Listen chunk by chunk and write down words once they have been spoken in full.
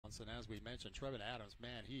And as we mentioned, Trevin Adams,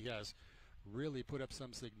 man, he has really put up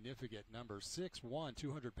some significant numbers. 6'1",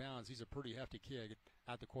 200 pounds. He's a pretty hefty kid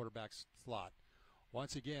at the quarterback slot.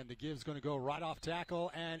 Once again, the give's going to go right off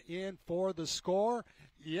tackle and in for the score.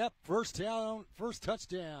 Yep, first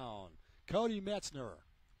touchdown. Cody Metzner.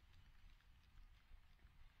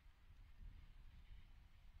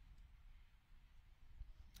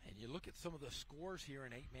 And you look at some of the scores here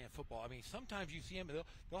in eight-man football. I mean, sometimes you see them,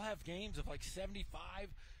 they'll have games of like 75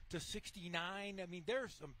 to 69. I mean,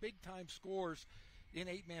 there's some big-time scores in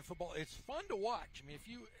eight-man football. It's fun to watch. I mean,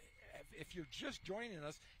 if you're just joining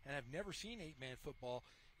us and have never seen eight-man football,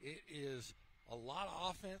 it is a lot of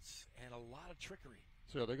offense and a lot of trickery.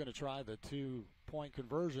 So they're going to try the 2-point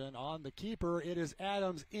conversion on the keeper. It is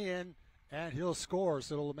Adams in, and he'll score.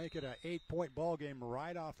 So it'll make it an 8-point ball game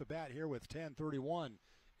right off the bat here with 10:31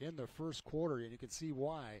 in the first quarter. And you can see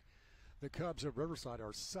why the Cubs of Riverside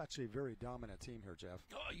are such a very dominant team here, Jeff.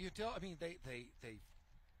 Oh, you tell. I mean, they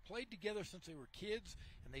played together since they were kids,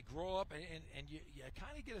 and they grow up, and you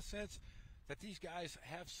kind of get a sense that these guys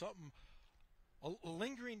have something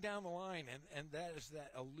lingering down the line, and that is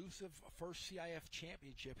that elusive first CIF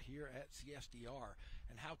championship here at CSDR.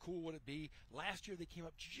 And how cool would it be? Last year they came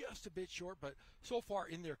up just a bit short, but so far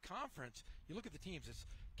in their conference, you look at the teams, it's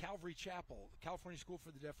Calvary Chapel, California School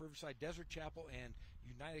for the Deaf, Riverside Desert Chapel, and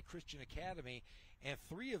United Christian Academy. And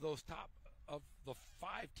three of those top of the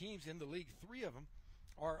 5 teams in the league, 3 of them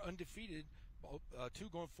are undefeated, 2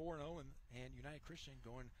 going 4-0, and United Christian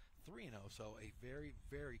going 3-0. So a very,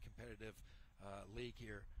 very competitive league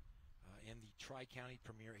here in the Tri-County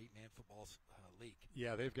Premier 8-Man Football League.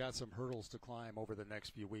 Yeah, they've got some hurdles to climb over the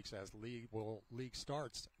next few weeks as league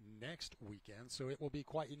starts next weekend. So it will be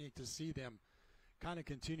quite unique to see them kind of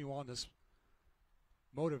continue on this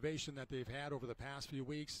motivation that they've had over the past few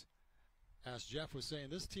weeks. As Jeff was saying,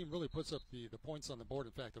 this team really puts up the points on the board.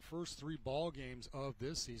 In fact, the first 3 ball games of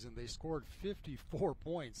this season, they scored 54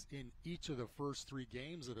 points in each of the first 3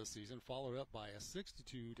 games of the season, followed up by a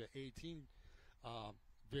 62-18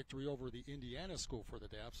 victory over the Indiana School for the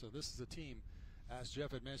Deaf. So this is a team, as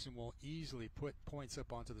Jeff had mentioned, will easily put points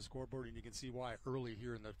up onto the scoreboard, and you can see why early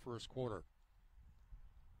here in the first quarter.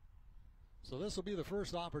 So this will be the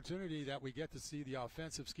first opportunity that we get to see the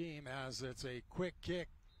offensive scheme, as it's a quick kick.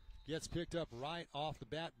 Gets picked up right off the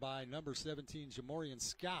bat by number 17, Jamorian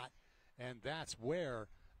Scott, and that's where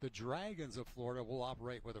the Dragons of Florida will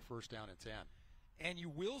operate with a first down and 10. And you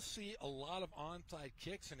will see a lot of onside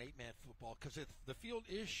kicks in 8-man football because the field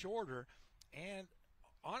is shorter, and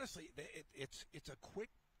honestly, it's a quick,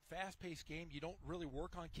 fast-paced game. You don't really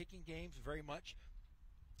work on kicking games very much.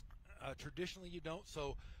 Traditionally, you don't,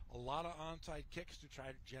 so a lot of onside kicks to try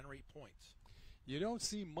to generate points. You don't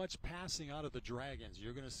see much passing out of the Dragons.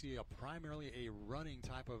 You're going to see primarily a running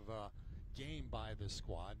type of game by this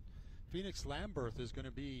squad. Phoenix Lamberth is going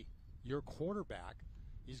to be your quarterback.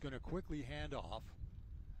 He's going to quickly hand off.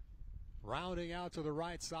 Rounding out to the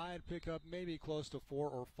right side, pick up maybe close to 4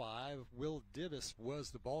 or 5. Will Divis was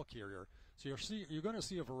the ball carrier. So you're going to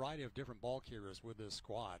see a variety of different ball carriers with this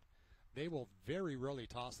squad. They will very rarely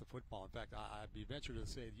toss the football. In fact, I'd be ventured to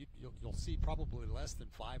say you'll see probably less than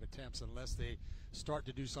 5 attempts unless they start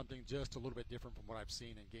to do something just a little bit different from what I've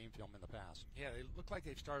seen in game film in the past. Yeah, they look like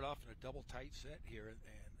they've started off in a double tight set here, and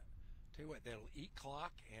tell you what, that'll eat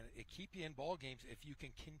clock and it keep you in ball games if you can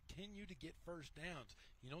continue to get first downs.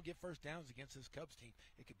 You don't get first downs against this Cubs team,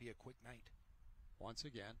 it could be a quick night. Once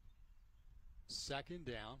again, second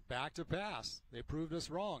down, back to pass. They proved us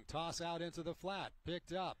wrong. Toss out into the flat,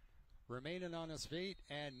 picked up. Remaining on his feet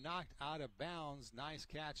and knocked out of bounds. Nice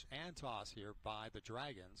catch and toss here by the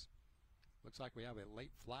Dragons. Looks like we have a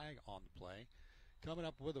late flag on the play. Coming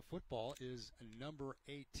up with the football is number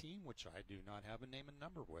 18, which I do not have a name and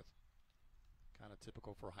number with. Kind of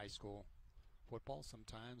typical for high school football.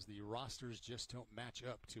 Sometimes the rosters just don't match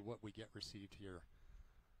up to what we get received here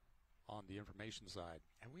on the information side.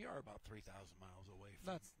 And we are about 3,000 miles away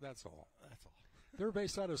from That's all. That's all. They're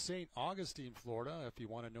based out of St. Augustine, Florida. If you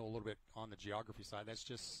want to know a little bit on the geography side, that's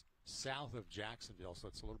just south of Jacksonville, so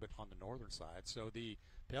it's a little bit on the northern side. So the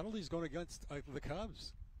penalties going against the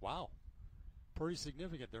Cubs. Wow. Pretty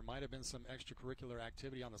significant. There might have been some extracurricular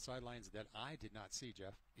activity on the sidelines that I did not see,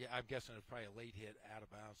 Jeff. Yeah, I'm guessing it's probably a late hit out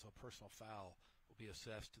of bounds, so a personal foul will be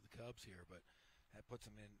assessed to the Cubs here, but that puts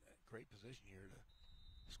them in a great position here to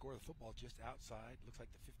score the football just outside, looks like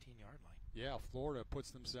the 15-yard line. Yeah, Florida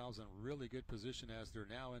puts themselves in really good position as they're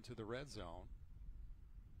now into the red zone.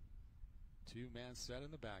 2-man set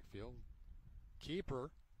in the backfield.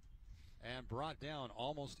 Keeper, and brought down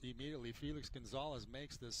almost immediately. Felix Gonzalez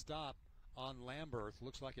makes the stop on Lamberth.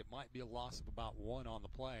 Looks like it might be a loss of about 1 on the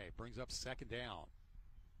play. Brings up second down.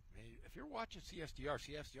 you're watching CSDR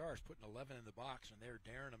is putting 11 in the box, and they're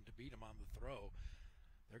daring them to beat them on the throw.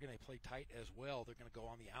 They're going to play tight as well. They're going to go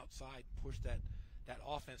on the outside and push that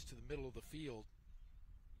offense to the middle of the field.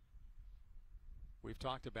 We've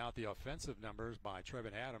talked about the offensive numbers by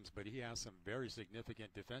Trevin Adams, but he has some very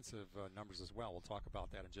significant defensive numbers as well. We'll talk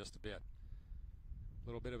about that in just a bit. A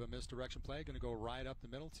little bit of a misdirection play. Going to go right up the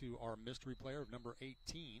middle to our mystery player of number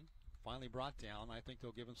 18. Finally brought down. I think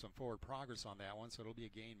they'll give him some forward progress on that one, so it'll be a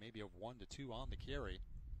gain maybe of 1 to 2 on the carry.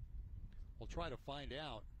 We'll try to find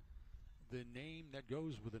out the name that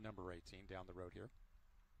goes with the number 18 down the road here.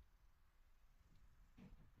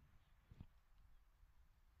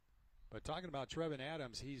 But talking about Trevin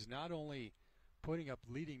Adams, he's not only putting up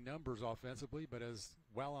leading numbers offensively, but as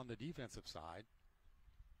well on the defensive side.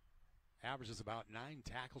 Averages about 9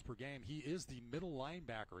 tackles per game. He is the middle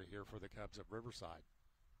linebacker here for the Cubs of Riverside.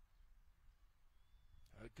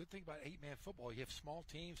 A good thing about 8-man football, you have small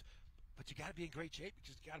teams, but you got to be in great shape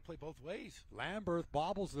because you got to play both ways. Lamberth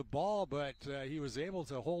bobbles the ball, but he was able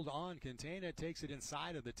to hold on, contain it, takes it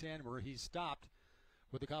inside of the 10 where he stopped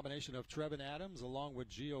with the combination of Trevin Adams along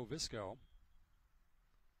with Gio Visco.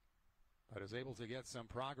 But is able to get some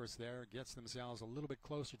progress there, gets themselves a little bit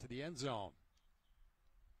closer to the end zone.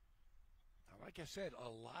 Like I said, a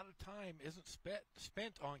lot of time isn't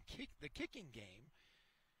spent on the kicking game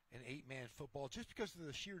in 8-man football just because of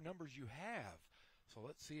the sheer numbers you have. So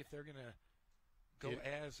let's see if they're going to go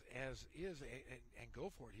as is and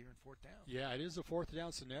go for it here in 4th down. Yeah, it is a 4th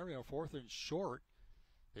down scenario, 4th and short.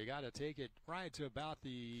 They got to take it right to about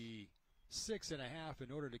the 6.5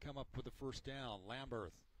 in order to come up with the first down.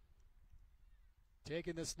 Lamberth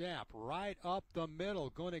taking the snap right up the middle,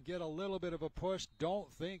 going to get a little bit of a push.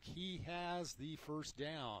 Don't think he has the first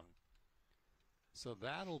down. So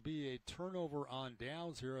that'll be a turnover on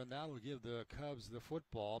downs here, and that'll give the Cubs the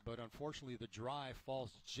football. But unfortunately, the drive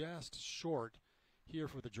falls just short here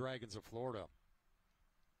for the Dragons of Florida.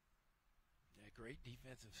 Yeah, great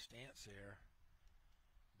defensive stance there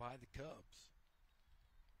by the Cubs.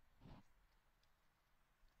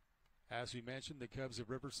 As we mentioned, the Cubs of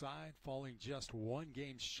Riverside falling just 1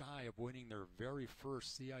 game shy of winning their very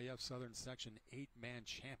first CIF Southern Section 8-man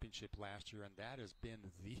championship last year, and that has been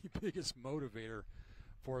the biggest motivator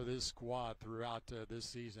for this squad throughout this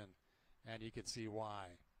season, and you can see why.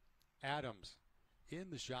 Adams in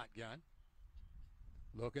the shotgun,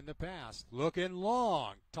 looking to pass, looking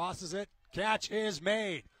long, tosses it, catch is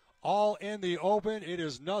made. All in the open. It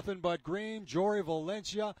is nothing but green. Jory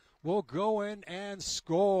Valencia will go in and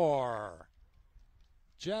score.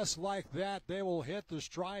 Just like that, they will hit the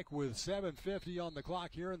strike with 7:50 on the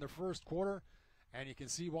clock here in the first quarter. And you can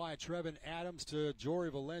see why Trevin Adams to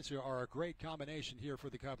Jory Valencia are a great combination here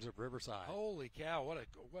for the Cubs of Riverside. Holy cow, what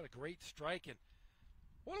a great strike. And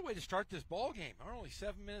what a way to start this ball game. There are only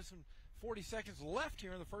 7 minutes and 40 seconds left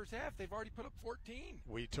here in the first half. They've already put up 14.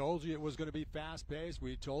 We told you it was going to be fast-paced.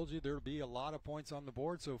 We told you there would be a lot of points on the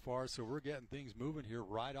board so far, so we're getting things moving here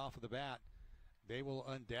right off of the bat. They will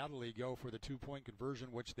undoubtedly go for the 2-point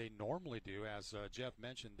conversion, which they normally do. As Jeff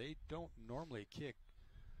mentioned, they don't normally kick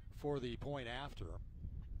for the point after. A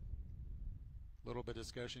little bit of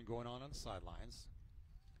discussion going on the sidelines.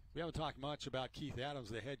 We haven't talked much about Keith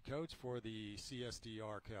Adams, the head coach for the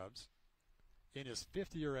CSDR Cubs. In his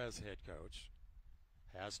 5th year as head coach,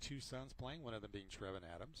 has 2 sons playing, one of them being Trevin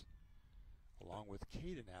Adams, along with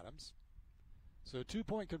Caden Adams. So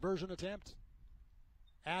 2-point conversion attempt.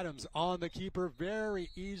 Adams on the keeper,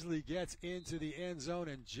 very easily gets into the end zone,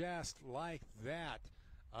 and just like that,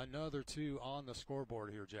 another 2 on the scoreboard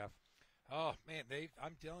here, Jeff. Oh, man,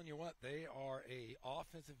 I'm telling you what, they are a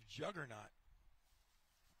offensive juggernaut.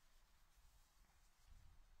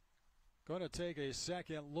 Going to take a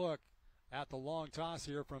second look at the long toss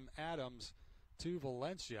here from Adams to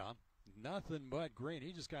Valencia. Nothing but green.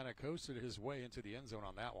 He just kind of coasted his way into the end zone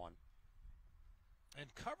on that one.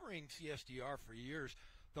 And covering CSDR for years,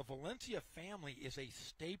 the Valencia family is a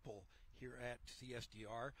staple here at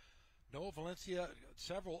CSDR. Noah Valencia,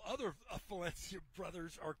 several other Valencia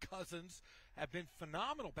brothers or cousins have been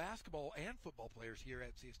phenomenal basketball and football players here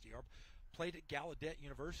at CSDR. Played at Gallaudet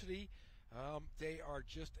University. They are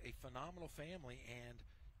just a phenomenal family and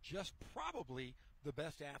just probably the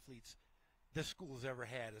best athletes this school has ever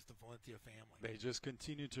had is the Valencia family. They just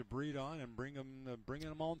continue to breed on and bringing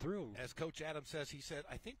them on through. As Coach Adams says, he said,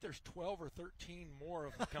 I think there's 12 or 13 more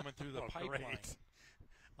of them coming through the pipeline. Great.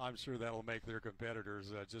 I'm sure that'll make their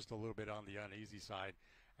competitors just a little bit on the uneasy side.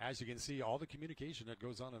 As you can see, all the communication that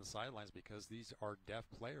goes on the sidelines, because these are deaf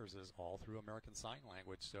players, is all through American Sign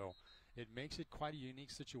Language. So it makes it quite a unique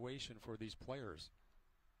situation for these players.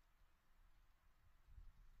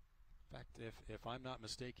 In fact, if I'm not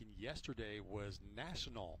mistaken, yesterday was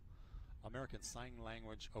National American Sign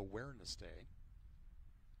Language Awareness Day.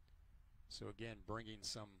 So again, bringing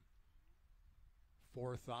some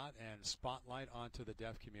forethought and spotlight onto the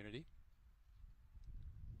deaf community.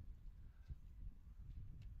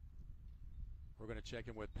 We're going to check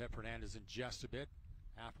in with Pep Hernandez in just a bit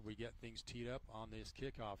after we get things teed up on this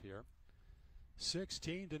kickoff here.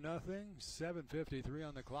 16-0, 7:53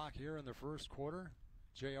 on the clock here in the first quarter.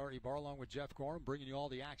 J.R. Ibarra along with Jeff Gorham bringing you all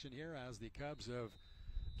the action here as the Cubs of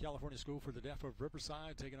California School for the Deaf of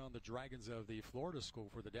Riverside taking on the Dragons of the Florida School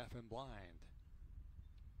for the Deaf and Blind.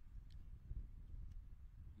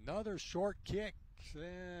 Another short kick,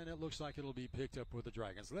 and it looks like it'll be picked up with the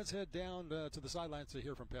Dragons. Let's head down to the sidelines to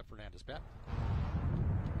hear from Pep Hernandez. Pep?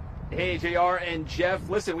 Hey, JR and Jeff.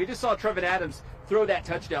 Listen, we just saw Trevin Adams throw that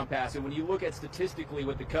touchdown pass, and when you look at statistically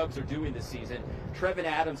what the Cubs are doing this season, Trevin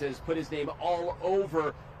Adams has put his name all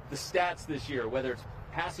over the stats this year, whether it's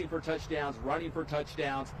passing for touchdowns, running for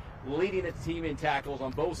touchdowns, leading the team in tackles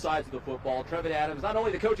on both sides of the football. Trevin Adams, not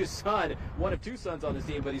only the coach's son, one of two sons on this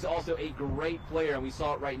team, but he's also a great player, and we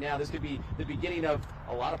saw it right now. This could be the beginning of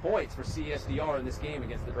a lot of points for CSDR in this game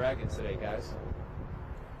against the Dragons today, guys.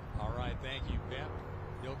 All right, thank you, Pep.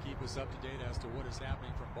 He'll keep us up to date as to what is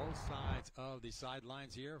happening from both sides of the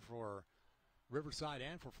sidelines here for Riverside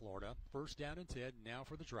and for Florida. First down and 10 now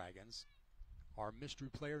for the Dragons. Our mystery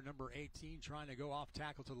player, number 18, trying to go off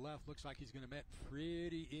tackle to the left. Looks like he's going to met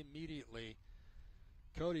pretty immediately.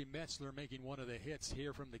 Cody Metzler making one of the hits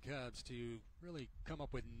here from the Cubs to really come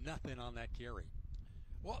up with nothing on that carry.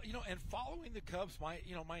 Well, and following the Cubs, my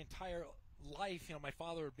entire life, my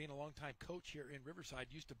father being a longtime coach here in Riverside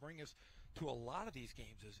used to bring us to a lot of these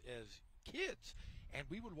games as kids, and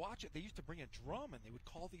we would watch it. They used to bring a drum, and they would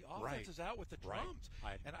call the offenses out with the drums.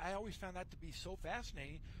 Right. And I always found that to be so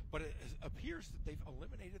fascinating, but it appears that they've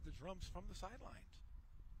eliminated the drums from the sidelines.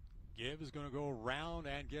 Give is going to go around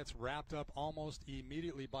and gets wrapped up almost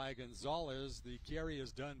immediately by Gonzalez. The carry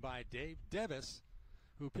is done by Dave Devis,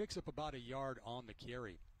 who picks up about a yard on the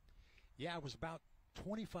carry. Yeah, it was about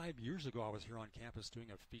 25 years ago I was here on campus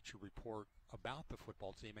doing a feature report about the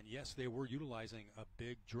football team, and yes, they were utilizing a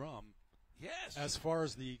big drum. Yes. As far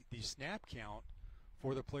as the snap count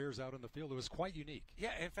for the players out in the field, it was quite unique.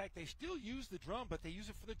 Yeah, in fact, they still use the drum, but they use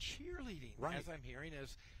it for the cheerleading, right, as I'm hearing,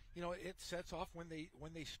 as it sets off when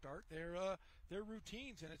they start their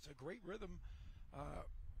routines, and it's a great rhythm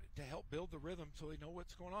to help build the rhythm so they know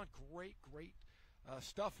what's going on. Great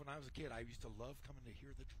stuff. When I was a kid, I used to love coming to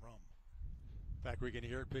hear the drum. In fact, we can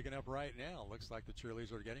hear it picking up right now. Looks like the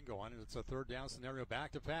cheerleaders are getting going, and it's a third down scenario.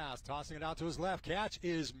 Back to pass, tossing it out to his left. Catch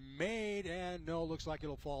is made, and no, looks like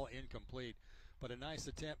it'll fall incomplete. But a nice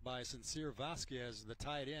attempt by Sincere Vasquez, the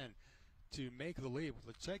tight end, to make the leap.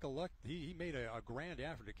 Let's take a look. He made a grand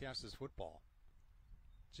effort to catch this football.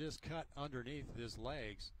 Just cut underneath his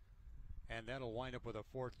legs, and that'll wind up with a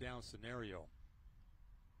fourth down scenario.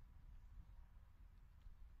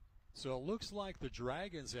 So it looks like the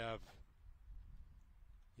Dragons have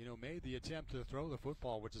made the attempt to throw the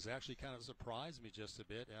football, which has actually kind of surprised me just a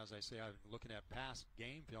bit. As I say, I'm looking at past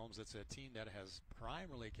game films. It's a team that has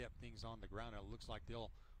primarily kept things on the ground. It looks like they'll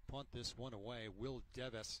punt this one away. Will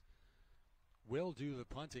Devis will do the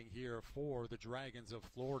punting here for the Dragons of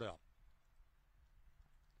Florida.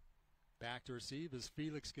 Back to receive is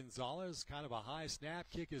Felix Gonzalez. Kind of a high snap.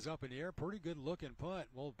 Kick is up in the air. Pretty good looking punt.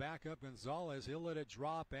 We'll back up Gonzalez. He'll let it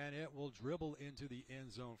drop, and it will dribble into the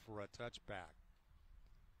end zone for a touchback.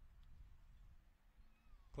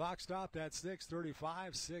 Clock stopped at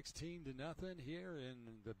 6:35, 16-0 here in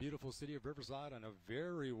the beautiful city of Riverside on a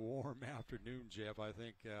very warm afternoon, Jeff. I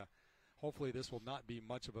think hopefully this will not be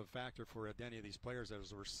much of a factor for any of these players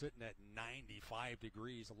as we're sitting at 95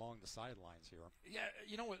 degrees along the sidelines here. Yeah,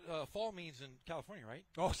 you know what fall means in California, right?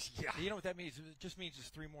 Oh, yeah. You know what that means? It just means it's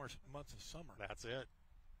 3 more months of summer. That's it.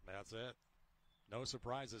 No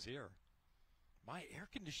surprises here. My air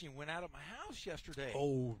conditioning went out of my house yesterday.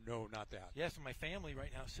 Oh, no, not that. Yes, and my family right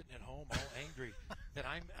now is sitting at home all angry that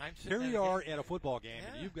I'm sitting here. Here you are at a football game,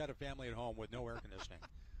 yeah, and you've got a family at home with no air conditioning.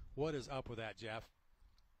 What is up with that, Jeff?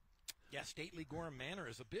 Yeah, stately Gorham Manor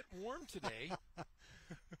is a bit warm today.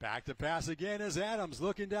 Back to pass again is Adams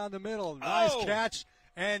looking down the middle. Nice catch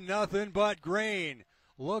and nothing but green.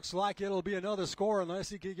 Looks like it'll be another score unless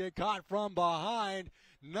he can get caught from behind.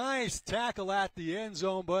 Nice tackle at the end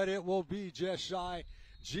zone, but it will be just shy.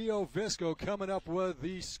 Gio Visco coming up with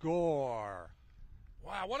the score.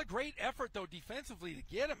 Wow, what a great effort, though, defensively to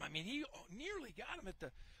get him. I mean, he nearly got him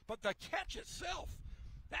but the catch itself,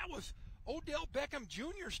 that was Odell Beckham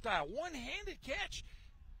Jr. style, one-handed catch.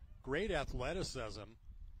 Great athleticism.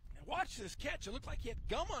 watch this catch. It looked like he had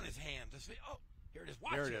gum on his hands. Oh, here it is.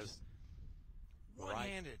 Watch There it this. is.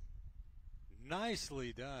 One-handed.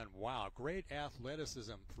 Nicely done. Wow, great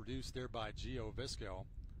athleticism produced there by Gio Visco.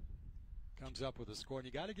 Comes up with a score, and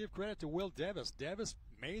you got to give credit to Will Davis. Davis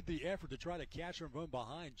made the effort to try to catch him from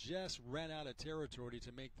behind, just ran out of territory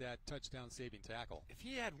to make that touchdown-saving tackle. If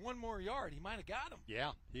he had one more yard, he might have got him.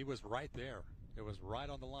 Yeah, he was right there. It was right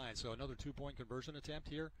on the line. So another 2-point conversion attempt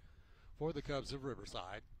here for the Cubs of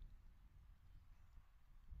Riverside.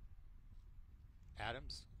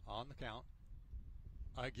 Adams on the count.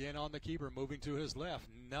 Again on the keeper, moving to his left.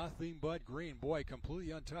 Nothing but green. Boy,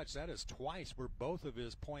 completely untouched. That is twice where both of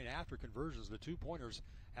his point-after conversions, the 2-pointers,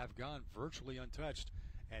 have gone virtually untouched.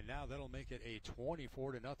 And now that'll make it a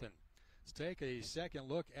 24-0. Let's take a second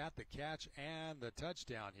look at the catch and the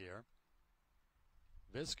touchdown here.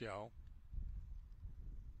 Visco.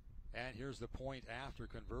 And here's the point-after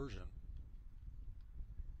conversion.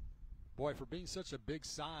 Boy, for being such a big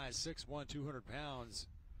size, 6'1", 200 pounds,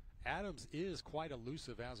 Adams is quite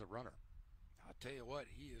elusive as a runner. I'll tell you what,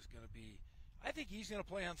 he is going to be – I think he's going to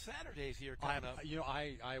play on Saturdays here coming up. You know,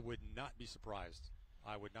 I would not be surprised.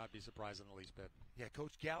 I would not be surprised in the least bit. Yeah,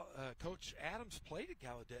 Coach Adams played at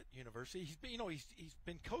Gallaudet University. He's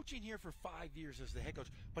been coaching here for 5 years as the head coach,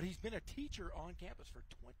 but he's been a teacher on campus for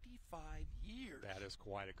 25 years. That is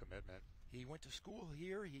quite a commitment. He went to school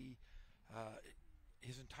here.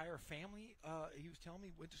 His entire family, he was telling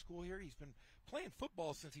me, went to school here. He's been playing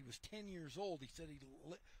football since he was 10 years old. He said he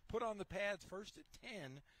put on the pads first at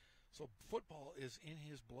 10, so football is in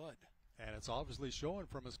his blood. And it's obviously showing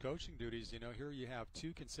from his coaching duties. You know, here you have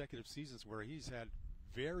 2 consecutive seasons where he's had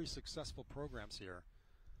very successful programs here.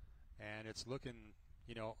 And it's looking,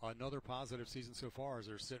 you know, another positive season so far as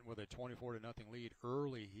they're sitting with a 24-0 lead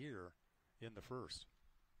early here in the first.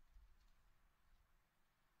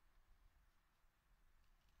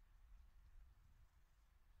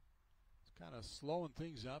 It's kind of slowing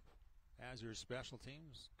things up as your special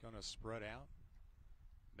teams going to spread out,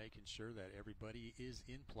 making sure that everybody is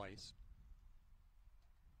in place.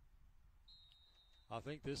 I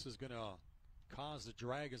think this is going to cause the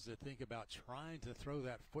Dragons to think about trying to throw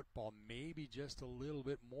that football maybe just a little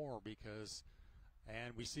bit more because,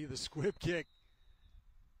 and we see the squib kick,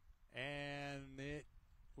 and it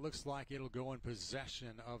looks like it'll go in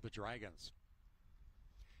possession of the Dragons.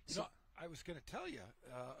 So I was going to tell you,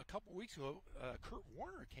 a couple weeks ago, Kurt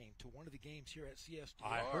Warner came to one of the games here at CSDR.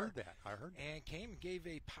 I heard that. And came and gave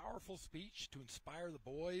a powerful speech to inspire the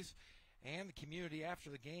boys and the community after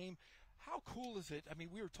the game. How cool is it? I mean,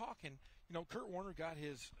 we were talking, you know, Kurt Warner got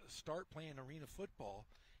his start playing arena football,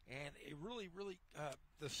 and it really,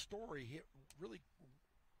 the story hit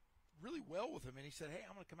really well with him. And he said, hey,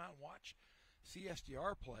 I'm going to come out and watch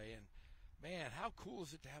CSDR play. And, man, how cool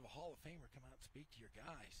is it to have a Hall of Famer come out and speak to your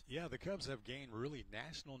guys? Yeah, the Cubs have gained really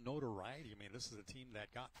national notoriety. I mean, this is a team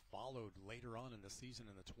that got followed later on in the season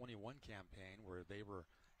in the 21 campaign where they were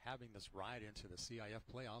having this ride into the CIF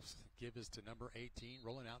playoffs. Give is to number 18,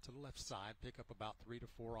 rolling out to the left side, pick up about 3 to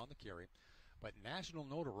 4 on the carry. But national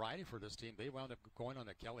notoriety for this team, they wound up going on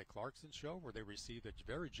the Kelly Clarkson show where they received a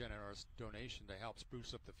very generous donation to help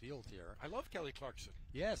spruce up the field here. I love Kelly Clarkson.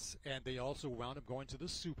 Yes, and they also wound up going to the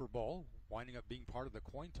Super Bowl, winding up being part of the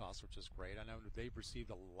coin toss, which is great. I know that they've received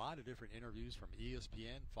a lot of different interviews from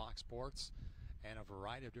ESPN, Fox Sports, and a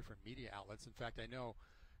variety of different media outlets. In fact, I know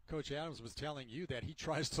Coach Adams was telling you that he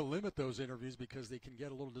tries to limit those interviews because they can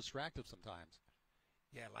get a little distracted sometimes.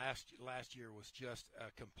 Yeah, last year was just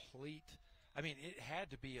a complete – I mean, it had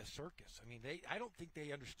to be a circus. I mean, I don't think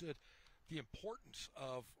they understood the importance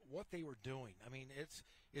of what they were doing. I mean,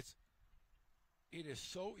 it is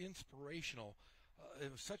so inspirational.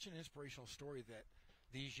 It was such an inspirational story that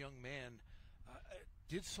these young men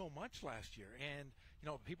did so much last year. And, you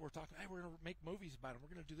know, people were talking, hey, we're going to make movies about them.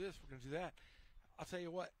 We're going to do this. We're going to do that. I'll tell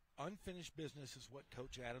you what, unfinished business is what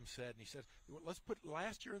Coach Adams said. And he said, let's put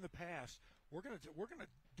last year in the past. We're going to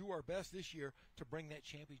do our best this year to bring that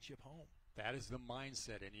championship home. That is the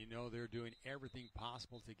mindset, and you know they're doing everything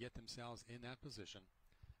possible to get themselves in that position.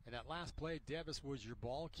 And that last play, Davis was your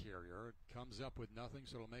ball carrier. It comes up with nothing,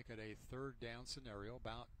 so it'll make it a third down scenario,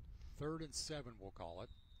 about 3rd and 7 we'll call it.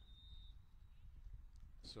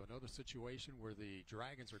 So another situation where the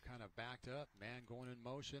Dragons are kind of backed up, man going in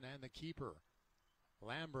motion, and the keeper,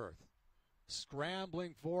 Lamberth,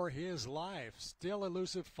 scrambling for his life. Still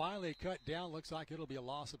elusive, finally cut down. Looks like it'll be a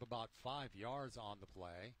loss of about 5 yards on the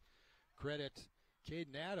play. Credit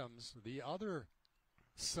Caden Adams, the other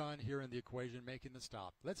son here in the equation, making the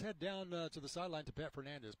stop. Let's head down to the sideline to Pep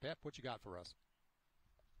Fernandez. Pep, what you got for us?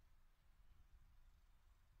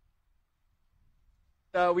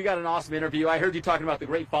 We got an awesome interview. I heard you talking about the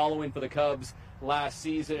great following for the Cubs last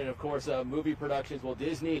season, and of course, movie productions. Well,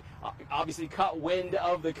 Disney obviously caught wind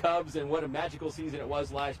of the Cubs, and what a magical season it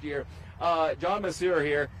was last year. John Masur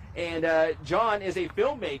here, and John is a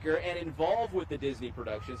filmmaker and involved with the Disney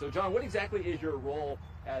production. So, John, what exactly is your role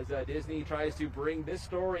as Disney tries to bring this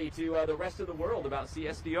story to the rest of the world about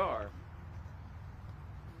CSDR?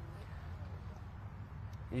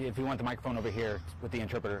 If you want the microphone over here with the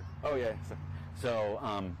interpreter. Oh, yeah.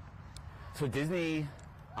 So Disney,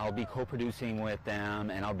 I'll be co-producing with them,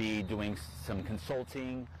 and I'll be doing some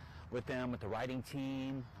consulting with them, with the writing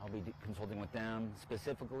team. I'll be consulting with them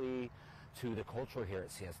specifically to the culture here at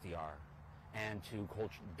CSDR and to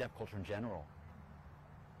deaf culture in general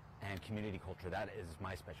and community culture. That is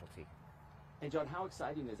my specialty. And John, how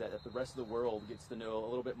exciting is that the rest of the world gets to know a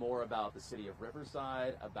little bit more about the city of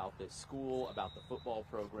Riverside, about this school, about the football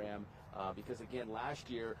program? Because again, last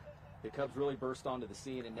year, the Cubs really burst onto the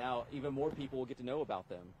scene, and now even more people will get to know about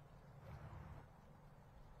them.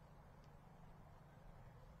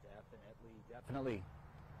 Definitely.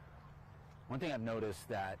 One thing I've noticed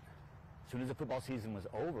that as soon as the football season was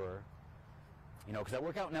over, you know, because I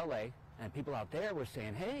work out in LA, and people out there were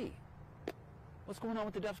saying, hey, what's going on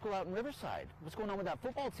with the deaf school out in Riverside? What's going on with that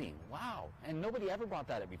football team? Wow. And nobody ever brought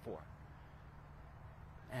that up before.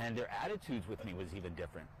 And their attitudes with me was even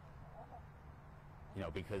different. You know,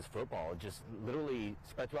 because football just literally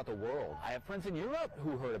spread throughout the world. I have friends in Europe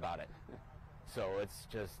who heard about it. So it's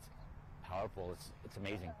just powerful. It's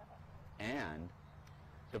amazing. And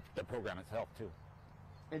the program itself, too.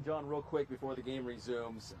 And John, real quick before the game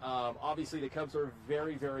resumes, obviously the Cubs are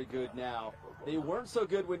very, very good now. They weren't so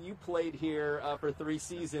good when you played here for 3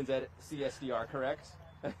 seasons at CSDR, correct?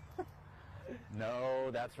 No,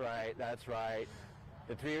 that's right. That's right.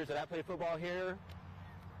 The 3 years that I played football here,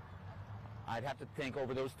 I'd have to think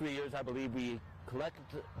over those 3 years, I believe we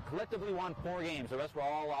collectively won 4 games. The rest were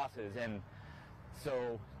all losses. And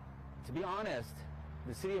so, to be honest,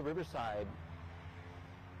 the city of Riverside,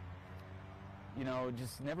 you know,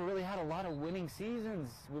 just never really had a lot of winning seasons.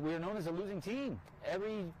 We were known as a losing team.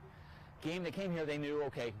 Every game that came here, they knew,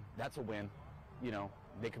 okay, that's a win. You know,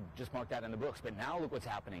 they could just mark that in the books. But now look what's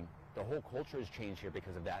happening. The whole culture has changed here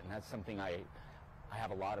because of that, and that's something I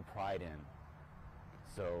have a lot of pride in.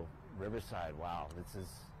 So, Riverside, wow, this is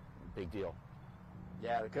a big deal.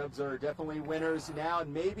 Yeah, the Cubs are definitely winners now,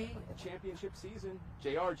 and maybe a championship season.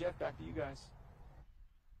 JR, Jeff, back to you guys.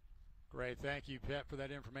 Great. Thank you, Pet, for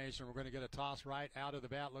that information. We're going to get a toss right out of the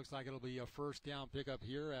bat. Looks like it'll be a first down pickup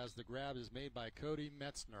here as the grab is made by Cody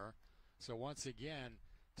Metzner. So once again,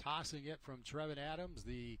 tossing it from Trevin Adams.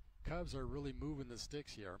 The Cubs are really moving the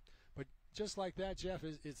sticks here. But just like that, Jeff,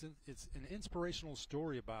 it's an inspirational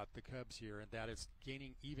story about the Cubs here, and that it's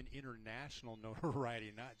gaining even international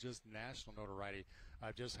notoriety, not just national notoriety.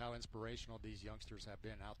 Just how inspirational these youngsters have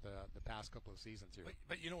been out the past couple of seasons here.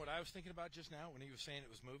 But you know what I was thinking about just now when he was saying it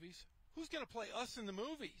was movies? Who's going to play us in the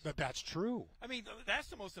movies? But that's true. I mean, that's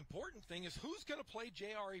the most important thing is who's going to play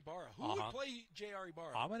J.R. Ibarra? Who would play J.R.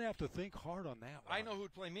 Ibarra? I'm going to have to think hard on that one. I know who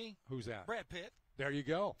would play me. Who's that? Brad Pitt. There you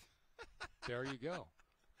go. There you go.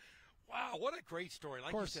 Wow, what a great story.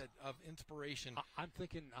 Like you course, said, of inspiration. I'm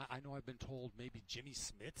thinking, I know I've been told maybe Jimmy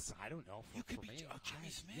Smits. I don't know. You could be me. Jimmy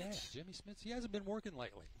Smits. Yeah, Jimmy Smits. He hasn't been working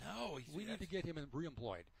lately. No. We need to get him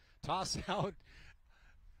reemployed. Toss out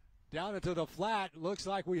down into the flat. Looks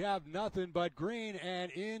like we have nothing but green.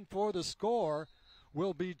 And in for the score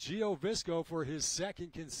will be Gio Visco for his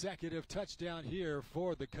second consecutive touchdown here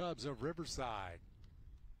for the Cubs of Riverside.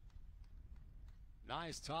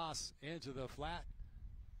 Nice toss into the flat.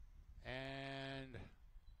 And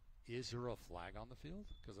is there a flag on the field?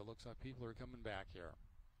 Because it looks like people are coming back here.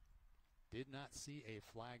 Did not see a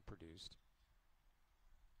flag produced.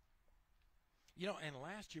 You know, and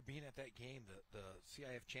last year being at that game, the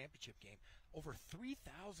CIF championship game, over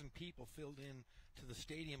 3,000 people filled in to the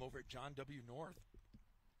stadium over at John W. North.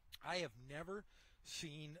 I have never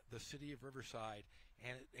seen the city of Riverside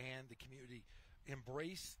and the community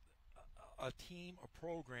embrace a team, a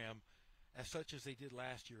program, as such as they did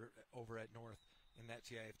last year over at North in that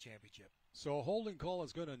CIF championship. So a holding call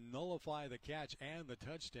is going to nullify the catch and the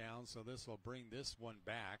touchdown, so this will bring this one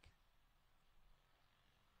back.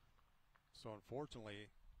 So unfortunately,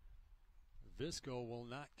 Visco will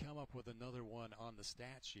not come up with another one on the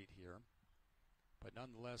stat sheet here. But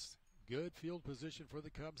nonetheless, good field position for the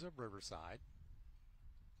Cubs of Riverside.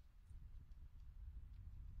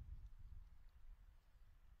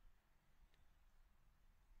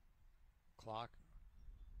 Clock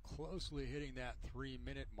closely hitting that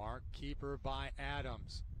 3-minute mark. Keeper by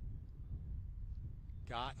Adams.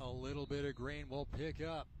 Got a little bit of green. We'll pick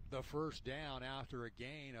up the first down after a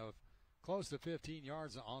gain of close to 15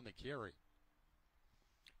 yards on the carry.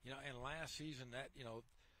 And last season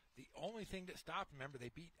the only thing that stopped, remember,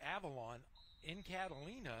 they beat Avalon in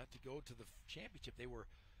Catalina to go to the championship. They were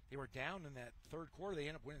down in that third quarter. They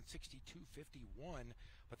ended up winning 62-51,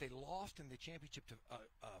 but they lost in the championship to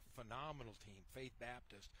a phenomenal team, Faith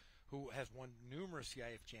Baptist, who has won numerous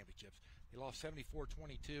CIF championships. They lost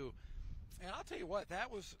 74-22. And I'll tell you what,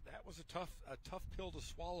 that was a tough pill to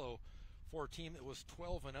swallow for a team that was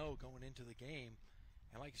 12-0 going into the game.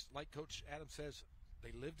 And like Coach Adams says,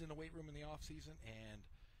 they lived in the weight room in the offseason and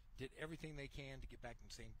did everything they can to get back in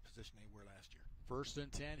the same position they were last year. 1st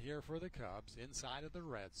and 10 here for the Cubs inside of the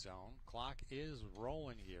red zone. Clock is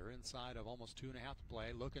rolling here inside of almost 2.5 to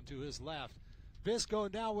play. Looking to his left.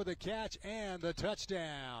 Visco down with a catch and the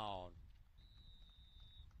touchdown.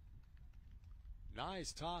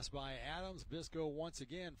 Nice toss by Adams. Visco once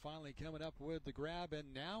again finally coming up with the grab,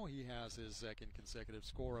 and now he has his second consecutive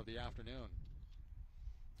score of the afternoon.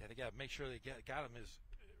 Yeah, they got to make sure they got him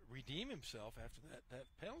redeem himself after that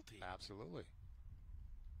penalty. Absolutely.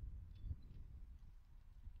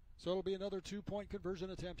 So it'll be another 2-point conversion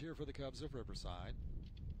attempt here for the Cubs of Riverside.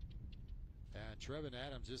 And Trevin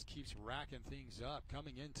Adams just keeps racking things up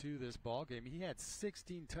coming into this ball game. He had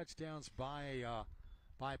 16 touchdowns by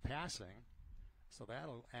passing, so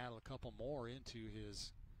that'll add a couple more into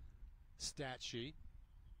his stat sheet.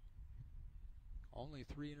 Only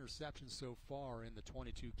 3 interceptions so far in the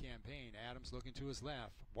 22 campaign. Adams looking to his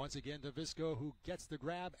left. Once again to Visco, who gets the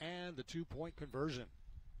grab and the 2-point conversion.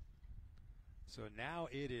 So now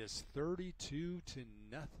it is 32-0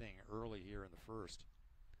 early here in the first.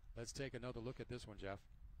 Let's take another look at this one, Jeff.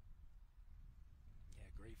 Yeah,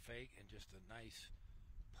 great fake and just a nice,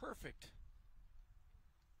 perfect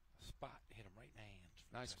spot. Hit him right in the hands.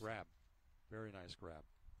 Nice grab. Very nice grab.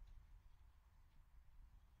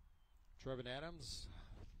 Trevin Adams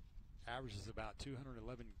averages about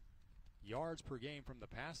 211 yards per game from the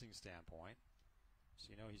passing standpoint.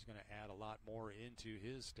 So you know he's going to add a lot more into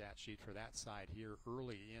his stat sheet for that side here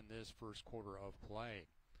early in this first quarter of play.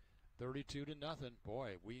 32-0.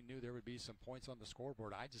 Boy, we knew there would be some points on the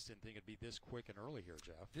scoreboard. I just didn't think it'd be this quick and early here,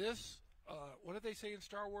 Jeff. This, what did they say in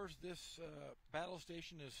Star Wars? This battle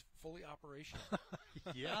station is fully operational.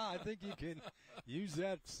 Yeah, I think you can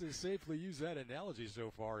safely use that analogy so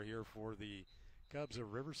far here for the Cubs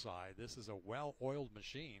of Riverside. This is a well-oiled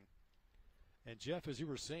machine. And Jeff, as you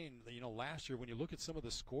were saying, last year when you look at some of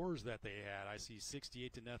the scores that they had, I see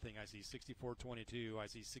 68-0, I see 64-22, I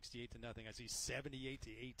see 68-0, I see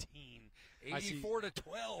 78-18,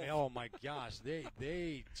 84-12. Oh my gosh,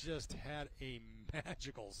 they just had a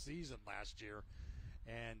magical season last year.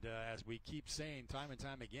 And as we keep saying time and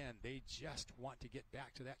time again, they just want to get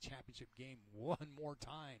back to that championship game one more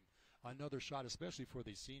time. Another shot, especially for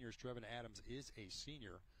the seniors. Trevin Adams is a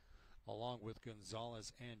senior, along with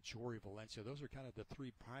Gonzalez and Jory Valencia. Those are kind of the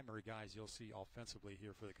 3 primary guys you'll see offensively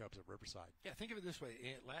here for the Cubs of Riverside. Yeah, think of it this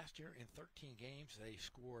way. Last year in 13 games, they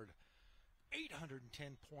scored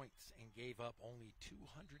 810 points and gave up only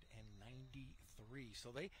 293. So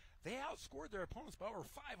they outscored their opponents by over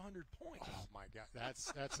 500 points. Oh, my God.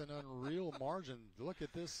 That's an unreal margin. Look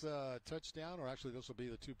at this touchdown, or actually this will be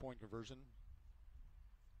the 2-point conversion.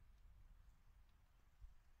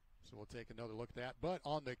 So we'll take another look at that. But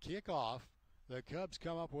on the kickoff, the Cubs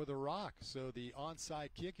come up with a rock. So the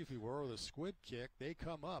onside kick, if you will, or the squib kick, they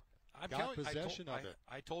come up. Got possession of it.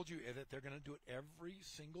 I told you that they're going to do it every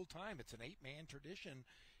single time. It's an 8-man tradition,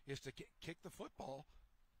 is to kick the football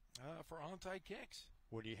for onside kicks.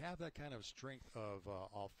 When you have that kind of strength of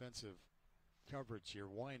offensive coverage here,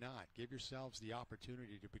 why not? Give yourselves the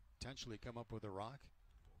opportunity to potentially come up with a rock.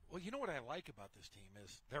 Well, you know what I like about this team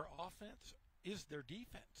is their offense is their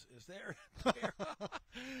defense. Is there?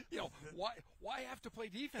 Why have to play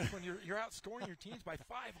defense when you're outscoring your teams by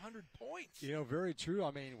 500 points? Very true.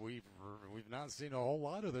 I mean, we've not seen a whole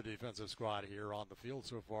lot of the defensive squad here on the field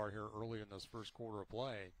so far here early in this first quarter of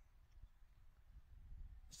play.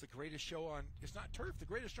 It's the greatest show on. It's not turf. The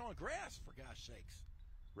greatest show on grass, for gosh sakes.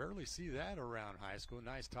 Rarely see that around high school.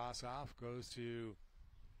 Nice toss off goes to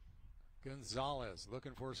Gonzalez,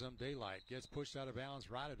 looking for some daylight, gets pushed out of bounds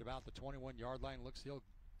right at about the 21-yard line. Looks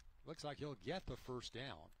like he'll get the first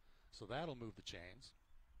down, so that'll move the chains.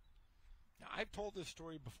 Now, I've told this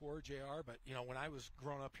story before, JR, but when I was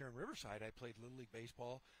growing up here in Riverside, I played Little League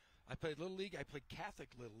baseball. I played Little League. I played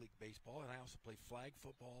Catholic Little League baseball, and I also played flag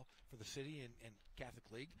football for the city and Catholic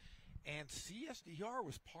League. And CSDR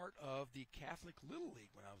was part of the Catholic Little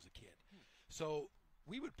League when I was a kid. So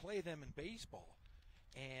we would play them in baseball,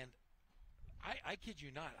 and I kid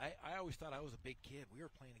you not. I always thought I was a big kid. We were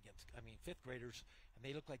playing against, fifth graders, and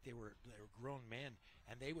they looked like they were grown men,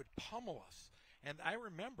 and they would pummel us. And I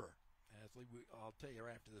remember, I'll tell you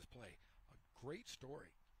right after this play, a great story.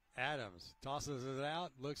 Adams tosses it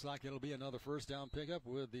out. Looks like it'll be another first down pickup.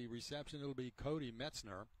 With the reception, it'll be Cody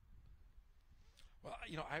Metzner. Well,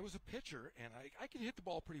 I was a pitcher, and I could hit the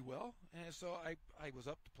ball pretty well. And so I was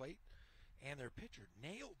up to plate, and their pitcher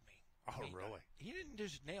nailed me. Oh, really? He didn't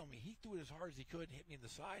just nail me. He threw it as hard as he could and hit me in the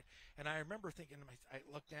side. And I remember thinking, I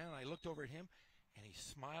looked down, and I looked over at him, and he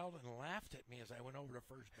smiled and laughed at me as I went over to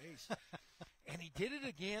first base. And he did it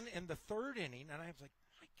again in the third inning, and I was like,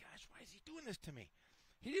 my gosh, why is he doing this to me?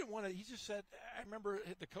 He didn't want to. He just said, I remember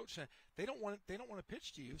the coach said, they don't want to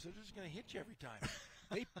pitch to you, so they're just going to hit you every time.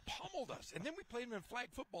 They pummeled us. And then we played him in flag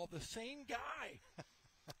football, the same guy.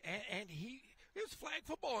 And it was flag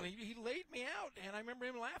football, and he laid me out. And I remember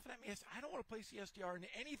him laughing at me. I said, I don't want to play CSDR in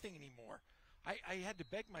anything anymore. I had to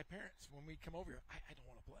beg my parents when we come over here, I don't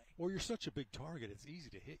want to play. Well, you're such a big target, it's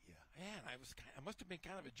easy to hit you. Man, I must have been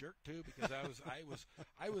kind of a jerk too, because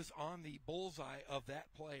I was on the bullseye of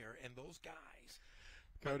that player and those guys.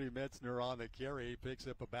 Cody Metzner on the carry, picks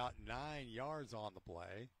up about 9 yards on the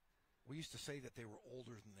play. We used to say that they were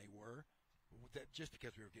older than they were, just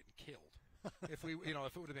because we were getting killed. If it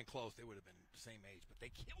would have been close, they would have been the same age, but they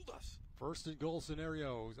killed us. Second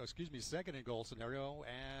and goal scenario,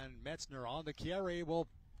 and Metzner on the carry will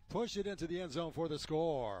push it into the end zone for the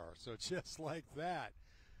score. So just like that,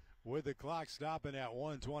 with the clock stopping at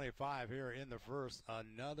 1:25 here in the first,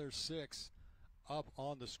 another 6 up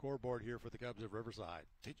on the scoreboard here for the Cubs of Riverside.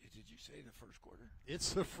 Did you say the first quarter?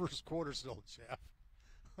 It's the first quarter still, Jeff.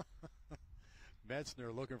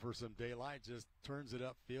 Metzner looking for some daylight, just turns it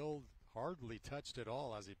upfield. Hardly touched at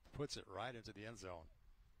all as he puts it right into the end zone.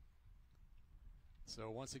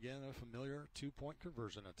 So once again, a familiar 2-point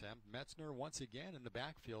conversion attempt. Metzner once again in the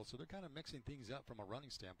backfield, so they're kind of mixing things up from a running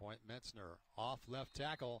standpoint. Metzner off left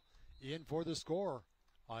tackle, in for the score.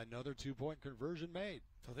 Another 2-point conversion made.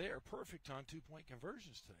 So they are perfect on 2-point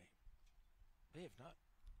conversions today.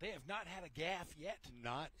 They have not had a gaff yet.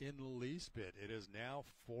 Not in the least bit. It is now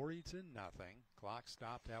 40-0. Clock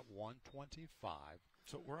stopped at 1:25.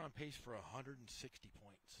 So we're on pace for 160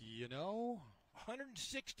 points.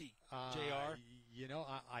 160, JR.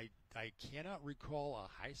 I cannot recall a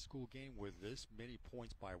high school game with this many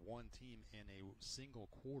points by one team in a single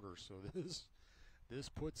quarter. So this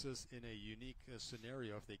puts us in a unique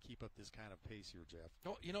scenario if they keep up this kind of pace here, Jeff.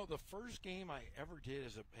 Well, the first game I ever did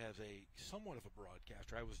as a somewhat of a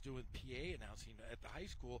broadcaster, I was doing PA announcing at the high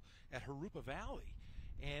school at Harupa Valley.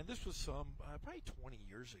 And this was probably 20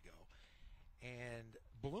 years ago. And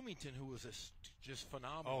Bloomington, who was just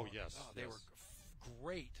phenomenal. Oh, yes. They were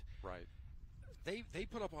great. Right. They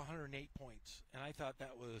put up 108 points, and I thought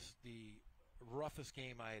that was the roughest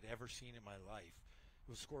game I had ever seen in my life.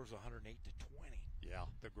 The score was 108-20. Yeah,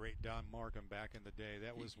 the great Don Markham back in the day.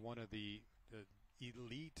 That was one of the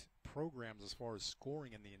elite programs as far as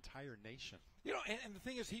scoring in the entire nation. And the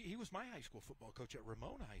thing is, he was my high school football coach at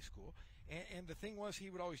Ramona High School. And the thing was,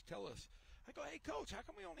 he would always tell us, I go, hey, Coach, how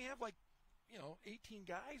come we only have 18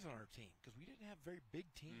 guys on our team? Because we didn't have very big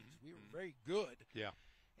teams. We were very good. Yeah.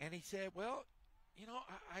 And he said, well,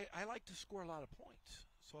 I like to score a lot of points.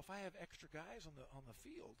 So if I have extra guys on the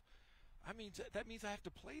field, that means I have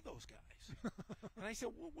to play those guys. And I said,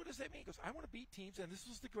 well, what does that mean? He goes, I want to beat teams, and this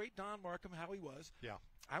was the great Don Markham, how he was. Yeah.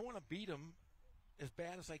 I want to beat them as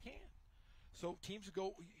bad as I can. So teams would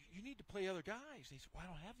go, you need to play other guys. And he said, well, I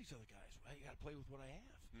don't have these other guys. Well, you got to play with what I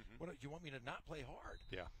have. What, you want me to not play hard?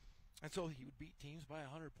 Yeah. And so he would beat teams by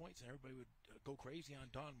 100 points, and everybody would go crazy on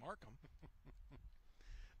Don Markham.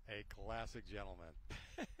 A classic gentleman.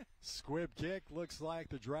 Squib kick. Looks like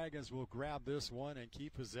the Dragons will grab this one and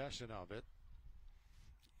keep possession of it.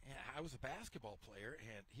 Yeah, I was a basketball player,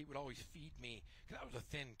 and he would always feed me, because I was a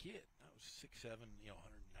thin kid. I was 6'7",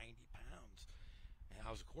 190 pounds. And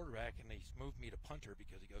I was a quarterback, and they moved me to punter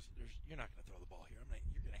because he goes, you're not going to throw the ball here.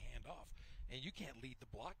 You're going to hand off. And you can't lead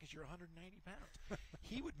the block because you're 190 pounds.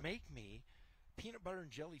 He would make me peanut butter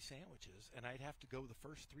and jelly sandwiches, and I'd have to go the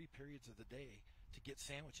first 3 periods of the day to get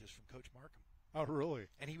sandwiches from Coach Markham. Oh, really?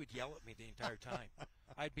 And he would yell at me the entire time.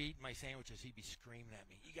 I'd be eating my sandwiches. He'd be screaming at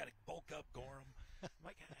me, you got to bulk up, Gorham. I'm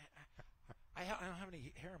like, I don't have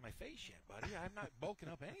any hair on my face yet, buddy. I'm not bulking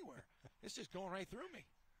up anywhere. It's just going right through me.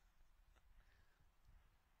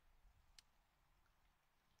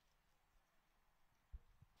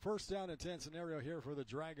 First down and 10 scenario here for the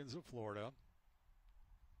Dragons of Florida.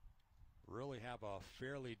 Really have a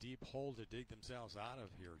fairly deep hole to dig themselves out of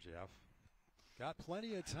here, Jeff. Got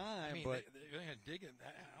plenty of time, I mean, but they're going to dig it. I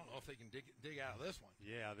don't know if they can dig out of this one.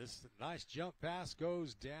 yeah, this nice jump pass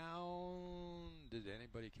goes down. Did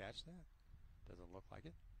anybody catch that? Doesn't look like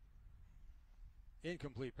it.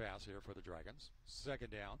 Incomplete pass here for the Dragons. Second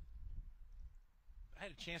down. I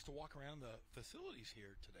had a chance to walk around the facilities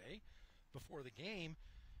here today before the game.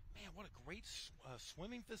 Man, what a great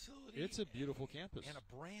swimming facility. It's a beautiful campus. And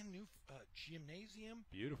a brand new gymnasium.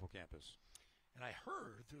 Beautiful campus. And I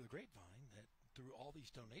heard through the grapevine that through all these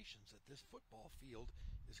donations that this football field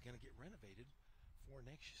is going to get renovated for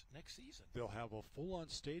next season. They'll have a full-on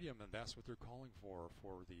stadium, and that's what they're calling for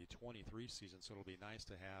the 23 season. So it'll be nice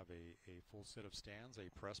to have a full set of stands, a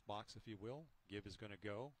press box, if you will. Give is going to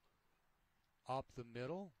go up the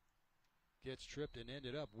middle. Gets tripped and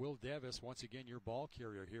ended up. Will Davis, once again, your ball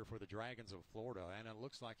carrier here for the Dragons of Florida. And it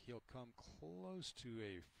looks like he'll come close to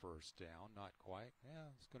a first down. Not quite. Yeah,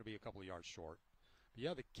 it's going to be a couple of yards short. But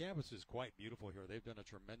yeah, the campus is quite beautiful here. They've done a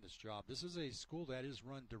tremendous job. This is a school that is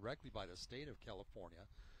run directly by the state of California.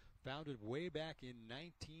 Founded way back in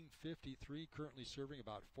 1953, currently serving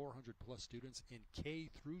about 400-plus students in K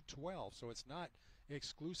through 12. So it's not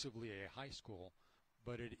exclusively a high school,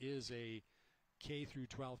 but it is a K through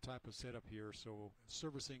 12 type of setup here, so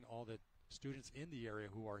servicing all the students in the area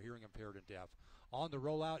who are hearing impaired and deaf. On the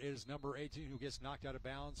rollout is number 18, who gets knocked out of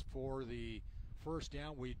bounds for the first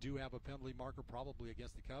down. We do have a penalty marker probably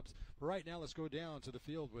against the Cubs. But right now, let's go down to the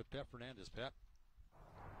field with Pep Fernandez. Pep.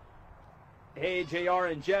 Hey, JR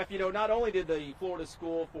and Jeff. You know, not only did the Florida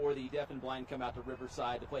School for the Deaf and Blind come out to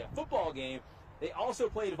Riverside to play a football game, they also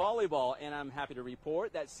played volleyball, and I'm happy to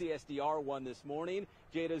report that CSDR won this morning.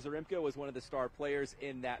 Jada Zaremka was one of the star players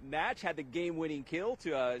in that match, had the game-winning kill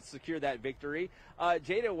to secure that victory.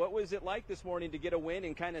 Jada, what was it like this morning to get a win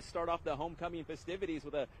and kind of start off the homecoming festivities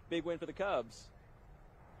with a big win for the Cubs?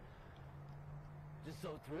 Just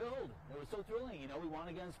so thrilled. It was so thrilling. You know, we won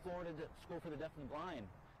against Florida School for the Deaf and Blind,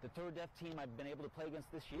 the third deaf team I've been able to play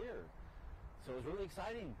against this year. So it was really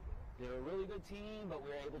exciting. They're a really good team, but we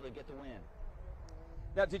were able to get the win.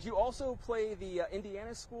 Now, did you also play the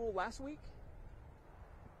Indiana school last week?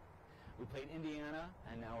 We played Indiana,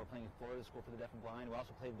 and now we're playing Florida School for the Deaf and Blind. We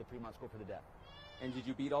also played the Fremont School for the Deaf. And did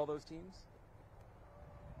you beat all those teams?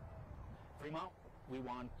 Fremont, we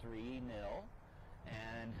won 3-0,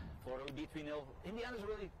 and Florida we beat 3-0. Indiana's a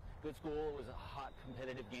really good school. It was a hot,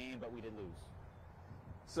 competitive game, but we did lose.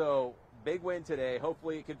 So, big win today.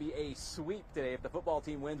 Hopefully it could be a sweep today if the football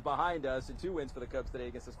team wins behind us, and 2 wins for the Cubs today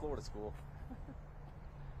against this Florida school.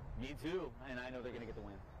 Me too, and I know they're going to get the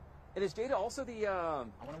win. And is Jada also the... I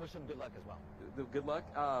want to wish them good luck as well. The good luck.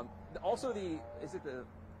 Also is it the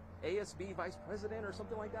ASB vice president or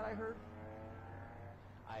something like that I heard?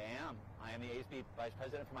 I am. I am the ASB vice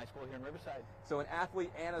president for my school here in Riverside. So an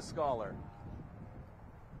athlete and a scholar.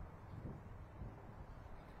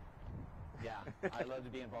 Yeah, I love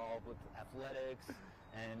to be involved with athletics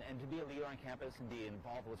and to be a leader on campus and be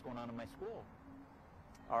involved with what's going on in my school.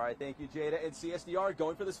 All right, thank you, Jada. And CSDR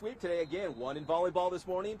going for the sweep today again. Won in volleyball this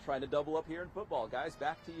morning, trying to double up here in football. Guys,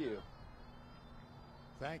 back to you.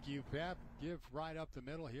 Thank you, Pep. Give right up the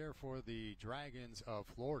middle here for the Dragons of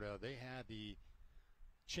Florida. They had the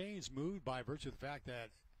chains moved by virtue of the fact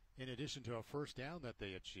that in addition to a first down that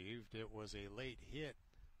they achieved, it was a late hit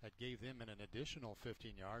that gave them an additional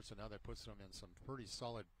 15 yards. So now that puts them in some pretty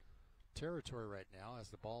solid territory right now as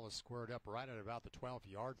the ball is squared up right at about the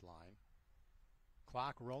 12-yard line.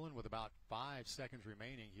 Clock rolling with about 5 seconds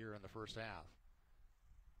remaining here in the first half.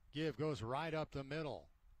 Give goes right up the middle.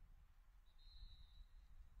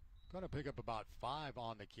 Going to pick up about 5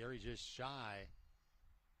 on the carry, just shy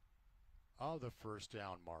of the first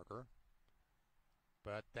down marker.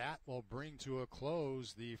 But that will bring to a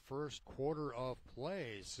close the first quarter of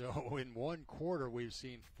play. So in one quarter, we've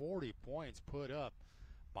seen 40 points put up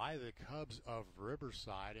by the Cubs of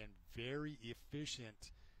Riverside, and very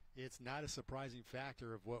efficient. It's not a surprising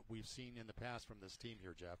factor of what we've seen in the past from this team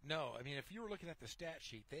here, Jeff. No, I mean, if you were looking at the stat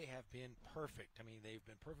sheet, they have been perfect. I mean, they've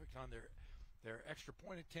been perfect on their extra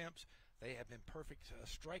point attempts. They have been perfect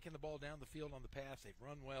striking the ball down the field on the pass. They've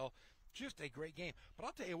run well. Just a great game. But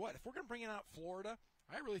I'll tell you what, if we're going to bring out Florida,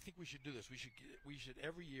 I really think we should do this. We should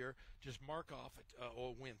every year just mark off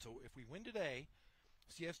a win. So if we win today,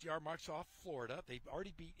 CSDR marks off Florida. They've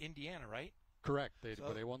already beat Indiana, right? Correct.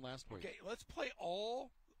 But they won last week. Okay, let's play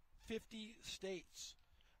all 50 states.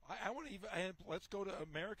 I want to even let's go to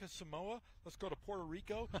America Samoa. Let's go to Puerto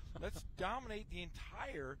Rico. Let's dominate the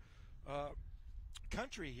entire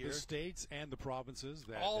country here. The states and the provinces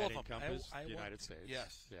that encompass the United States.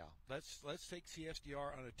 Yes. Yeah. Let's take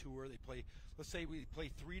CSDR on a tour. Let's say we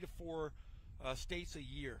play 3 to 4 states a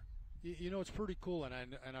year, You know, it's pretty cool, and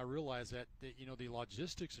I realize that you know, the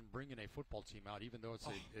logistics in bringing a football team out, even though it's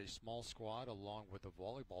a small squad along with the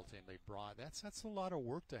volleyball team they brought, that's a lot of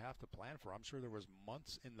work to have to plan for. I'm sure there was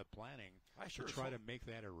months in the planning to try to make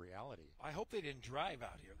that a reality. I hope they didn't drive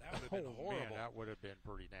out here. That would have been horrible. Man, that would have been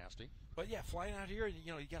pretty nasty. But yeah, flying out here,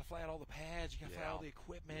 you know, you got to fly out all the pads, you got to fly out all the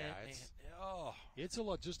equipment. Yeah, it's a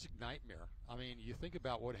logistic nightmare. I mean, you think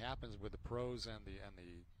about what happens with the pros and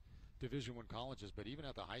the Division I colleges, but even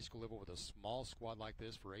at the high school level with a small squad like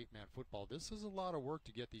this for 8-man football, this is a lot of work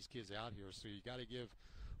to get these kids out here. So you got to give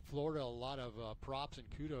Florida a lot of props and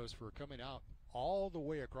kudos for coming out all the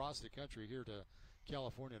way across the country here to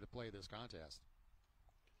California to play this contest.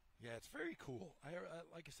 Yeah, it's very cool.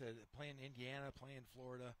 Like I said, playing Indiana, playing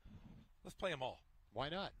Florida, let's play them all. Why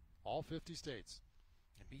not? All 50 states.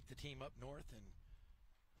 And beat the team up north. And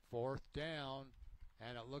 4th down.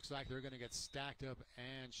 And it looks like they're going to get stacked up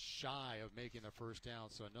and shy of making the first down.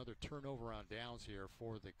 So another turnover on downs here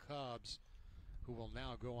for the Cubs, who will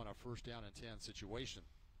now go on a 1st down and 10 situation,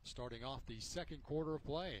 starting off the second quarter of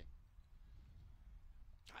play.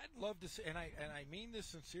 I'd love to see, and I mean this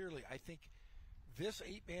sincerely, I think this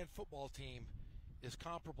 8-man football team is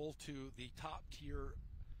comparable to the top-tier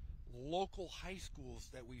local high schools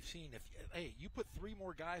that we've seen. Hey, you put 3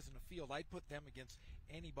 more guys in the field, I'd put them against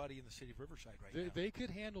anybody in the city of Riverside now. They could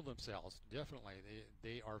handle themselves, definitely.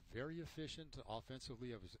 They are very efficient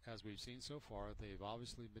offensively, as we've seen so far. They've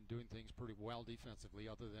obviously been doing things pretty well defensively,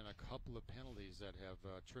 other than a couple of penalties that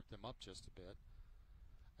have tripped them up just a bit.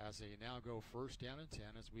 As they now go 1st down and 10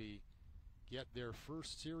 as we get their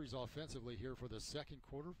first series offensively here for the second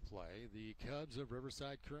quarter of play. The Cubs of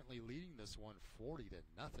Riverside currently leading this one 40-0.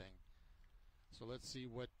 So let's see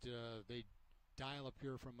what they dial up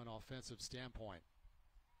here from an offensive standpoint.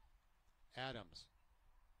 Adams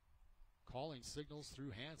calling signals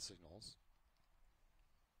through hand signals.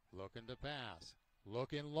 Looking to pass.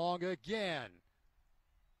 Looking long again.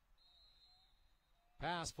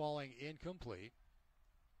 Pass falling incomplete.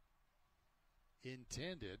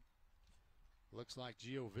 Intended. Looks like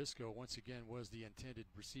Gio Visco once again was the intended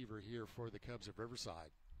receiver here for the Cubs of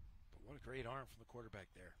Riverside. But what a great arm from the quarterback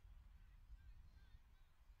there.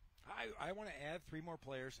 I want to add 3 more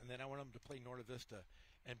players, and then I want them to play Norta Vista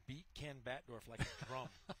and beat Ken Batdorf like a drum.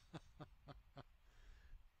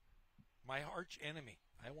 My arch enemy.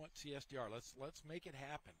 I want CSDR. Let's make it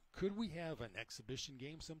happen. Could we have an exhibition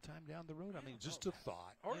game sometime down the road? I mean, just a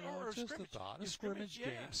thought. Or just a thought. A scrimmage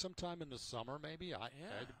game sometime in the summer, maybe.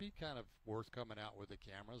 It'd be kind of worth coming out with the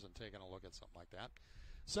cameras and taking a look at something like that.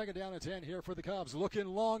 2nd down and 10 here for the Cubs. Looking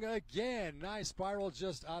long again. Nice spiral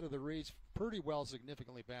just out of the reach. Pretty well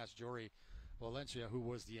significantly past Jory Valencia, who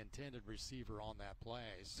was the intended receiver on that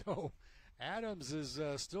play. So Adams is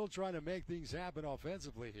still trying to make things happen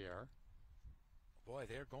offensively here. Boy,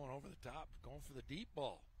 they're going over the top, going for the deep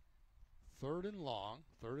ball. 3rd and long,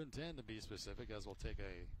 3rd and 10 to be specific, as we'll take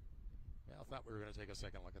I thought we were going to take a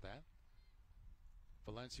second look at that.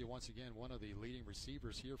 Valencia, once again, one of the leading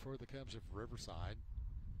receivers here for the Cubs of Riverside.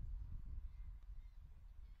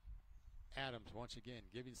 Adams, once again,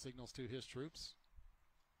 giving signals to his troops.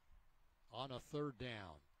 On a 3rd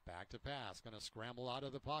down, back to pass, going to scramble out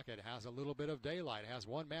of the pocket, has a little bit of daylight, has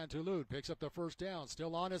one man to elude, picks up the 1st down,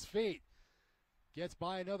 still on his feet. Gets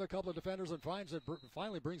by another couple of defenders and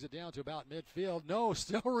finally brings it down to about midfield. No,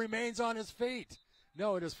 still remains on his feet.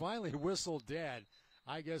 No, it is finally whistled dead.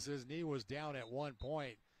 I guess his knee was down at one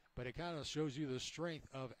point, but it kind of shows you the strength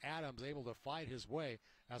of Adams able to fight his way,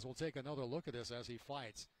 as we'll take another look at this as he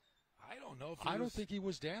fights. I don't know if I don't think he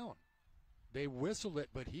was down. They whistled it,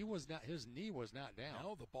 but he was not. His knee was not down.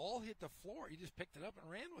 No, the ball hit the floor. He just picked it up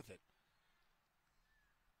and ran with it.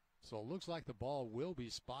 So it looks like the ball will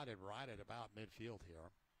be spotted right at about midfield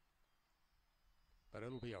here. But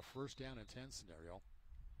it'll be a 1st down and 10 scenario.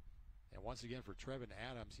 And once again for Trevin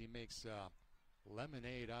Adams, he makes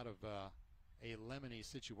lemonade out of a lemony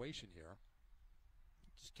situation here.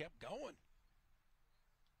 Just kept going.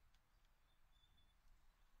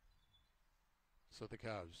 So the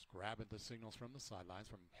Cubs grabbing the signals from the sidelines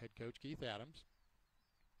from head coach Keith Adams.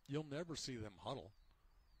 You'll never see them huddle.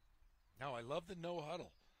 No, I love the no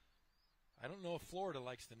huddle. I don't know if Florida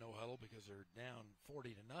likes the no huddle because they're down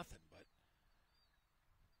 40-0, but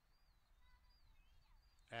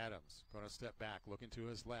Adams going to step back, looking to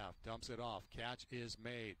his left, dumps it off. Catch is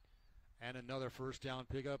made. And another 1st down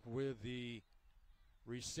pickup with the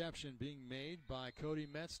reception being made by Cody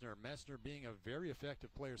Metzner. Metzner being a very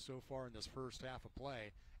effective player so far in this first half of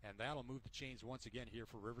play, and that'll move the chains once again here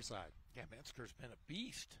for Riverside. Yeah, Metzger's been a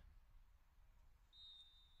beast.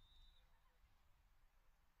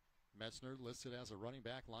 Metzner listed as a running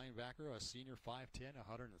back, linebacker, a senior 5'10",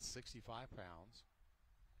 165 pounds.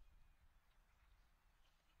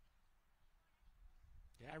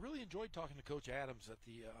 Yeah, I really enjoyed talking to Coach Adams at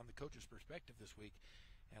the on the coach's perspective this week.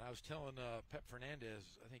 And I was telling Pep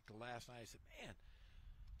Fernandez, I think the last night, I said, man,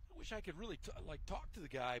 I wish I could really talk to the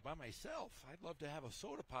guy by myself. I'd love to have a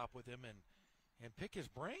soda pop with him and pick his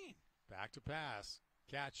brain. Back to pass.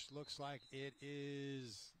 Catch looks like it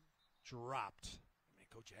is dropped. I mean,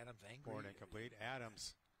 Coach Adams angry. For an incomplete.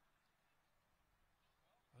 Adams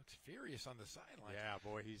looks furious on the sideline. Yeah,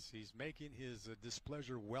 boy, he's making his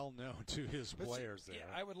displeasure well known to his players there.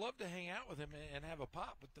 Yeah, I would love to hang out with him and have a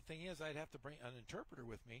pop, but the thing is I'd have to bring an interpreter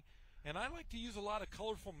with me. And I like to use a lot of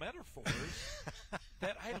colorful metaphors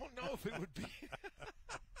that I don't know if it would be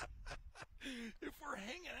if we're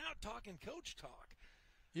hanging out talking coach talk.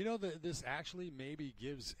 You know, this actually maybe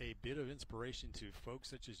gives a bit of inspiration to folks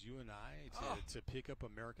such as you and I to pick up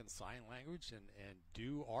American Sign Language and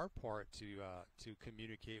do our part to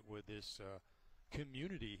communicate with this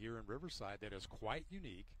community here in Riverside that is quite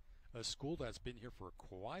unique, a school that's been here for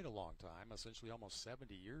quite a long time, essentially almost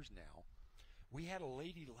 70 years now. We had a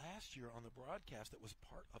lady last year on the broadcast that was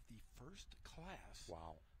part of the first class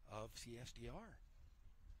of CSDR.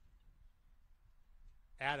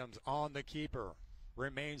 Adams on the keeper.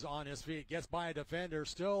 Remains on his feet, gets by a defender,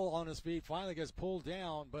 still on his feet, finally gets pulled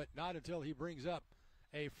down, but not until he brings up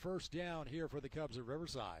a first down here for the Cubs of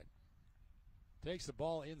Riverside. Takes the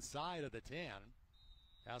ball inside of the 10,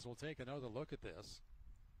 as we'll take another look at this.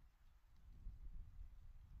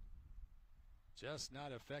 Just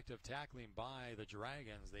not effective tackling by the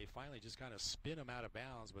Dragons. They finally just kind of spin him out of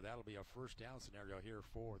bounds, but that'll be a first down scenario here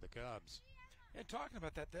for the Cubs. And talking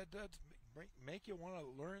about that does make you want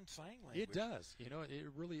to learn sign language. It does. You know, it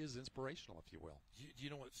really is inspirational, if you will. Do you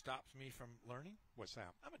know what stops me from learning? What's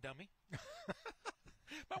that? I'm a dummy.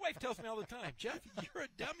 My wife tells me all the time, Jeff, you're a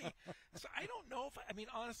dummy. So I don't know if, I mean,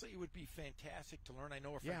 honestly, it would be fantastic to learn. I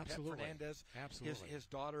know our friend Pep Fernandez, his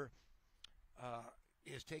daughter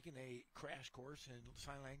is taking a crash course in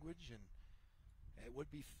sign language, and it would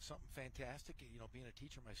be something fantastic. You know, being a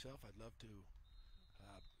teacher myself, I'd love to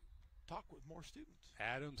talk with more students.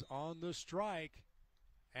 Adams on the strike,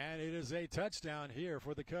 and it is a touchdown here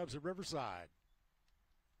for the Cubs of Riverside.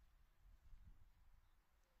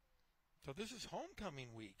 So this is homecoming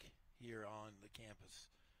week here on the campus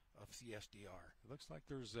of CSDR. It looks like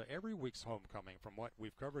there's every week's homecoming from what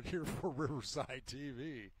we've covered here for Riverside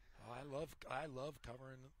TV. Oh, I love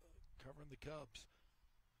covering the Cubs.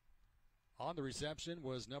 On the reception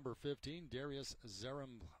was number 15, Darius Zaremka.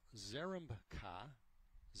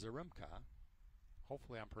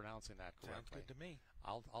 Hopefully I'm pronouncing that correctly. Sounds good to me.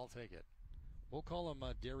 I'll take it. We'll call him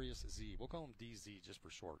Darius Z. We'll call him DZ just for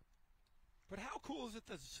short. But how cool is it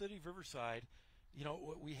that the city of Riverside, you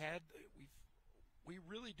know, we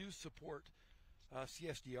really do support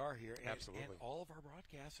CSDR here. Absolutely. And all of our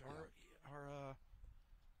broadcasts are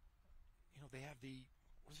you know, they have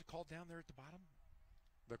what is it called down there at the bottom?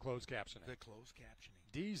 The closed captioning. The closed captioning.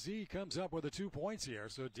 DZ comes up with the 2 points here.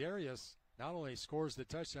 So Darius not only scores the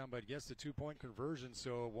touchdown, but gets the 2-point conversion.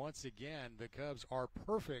 So once again, the Cubs are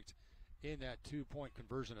perfect in that 2-point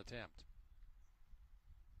conversion attempt.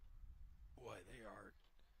 Boy, they are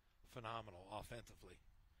phenomenal offensively.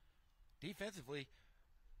 Defensively,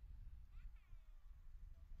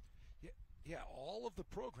 yeah, all of the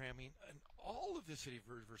programming and all of the city of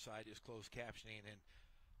Riverside is closed captioning, and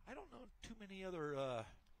I don't know too many other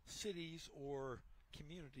cities or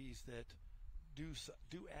communities that do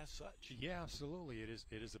as such. Yeah, absolutely. It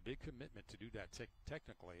is a big commitment to do that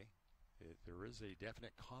technically. There is a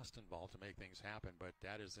definite cost involved to make things happen, but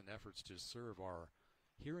that is in efforts to serve our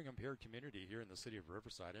hearing impaired community here in the city of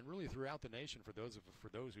Riverside, and really throughout the nation. For those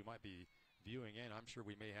who might be viewing in, I'm sure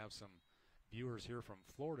we may have some viewers here from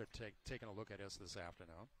Florida taking a look at us this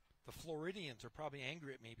afternoon. The Floridians are probably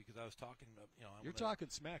angry at me because I was talking about, you know, you're talking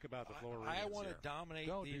smack about the Floridians. I want to here. dominate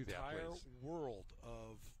the entire world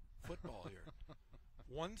of football here.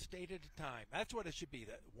 One state at a time. That's what it should be.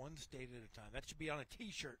 That one state at a time. That should be on a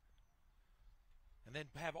T-shirt. And then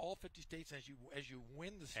have all 50 states as you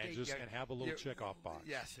win the state. And have a little checkoff box.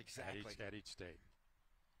 Yes, exactly. At each state.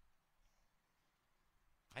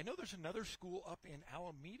 I know there's another school up in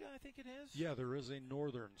Alameda, I think it is. Yeah, there is a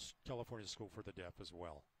Northern California School for the Deaf as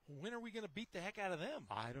well. When are we going to beat the heck out of them?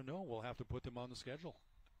 I don't know. We'll have to put them on the schedule.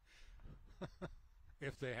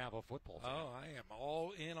 If they have a football team. Oh, I am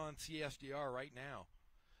all in on CSDR right now.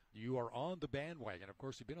 You are on the bandwagon. Of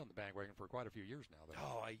course, you've been on the bandwagon for quite a few years now.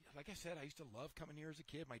 Oh, like I said, I used to love coming here as a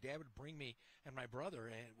kid. My dad would bring me and my brother,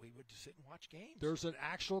 and we would just sit and watch games. There's an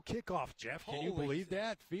actual kickoff, Jeff. Can you believe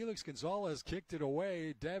that? Felix Gonzalez kicked it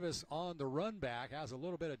away. Davis on the run back, has a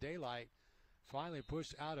little bit of daylight. Finally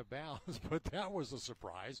pushed out of bounds, but that was a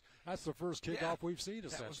surprise. That's the first kickoff we've seen,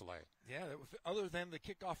 essentially. That was, other than the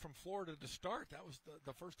kickoff from Florida to start, that was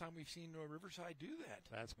the first time we've seen Riverside do that.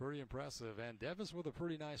 That's pretty impressive. And Davis with a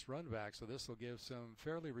pretty nice run back, so this will give some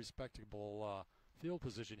fairly respectable field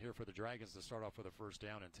position here for the Dragons to start off with a first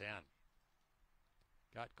down and 10.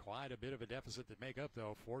 Got quite a bit of a deficit to make up,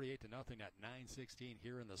 though, 48-0 at 9:16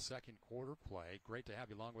 here in the second quarter play. Great to have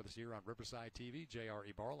you along with us here on Riverside TV. J.R.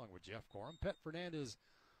 Ibarra along with Jeff Corum. Pet Fernandez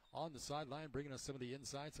on the sideline, bringing us some of the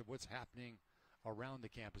insights of what's happening around the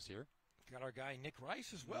campus here. Got our guy Nick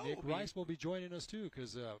Rice as well. Nick Rice will be joining us, too,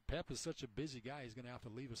 because Pep is such a busy guy, he's going to have to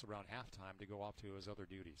leave us around halftime to go off to his other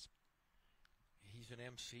duties. He's an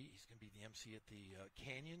MC. He's going to be the MC at the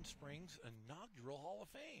Canyon Springs Inaugural Hall of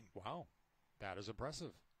Fame. Wow. That is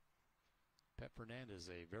impressive. Pep Fernandez,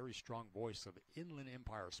 a very strong voice of Inland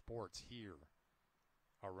Empire sports here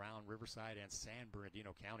around Riverside and San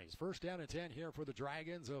Bernardino counties. First down and 10 here for the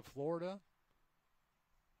Dragons of Florida.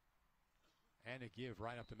 And a give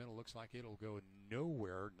right up the middle. Looks like it'll go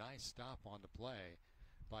nowhere. Nice stop on the play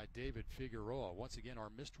by David Figueroa. Once again,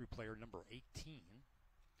 our mystery player, number 18.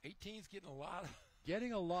 18's getting a lot of...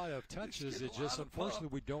 Getting a lot of touches. It's just, unfortunately,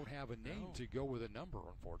 we don't have a name to go with a number,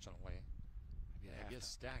 unfortunately. Yeah, gets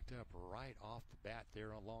stacked up right off the bat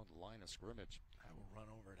there along the line of scrimmage. I will run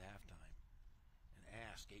over at halftime and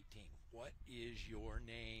ask 18, what is your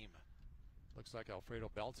name? Looks like Alfredo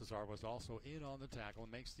Baltazar was also in on the tackle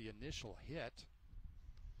and makes the initial hit.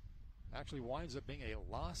 Actually winds up being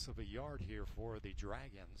a loss of a yard here for the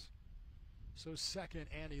Dragons. So 2nd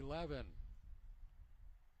and 11.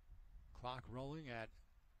 Clock rolling at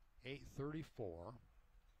 8:34.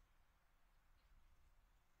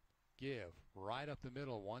 Give right up the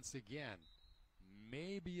middle once again.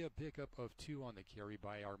 Maybe a pickup of 2 on the carry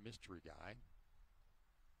by our mystery guy.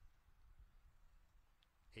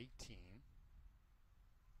 18.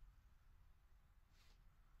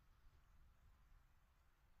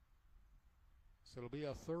 So it'll be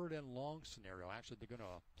a 3rd and long scenario. Actually, they're going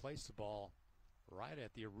to place the ball right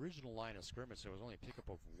at the original line of scrimmage. So it was only a pickup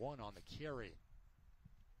of 1 on the carry.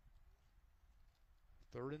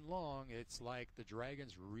 3rd and long, it's like the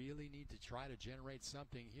Dragons really need to try to generate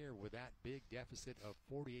something here with that big deficit of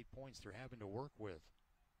 48 points they're having to work with.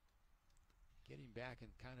 Getting back in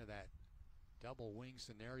kind of that double wing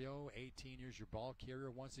scenario. 18 is your ball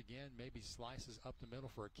carrier once again. Maybe slices up the middle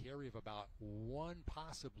for a carry of about 1,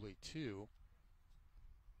 possibly 2.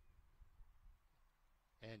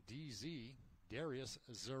 And DZ, Darius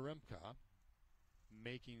Zaremka,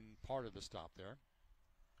 making part of the stop there.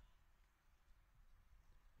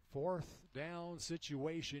 4th down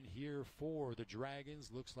situation here for the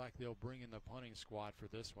Dragons. Looks like they'll bring in the punting squad for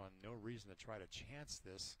this one. No reason to try to chance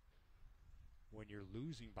this when you're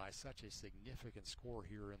losing by such a significant score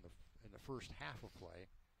here in the first half of play.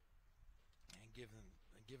 And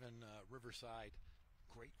given Riverside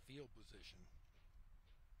great field position.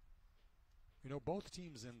 You know, both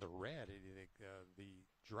teams in the red. The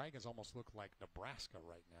Dragons almost look like Nebraska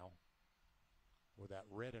right now with that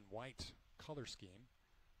red and white color scheme.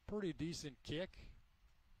 Pretty decent kick.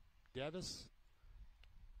 Davis.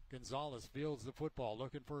 Gonzalez fields the football,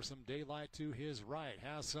 looking for some daylight to his right.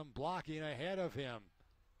 Has some blocking ahead of him.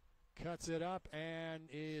 Cuts it up and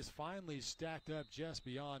is finally stacked up just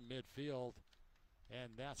beyond midfield.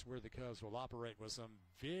 And that's where the Cubs will operate with some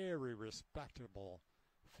very respectable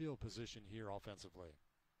field position here offensively.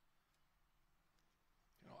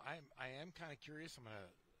 You know, I am kind of curious. I'm going to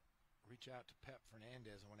reach out to Pep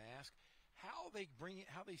Fernandez. I want to ask how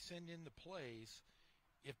they send in the plays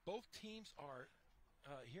if both teams are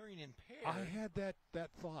hearing impaired. I had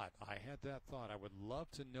that thought. I would love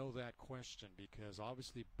to know that question because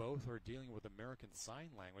obviously both are dealing with American Sign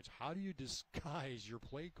Language. How do you disguise your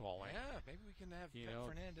play calling? Yeah, maybe we can have Pep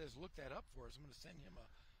Fernandez look that up for us. I'm going to send him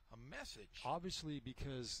a message. Obviously,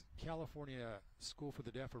 because California School for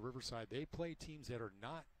the Deaf of Riverside, they play teams that are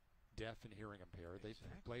not deaf and hearing impaired. They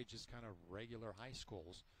play just kind of regular high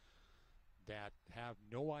schools that have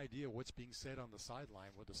no idea what's being said on the sideline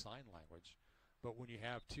with the sign language. But when you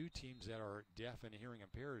have 2 teams that are deaf and hearing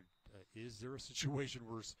impaired, is there a situation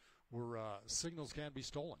where signals can be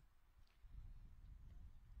stolen?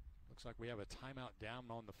 Looks like we have a timeout down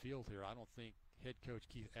on the field here. I don't think head coach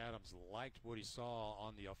Keith Adams liked what he saw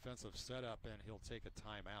on the offensive setup, and he'll take a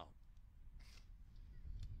timeout.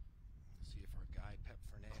 See if our guy Pep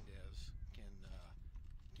Fernandez can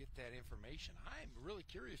get that information. I'm really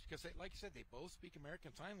curious because, like you said, they both speak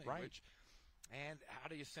American Sign Language. And how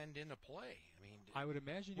do you send in a play? I mean, I would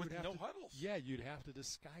imagine you with would have no huddles. Yeah, you'd have to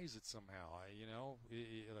disguise it somehow.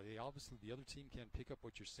 Obviously the other team can pick up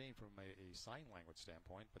what you're saying from a sign language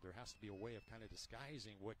standpoint, but there has to be a way of kind of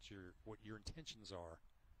disguising what your intentions are.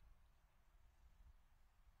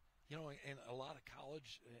 You know, in a lot of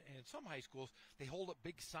college and some high schools, they hold up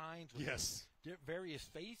big signs with various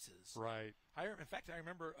faces. Right. In fact, I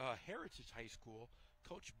remember Heritage High School.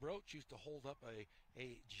 Coach Broach used to hold up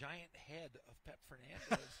a giant head of Pep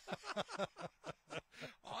Fernandez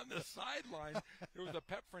on the sideline. There was a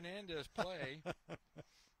Pep Fernandez play.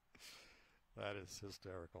 That is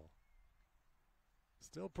hysterical.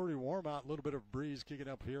 Still pretty warm out. A little bit of breeze kicking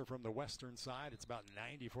up here from the western side. It's about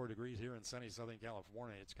 94 degrees here in sunny Southern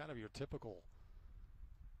California. It's kind of your typical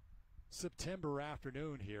September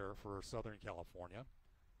afternoon here for Southern California.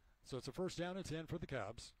 So it's a first down and 10 for the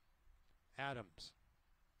Cubs. Adams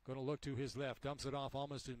going to look to his left, dumps it off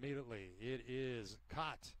almost immediately. It is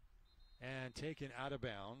caught and taken out of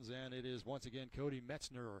bounds, and it is once again Cody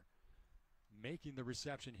Metzner making the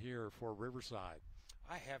reception here for Riverside.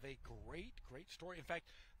 I have a great story. In fact,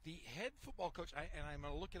 the head football coach, and I'm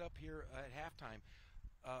going to look it up here at halftime,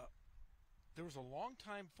 there was a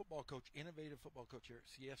longtime football coach, innovative football coach here at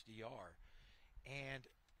CSDR, and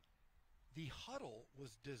the huddle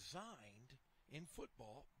was designed in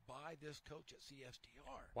football by this coach at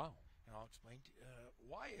CSDR. Wow. And I'll explain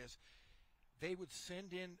why is they would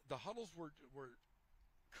send in, the huddles were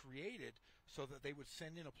created so that they would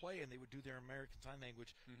send in a play and they would do their American Sign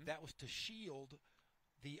Language. Mm-hmm. That was to shield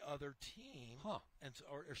the other team and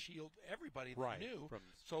or shield everybody that knew.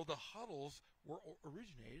 So the huddles were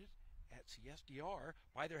originated at CSDR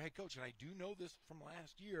by their head coach. And I do know this from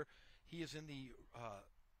last year. He is in the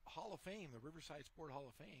Hall of Fame, the Riverside Sport Hall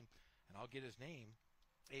of Fame, and I'll get his name,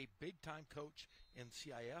 a big-time coach in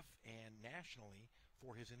CIF and nationally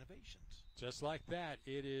for his innovations. Just like that,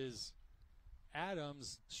 it is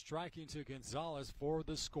Adams striking to Gonzalez for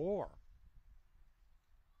the score.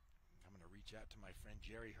 I'm going to reach out to my friend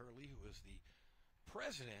Jerry Hurley, who is the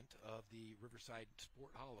president of the Riverside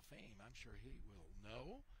Sport Hall of Fame. I'm sure he will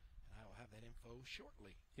know, and I will have that info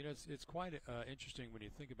shortly. You know, it's quite interesting when you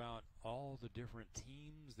think about all the different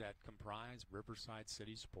teams that comprise Riverside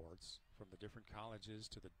City Sports, from the different colleges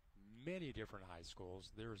to the many different high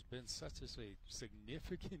schools. There's been such a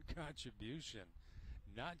significant contribution,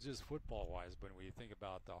 not just football-wise, but when you think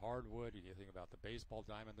about the hardwood and you think about the baseball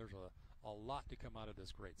diamond, there's a lot to come out of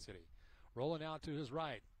this great city. Rolling out to his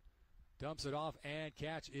right, dumps it off, and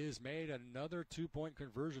catch is made. Another two-point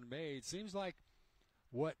conversion made. Seems like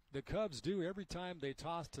what the Cubs do every time they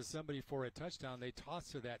toss to somebody for a touchdown, they toss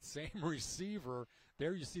to that same receiver.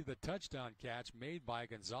 There you see the touchdown catch made by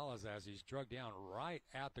Gonzalez as he's drugged down right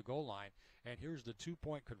at the goal line. And here's the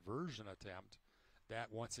two-point conversion attempt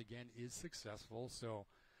that once again is successful. So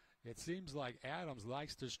it seems like Adams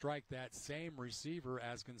likes to strike that same receiver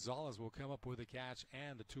as Gonzalez will come up with a catch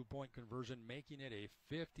and the two-point conversion, making it a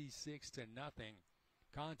 56-0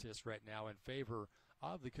 contest right now in favor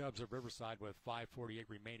of the Cubs of Riverside with 5:48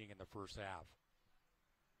 remaining in the first half.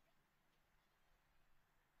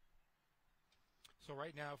 So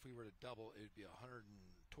right now, if we were to double, it would be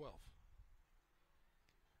 112.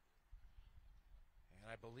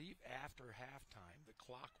 And I believe after halftime, the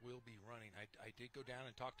clock will be running. I did go down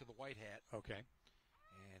and talk to the White Hat. Okay.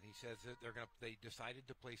 And he says that they decided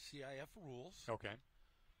to play CIF rules. Okay.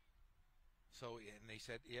 So, and they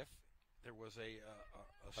said if there was a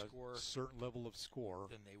score, certain level of score,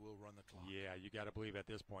 then they will run the clock. Yeah, you got to believe at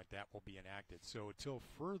this point that will be enacted. So until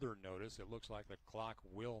further notice, it looks like the clock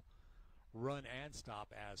will run and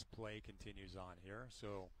stop as play continues on here.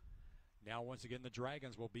 So now once again the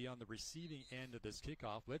Dragons will be on the receiving end of this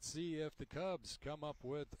kickoff. Let's see if the Cubs come up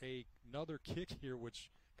with another kick here,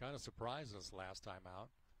 which kind of surprised us last time out.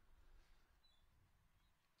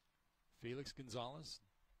 Felix Gonzalez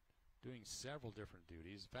doing several different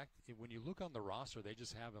duties. In fact, when you look on the roster, they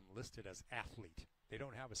just have him listed as athlete. They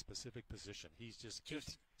don't have a specific position. He's just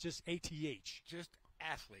ATH. Just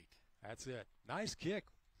athlete. That's it. Nice kick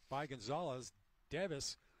by Gonzalez.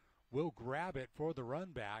 Davis will grab it for the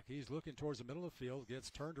run back. He's looking towards the middle of the field, gets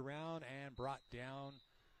turned around and brought down.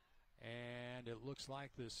 And it looks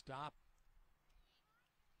like the stop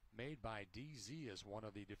made by DZ is one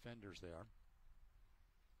of the defenders there.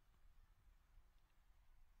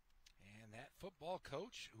 And that football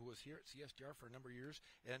coach, who was here at CSDR for a number of years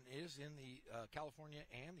and is in the California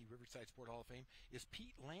and the Riverside Sport Hall of Fame, is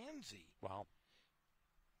Pete Lanzi. Wow.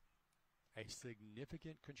 A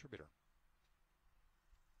significant contributor.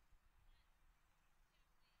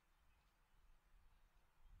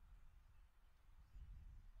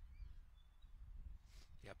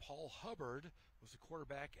 Paul Hubbard was the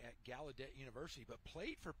quarterback at Gallaudet University, but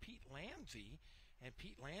played for Pete Landsey. And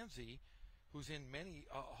Pete Landsey, who's in many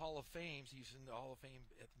Hall of Fames. He's in the Hall of Fame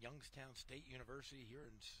at Youngstown State University here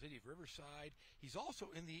in the city of Riverside. He's also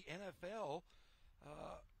in the NFL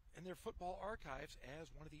in their football archives as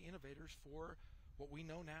one of the innovators for what we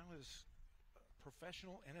know now as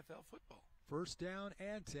professional NFL football. First down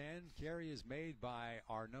and 10. Carry is made by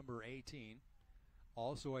our number 18.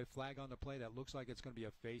 Also a flag on the play that looks like it's going to be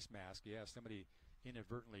a face mask. Yeah, somebody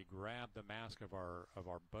inadvertently grabbed the mask of our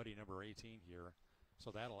buddy number 18 here. So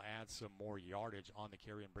that'll add some more yardage on the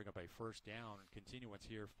carry and bring up a first down. Continuance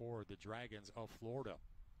here for the Dragons of Florida.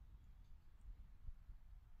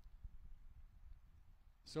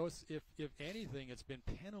 So it's, if anything, it's been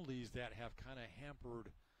penalties that have kind of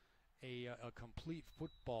hampered a complete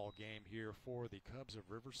football game here for the Cubs of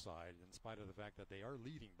Riverside, in spite of the fact that they are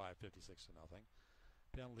leading by 56-0.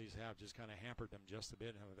 Penalties have just kind of hampered them just a bit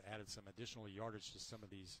and have added some additional yardage to some of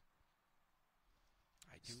these.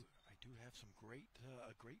 I do have some great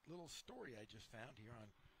little story I just found here on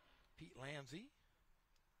Pete Landsey.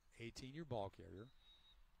 18-year ball carrier.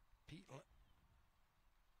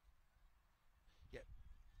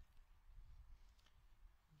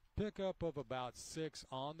 Pickup of about 6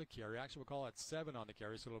 on the carry. Actually, we'll call it 7 on the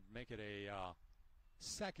carry, so it'll make it a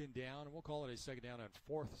second down. And we'll call it a second down and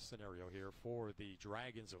 4th scenario here for the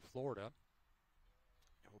Dragons of Florida.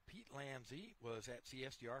 Well, Pete Landsey was at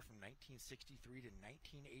CSDR from 1963 to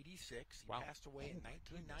 1986. He passed away in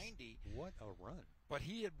 1990. Goodness. What a run. But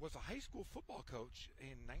he was a high school football coach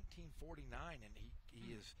in 1949, and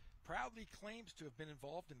he is proudly claims to have been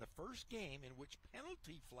involved in the first game in which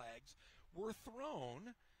penalty flags were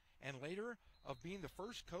thrown, and later of being the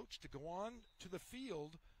first coach to go on to the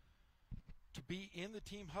field to be in the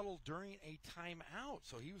team huddle during a timeout.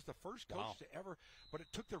 So he was the first coach to ever, but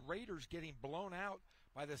it took the Raiders getting blown out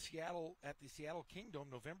by the Seattle Kingdom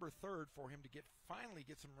November 3rd for him to finally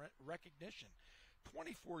get some recognition.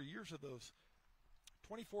 24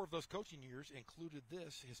 of those coaching years included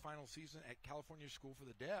his final season at California School for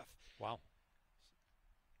the Deaf. Wow.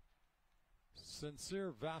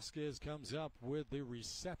 Sincere Vasquez comes up with the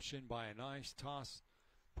reception by a nice toss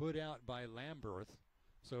put out by Lamberth.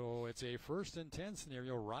 So it's a 1st and 10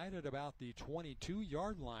 scenario right at about the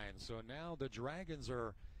 22-yard line. So now the Dragons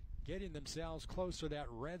are getting themselves close to that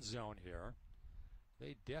red zone here.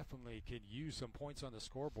 They definitely could use some points on the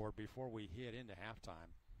scoreboard before we head into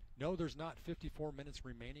halftime. No, there's not 54 minutes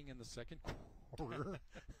remaining in the second quarter.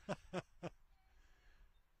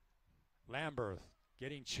 Lamberth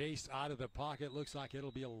getting chased out of the pocket. Looks like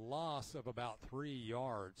it'll be a loss of about 3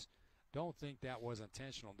 yards. Don't think that was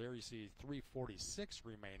intentional. There you see 3:46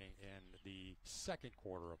 remaining in the second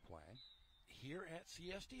quarter of play. Here at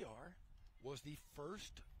CSDR was the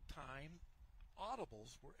first time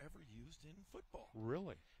audibles were ever used in football.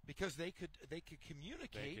 Really? Because they could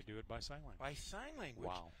communicate. They could do it by sign language. By sign language.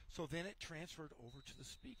 Wow. So then it transferred over to the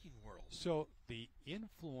speaking world. So the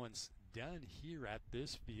influence done here at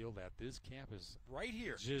this field, at this campus, right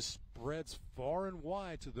here, just spreads far and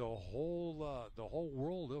wide to the whole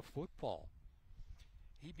world of football.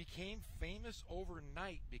 He became famous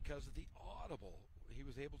overnight because of the audible. The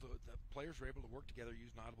players were able to work together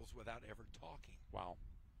using audibles without ever talking. Wow.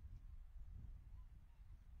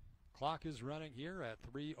 Clock is running here at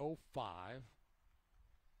 3:05.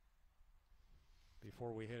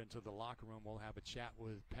 Before we head into the locker room, we'll have a chat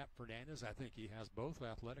with Pep Fernandez. I think he has both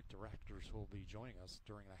athletic directors who will be joining us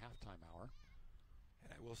during the halftime hour.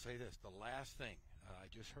 And I will say this: the last thing I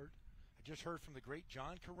just heard from the great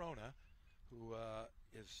John Corona, who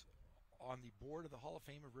is on the board of the Hall of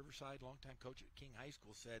Fame of Riverside, longtime coach at King High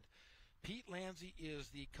School, said Pete Landsey is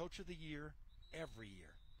the coach of the year every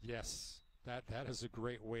year. Yes. That is a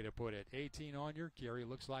great way to put it. 18 on your carry.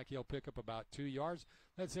 Looks like he'll pick up about 2 yards.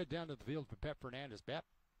 Let's head down to the field for Pep Fernandez. Pep.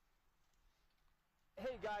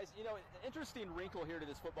 Hey, guys, an interesting wrinkle here to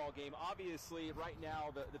this football game. Obviously, right now,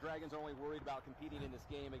 the Dragons are only worried about competing in this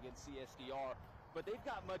game against CSDR. But they've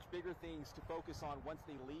got much bigger things to focus on once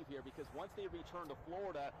they leave here, because once they return to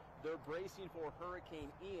Florida, they're bracing for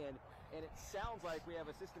Hurricane Ian. And it sounds like we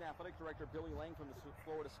have Assistant Athletic Director Billy Lang from the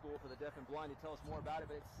Florida School for the Deaf and Blind to tell us more about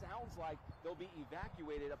it. But it sounds like they'll be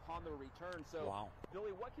evacuated upon their return. So, wow.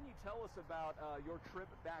 Billy, what can you tell us about your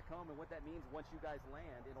trip back home and what that means once you guys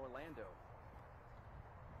land in Orlando?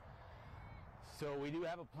 So we do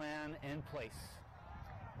have a plan in place.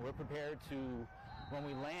 We're prepared to, when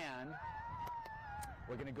we land,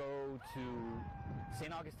 we're going to go to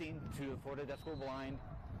St. Augustine, to Florida Deaf School Blind,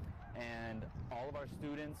 and all of our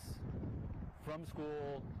students from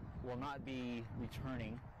school will not be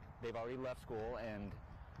returning. They've already left school, and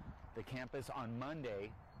the campus on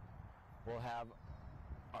Monday We'll have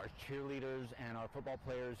our cheerleaders and our football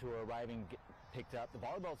players who are arriving picked up. The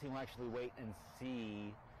volleyball team will actually wait and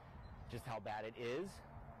see just how bad it is.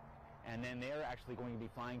 And then they're actually going to be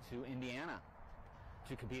flying to Indiana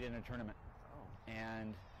to compete in a tournament. Oh.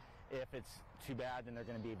 And if it's too bad, then they're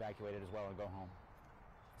going to be evacuated as well and go home.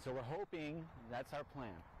 So we're hoping that's our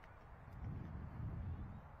plan.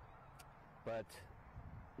 But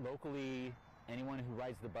locally, anyone who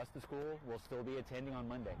rides the bus to school will still be attending on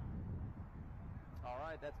Monday. All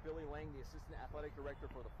right, that's Billy Lang, the Assistant Athletic Director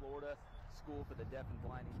for the Florida School for the Deaf and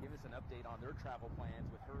Blind. He's giving us an update on their travel plans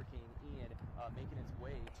with Hurricane Ian making its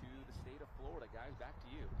way to the state of Florida. Guys, back to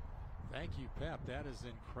you. Thank you, Pep. That is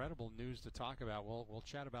incredible news to talk about. We'll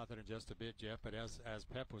chat about that in just a bit, Jeff. But as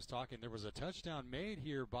Pep was talking, there was a touchdown made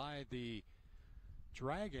here by the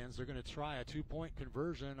Dragons. They're going to try a two-point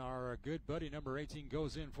conversion. Our good buddy, number 18,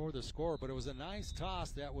 goes in for the score. But it was a nice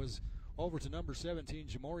toss that was over to number 17,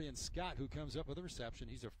 Jamorian Scott, who comes up with a reception.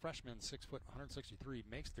 He's a freshman, 6 foot, 163,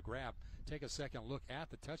 makes the grab. Take a second look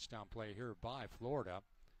at the touchdown play here by Florida.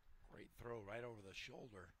 Great throw right over the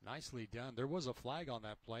shoulder. Nicely done. There was a flag on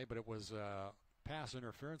that play, but it was a pass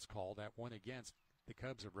interference call that went against the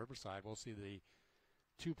Cubs of Riverside. We'll see the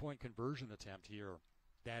two-point conversion attempt here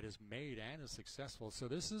that is made and is successful. So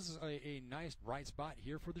this is a nice bright spot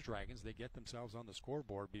here for the Dragons. They get themselves on the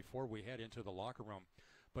scoreboard before we head into the locker room.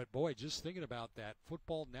 But, boy, just thinking about that,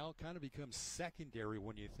 football now kind of becomes secondary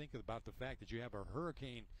when you think about the fact that you have a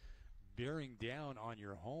hurricane bearing down on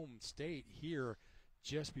your home state here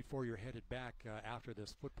just before you're headed back after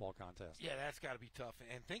this football contest. Yeah, that's got to be tough.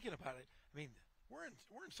 And thinking about it, I mean, we're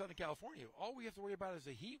in Southern California. All we have to worry about is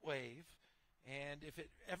a heat wave, and if it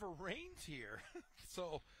ever rains here.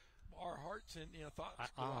 So our hearts and thoughts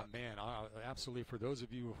go out. Man, absolutely. For those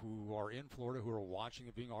of you who are in Florida who are watching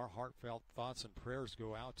and being, our heartfelt thoughts and prayers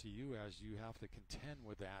go out to you as you have to contend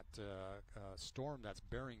with that storm that's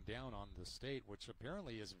bearing down on the state, which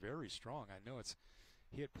apparently is very strong. I know it's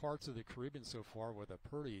hit parts of the Caribbean so far with a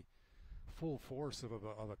pretty full force of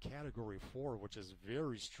a Category 4, which is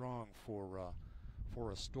very strong for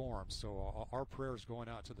a storm. So our prayers going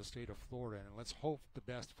out to the state of Florida, and let's hope the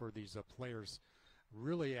best for these players.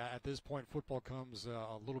 Really, at this point, football comes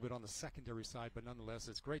a little bit on the secondary side, but nonetheless,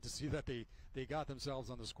 it's great to see that they got themselves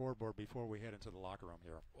on the scoreboard before we head into the locker room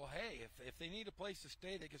here. Well, hey, if they need a place to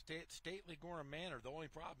stay, they can stay at Stately Gorham Manor. The only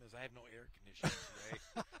problem is I have no air conditioning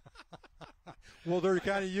today. Well, they're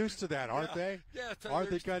kind of used to that, aren't they? Yeah. Aren't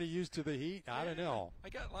they kind of used to the heat? I don't know. I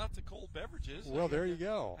got lots of cold beverages. Well, there you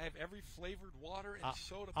go. I have every flavored water and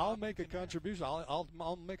soda. I'll make a contribution.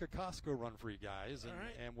 I'll make a Costco run for you guys,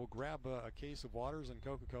 and we'll grab a case of waters and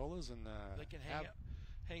Coca-Colas, and they can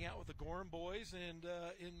hang out with the Gorham boys and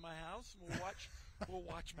in my house, and we'll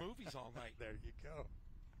watch movies all night. There you go.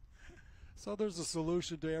 So there's a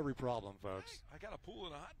solution to every problem, folks. I got a pool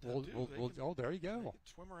and a hot tub, too. There you go. They can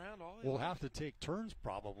swim around all day. We'll have to take turns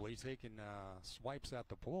probably taking swipes at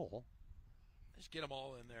the pool. Just get them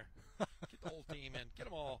all in there. Get the whole team in. Get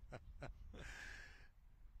them all.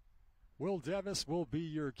 Will Devis will be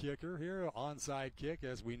your kicker here. Onside kick,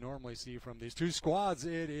 as we normally see from these two squads.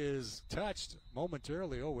 It is touched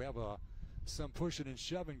momentarily. We have some pushing and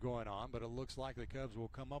shoving going on, but it looks like the Cubs will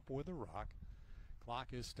come up with a rock. Clock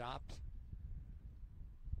is stopped.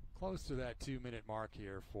 Close to that 2-minute mark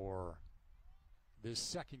here for this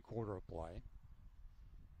second quarter of play.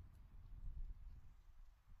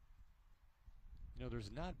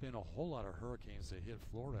 There's not been a whole lot of hurricanes that hit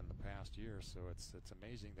Florida in the past year, so it's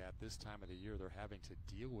amazing that this time of the year they're having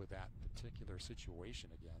to deal with that particular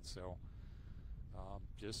situation again. So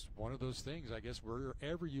just one of those things, I guess,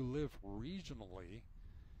 wherever you live regionally,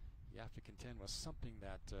 you have to contend with something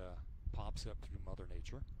that pops up through Mother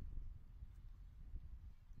Nature.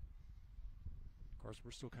 Of course,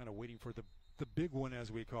 we're still kind of waiting for the big one,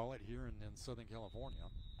 as we call it, here in Southern California.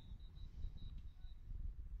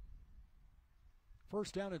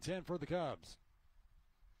 First down and 10 for the Cubs.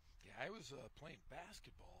 Yeah, I was playing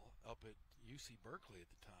basketball up at UC Berkeley at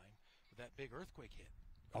the time with that big earthquake hit.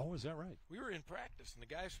 Oh, is that right? We were in practice, and the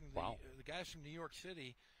guys from New York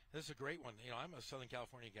City. This is a great one. I'm a Southern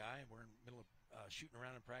California guy, and we're in the middle of shooting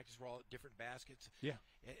around in practice. We're all at different baskets. Yeah.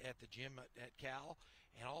 At the gym at Cal,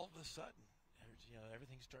 and all of a sudden,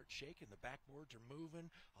 everything starts shaking. The backboards are moving.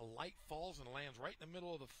 A light falls and lands right in the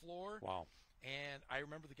middle of the floor. Wow. And I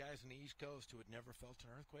remember the guys on the East Coast who had never felt an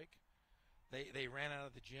earthquake. They ran out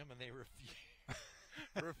of the gym, and they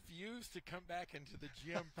refused to come back into the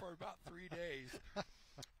gym for about 3 days.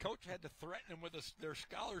 Coach had to threaten them with their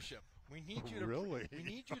scholarship. We need you to We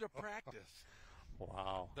need you to practice.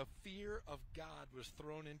 Wow. The fear of God was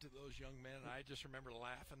thrown into those young men, and I just remember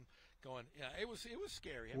laughing, going, "Yeah, it was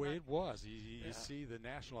scary." Well, it was. You see the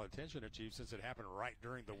national attention achieved since it happened right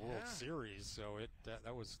during the World Series, so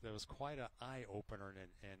that was quite an eye opener.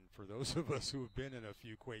 And for those of us who have been in a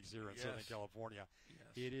few quakes here in Southern California,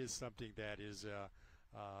 it is something that is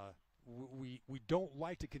we don't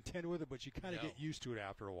like to contend with it, but you kind of get used to it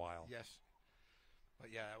after a while. Yes, but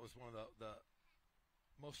it was one of the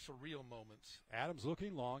most surreal moments. Adams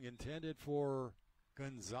looking long, intended for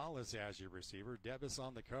Gonzalez as your receiver. Devis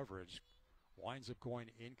on the coverage. Winds up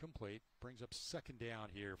going incomplete. Brings up second down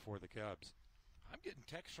here for the Cubs. I'm getting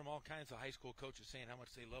texts from all kinds of high school coaches saying how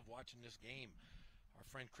much they love watching this game. Our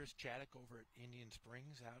friend Chris Chaddock over at Indian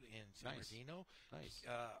Springs out in San Bernardino. Nice.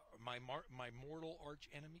 My mortal arch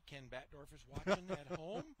enemy, Ken Batdorf, is watching at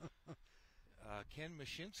home. Ken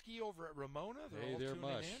Mashinsky over at Ramona. They're all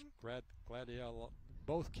tuning in. Glad to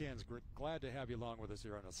both Kens, glad to have you along with us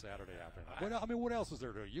here on a Saturday afternoon. What else is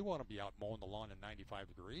there to do? You want to be out mowing the lawn in 95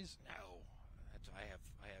 degrees? No. I have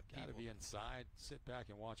got to be inside, sit back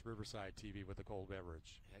and watch Riverside TV with a cold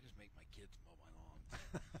beverage. Yeah, I just make my kids mow my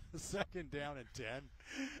lawn. Second down and 10.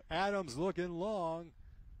 Adams looking long.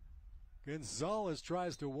 Gonzalez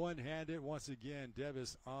tries to one-hand it once again.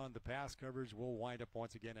 Devis on the pass coverage will wind up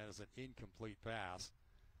once again as an incomplete pass.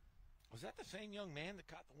 Was that the same young man that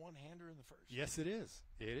caught the one-hander in the first? Yes, it is.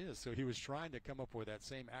 It is. So he was trying to come up with that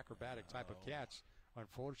same acrobatic type of catch.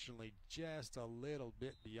 Unfortunately, just a little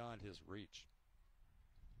bit beyond his reach.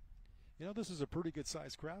 This is a pretty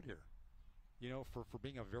good-sized crowd here, for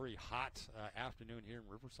being a very hot afternoon here in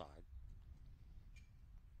Riverside.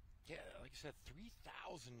 Yeah, like I said,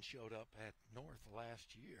 3,000 showed up at North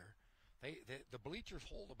last year. The bleachers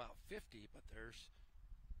hold about 50, but there's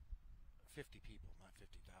 50 people, not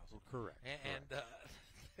 50,000. Well, correct. And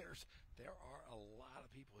there are a lot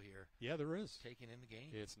of people here. Yeah, there is. Taking in the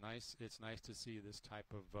game. It's nice. It's nice to see this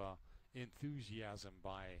type of enthusiasm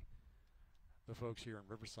by the folks here in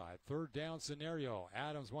Riverside. Third down scenario.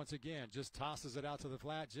 Adams once again just tosses it out to the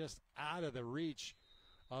flat, just out of the reach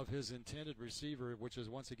of his intended receiver, which is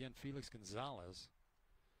once again Felix Gonzalez.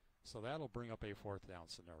 So that'll bring up a fourth down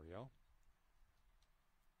scenario.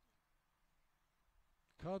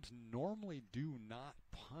 Cubs normally do not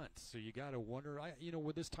punt, so you got to wonder,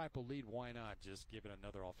 with this type of lead, why not just give it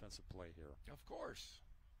another offensive play here? Of course.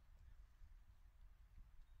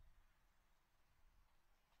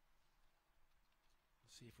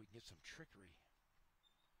 Let's see if we can get some trickery.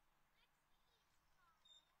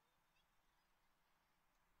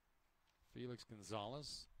 Felix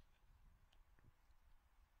Gonzalez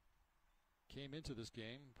came into this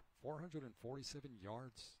game 447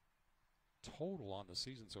 yards total on the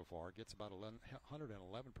season so far. Gets about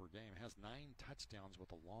 111 per game. Has 9 touchdowns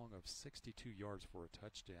with a long of 62 yards for a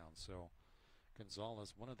touchdown. So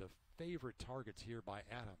Gonzalez, one of the favorite targets here by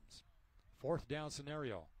Adams. Fourth down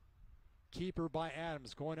scenario. Keeper by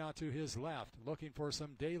Adams going out to his left, looking for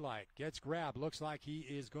some daylight. Gets grabbed. Looks like he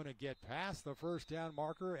is going to get past the first down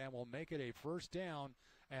marker and will make it a first down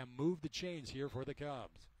and move the chains here for the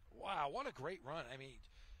Cubs. Wow, what a great run. I mean,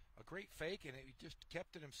 a great fake, and he just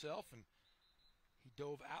kept it himself, and he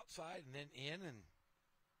dove outside and then in and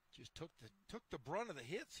just took the brunt of the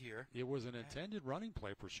hits here. It was an intended running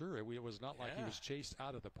play for sure. It was not like he was chased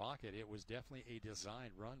out of the pocket. It was definitely a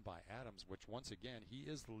designed run by Adams, which once again, he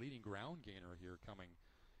is the leading ground gainer here coming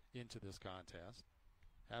into this contest.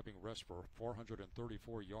 Having rushed for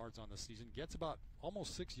 434 yards on the season. Gets about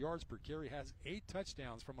almost 6 yards per carry. Has 8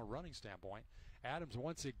 touchdowns from a running standpoint. Adams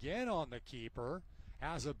once again on the keeper.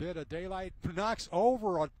 Has a bit of daylight, knocks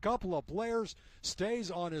over a couple of players, stays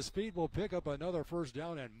on his feet, will pick up another first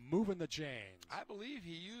down and moving the chains. I believe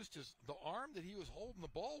he used the arm that he was holding the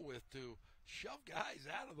ball with to shove guys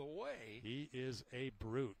out of the way. He is a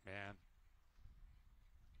brute, man.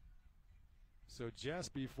 So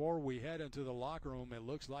just before we head into the locker room, it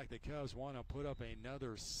looks like the Cubs want to put up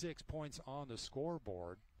another 6 points on the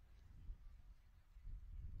scoreboard.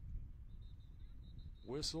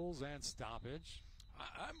 Whistles and stoppage.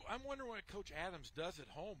 I'm wondering what Coach Adams does at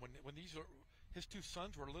home when these are his two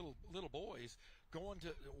sons were little boys going to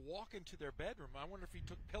walk into their bedroom. I wonder if he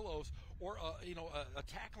took pillows or a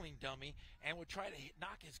tackling dummy and would try to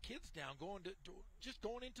knock his kids down going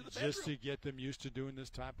into the bedroom. Just to get them used to doing this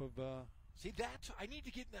type of. See, I need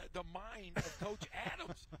to get in the mind of Coach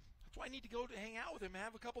Adams. That's why I need to go to hang out with him and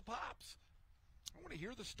have a couple pops. I want to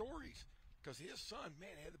hear the stories because his son, man,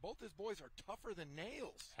 both his boys are tougher than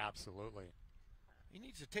nails. Absolutely. He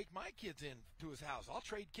needs to take my kids in to his house. I'll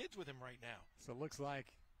trade kids with him right now. So it looks like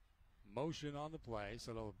motion on the play.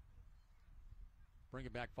 So Bring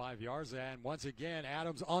it back 5 yards, and once again,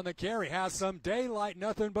 Adams on the carry. Has some daylight,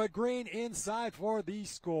 nothing but green inside for the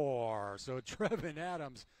score. So Trevin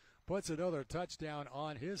Adams puts another touchdown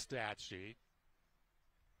on his stat sheet.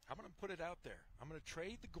 I'm going to put it out there. I'm going to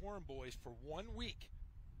trade the Gorham boys for 1 week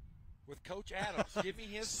with Coach Adams. Give me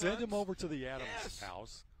his Send sons. him over to the Adams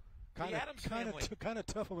house. The Adams family. Kind of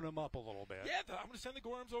toughen him up a little bit. Yeah, I'm going to send the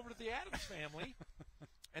Gorhams over to the Adams family.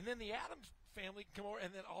 And then the Adams family can come over,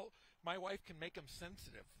 and then my wife can make them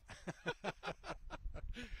sensitive.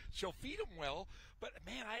 She'll feed them well, but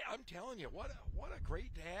man, I'm telling you, what a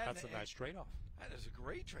great dad. That's a nice trade-off. That is a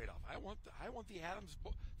great trade-off. I want the Adams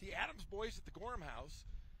boys at the Gorham house,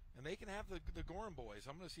 and they can have the Gorham boys.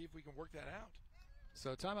 I'm going to see if we can work that out.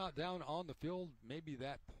 So timeout down on the field. Maybe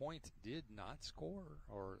that point did not score.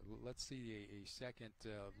 Or let's see a second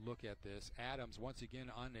look at this. Adams once again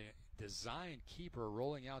on a design keeper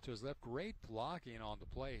rolling out to his left. Great blocking on the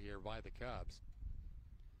play here by the Cubs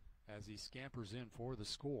as he scampers in for the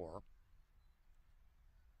score.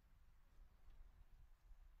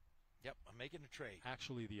 Yep, I'm making a trade.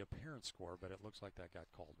 Actually the apparent score, but it looks like that got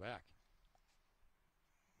called back.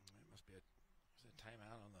 It must be a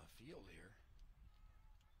timeout on the field here.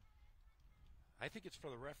 I think it's for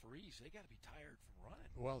the referees. They got to be tired from running.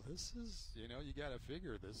 Well, this is, you got to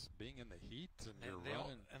figure this being in the heat and you're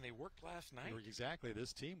running. And they worked last night. Exactly.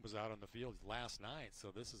 This team was out on the field last night, so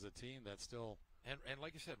this is a team that's still. And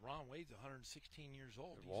like I said, Ron Wade's 116 years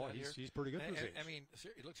old. He's pretty good for his age. I mean,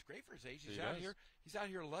 he looks great for his age. He's out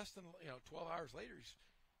here less than 12 hours later.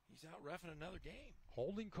 He's out reffing another game.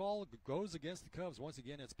 Holding call goes against the Cubs. Once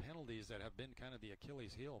again, it's penalties that have been kind of the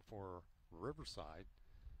Achilles heel for Riverside.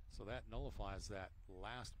 So that nullifies that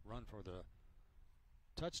last run for the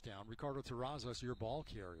touchdown. Ricardo Terrazas, your ball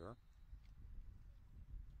carrier.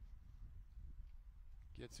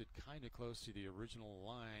 Gets it kind of close to the original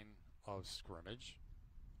line of scrimmage.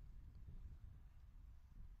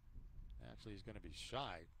 Actually, he's going to be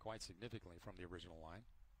shy quite significantly from the original line.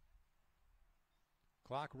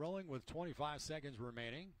 Clock rolling with 25 seconds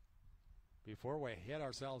remaining before we head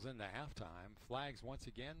ourselves into halftime. Flags once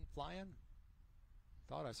again flying.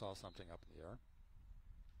 Thought I saw something up in the air.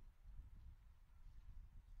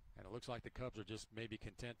 And it looks like the Cubs are just maybe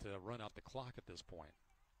content to run out the clock at this point.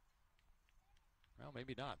 Well,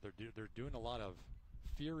 maybe not. They're doing a lot of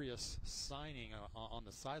furious signing on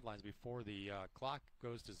the sidelines before the clock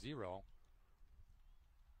goes to 0.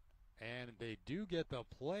 And they do get the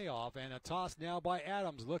playoff, and a toss now by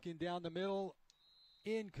Adams looking down the middle.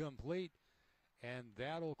 Incomplete. And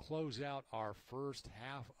that'll close out our first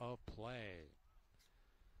half of play.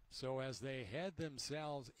 So as they head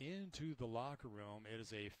themselves into the locker room, it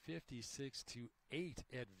is a 56-8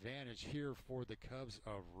 advantage here for the Cubs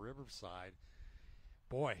of Riverside.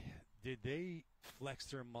 Boy, did they flex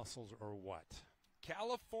their muscles or what?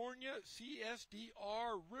 California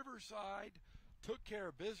CSDR Riverside took care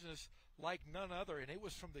of business like none other, and it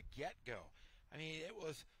was from the get-go. I mean, it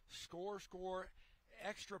was score,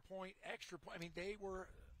 extra point. I mean, they were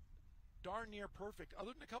darn near perfect.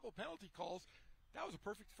 Other than a couple penalty calls, that was a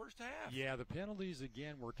perfect first half. Yeah, the penalties,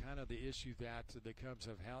 again, were kind of the issue that the Cubs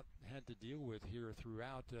have had to deal with here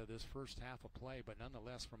throughout this first half of play. But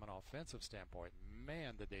nonetheless, from an offensive standpoint,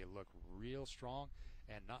 man, did they look real strong.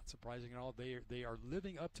 And not surprising at all, they are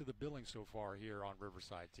living up to the billing so far here on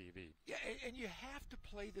Riverside TV. Yeah, and you have to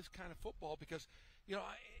play this kind of football because,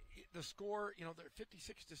 the score, they're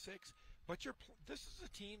 56-6. But this is a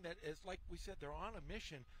team that is, like we said, they're on a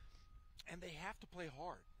mission. And they have to play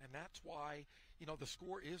hard, and that's why, the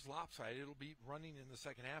score is lopsided. It'll be running in the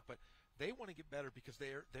second half, but they want to get better because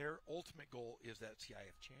their ultimate goal is that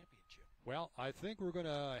CIF championship. Well, I think we're going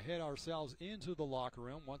to head ourselves into the locker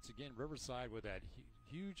room. Once again, Riverside with that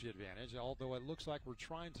huge advantage, although it looks like we're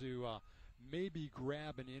trying to maybe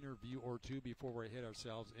grab an interview or two before we head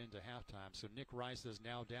ourselves into halftime. So Nick Rice is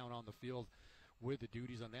now down on the field with the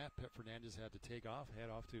duties on that. Pep Fernandez had to head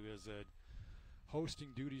off to his hosting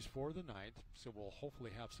duties for the night, so we'll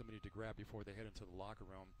hopefully have somebody to grab before they head into the locker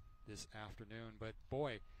room this afternoon. But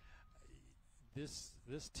boy, this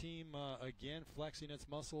team again flexing its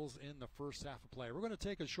muscles in the first half of play. We're going to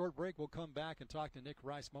take a short break. We'll come back and talk to Nick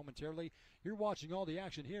Rice momentarily. You're watching all the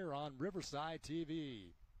action here on Riverside TV.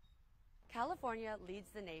 California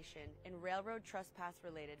leads the nation in railroad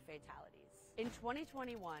trespass-related fatalities. In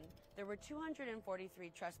 2021, there were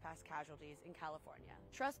 243 trespass casualties in California.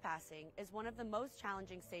 Trespassing is one of the most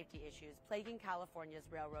challenging safety issues plaguing California's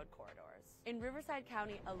railroad corridors. In Riverside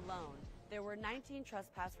County alone, there were 19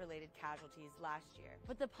 trespass-related casualties last year.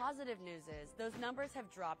 But the positive news is those numbers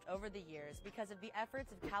have dropped over the years because of the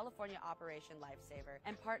efforts of California Operation Lifesaver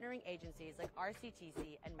and partnering agencies like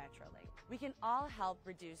RCTC and Metrolink. We can all help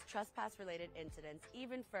reduce trespass-related incidents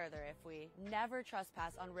even further if we never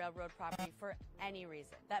trespass on railroad property for any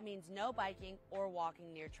reason. That means no biking or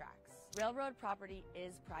walking near tracks. Railroad property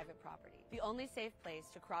is private property. The only safe place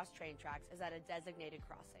to cross train tracks is at a designated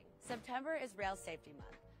crossing. September is Rail Safety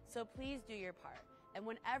Month. So please do your part. And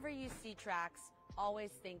whenever you see tracks,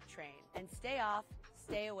 always think train. And stay off,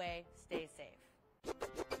 stay away, stay safe.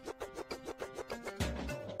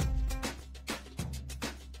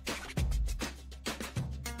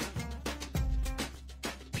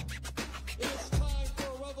 It's time for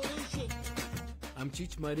a revolution. I'm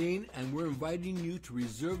Cheech Marin, and we're inviting you to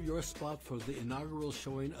reserve your spot for the inaugural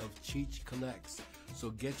showing of Cheech Collects.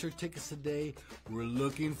 So get your tickets today. We're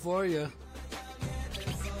looking for you.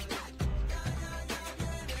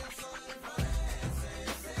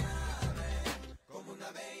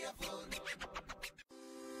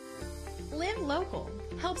 Live local.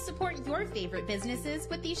 Help support your favorite businesses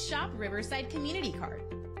with the Shop Riverside Community Card.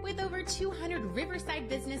 With over 200 Riverside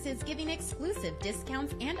businesses giving exclusive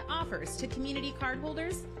discounts and offers to community card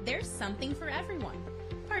holders, there's something for everyone.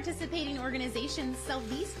 Participating organizations sell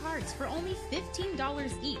these cards for only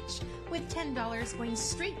 $15 each, with $10 going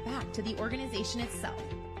straight back to the organization itself,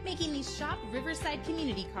 making the Shop Riverside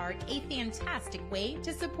Community Card a fantastic way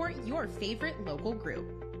to support your favorite local group.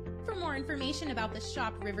 For more information about the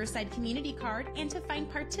Shop Riverside Community Card and to find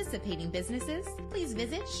participating businesses, please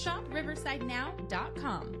visit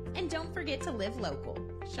shopriversidenow.com. And don't forget to live local.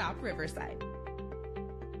 Shop Riverside.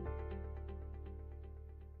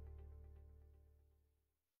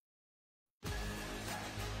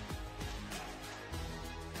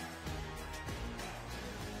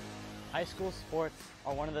 High school sports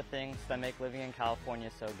are one of the things that make living in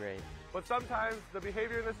California so great. But sometimes the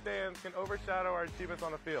behavior in the stands can overshadow our achievements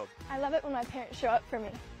on the field. I love it when my parents show up for me.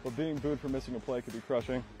 But being booed for missing a play could be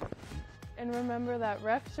crushing. And remember that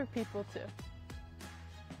refs are people too.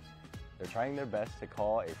 They're trying their best to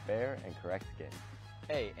call a fair and correct game.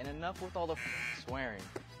 Hey, and enough with all the swearing.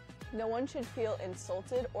 No one should feel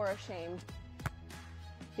insulted or ashamed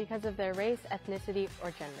because of their race, ethnicity, or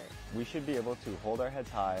gender. We should be able to hold our heads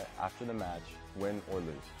high after the match, win or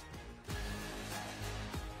lose.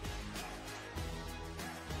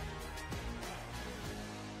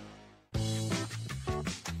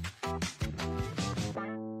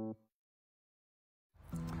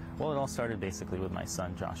 Well, it all started basically with my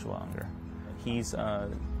son, Joshua Unger. He's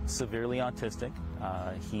severely autistic.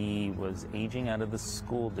 He was aging out of the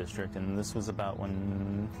school district, and this was about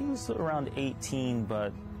when he was around 18,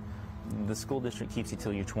 but the school district keeps you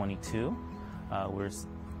till you're 22. We're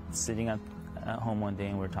sitting at home one day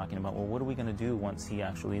and we're talking about, well, what are we going to do once he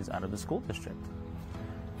actually is out of the school district?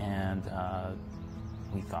 And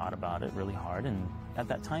we thought about it really hard, and at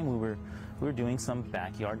that time we were doing some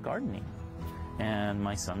backyard gardening. And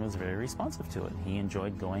my son was very responsive to it. He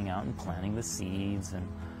enjoyed going out and planting the seeds and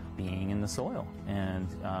being in the soil and,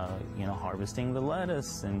 harvesting the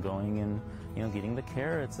lettuce and going and, getting the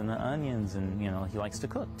carrots and the onions, and, he likes to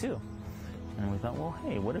cook too. And we thought, well,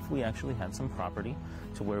 hey, what if we actually had some property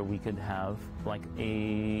to where we could have like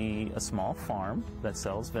a small farm that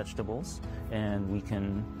sells vegetables, and we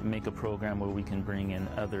can make a program where we can bring in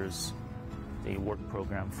others, a work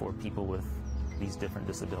program for people with these different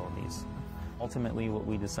disabilities. Ultimately, what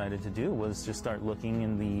we decided to do was just start looking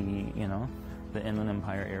in the Inland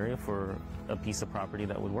Empire area for a piece of property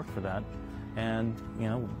that would work for that. And,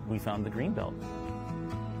 we found the Greenbelt.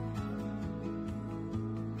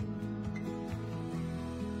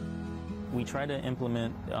 We try to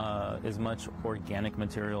implement as much organic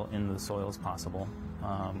material in the soil as possible.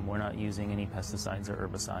 We're not using any pesticides or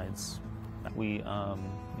herbicides. We,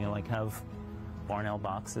 have barn owl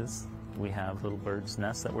boxes. We have little birds'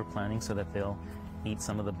 nests that we're planting so that they'll eat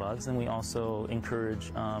some of the bugs, and we also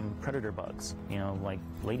encourage predator bugs, like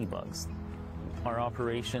ladybugs. Our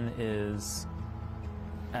operation is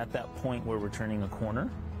at that point where we're turning a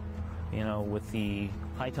corner. With the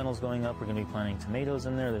high tunnels going up, we're going to be planting tomatoes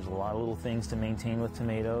in there. There's a lot of little things to maintain with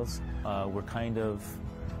tomatoes. We're kind of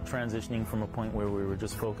transitioning from a point where we were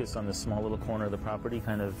just focused on this small little corner of the property,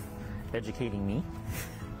 kind of educating me.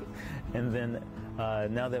 And then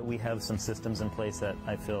now that we have some systems in place that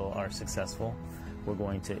I feel are successful, we're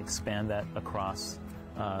going to expand that across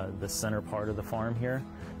the center part of the farm here,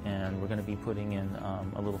 and we're going to be putting in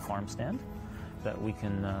a little farm stand that we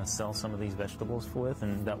can sell some of these vegetables with,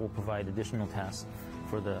 and that will provide additional tasks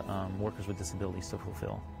for the workers with disabilities to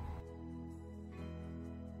fulfill.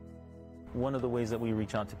 One of the ways that we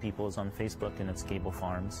reach out to people is on Facebook, and it's Gable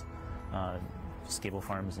Farms. Just Gable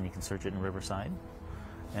Farms, and you can search it in Riverside,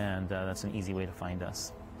 and that's an easy way to find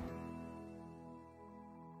us.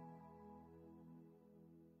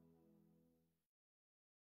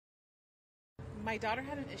 My daughter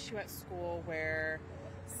had an issue at school where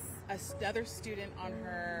another student on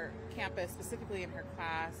her campus, specifically in her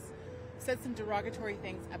class, said some derogatory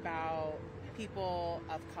things about people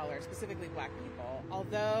of color, specifically black people.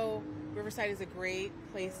 Although Riverside is a great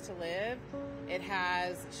place to live, it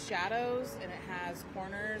has shadows and it has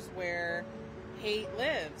corners where hate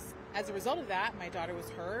lives. As a result of that, my daughter was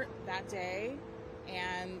hurt that day,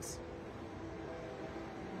 and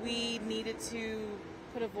we needed to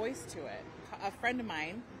put a voice to it. A friend of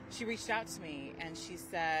mine, she reached out to me and she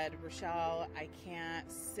said, Rochelle, I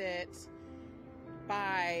can't sit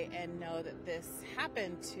by and know that this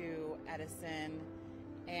happened to Edison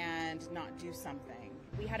and not do something.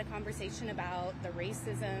 We had a conversation about the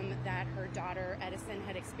racism that her daughter Edison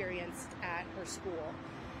had experienced at her school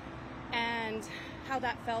and how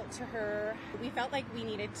that felt to her. We felt like we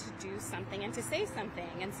needed to do something and to say something.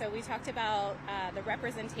 And so we talked about the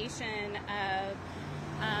representation of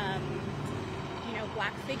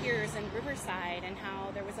black figures in Riverside and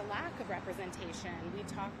how there was a lack of representation. We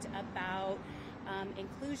talked about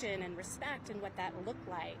inclusion and respect and what that looked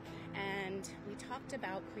like. And we talked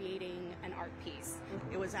about creating an art piece.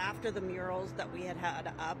 It was after the murals that we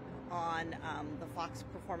had up on the Fox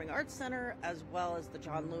Performing Arts Center, as well as the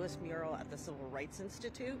John Lewis mural at the Civil Rights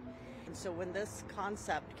Institute. And so when this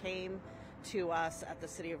concept came to us at the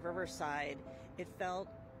City of Riverside, it felt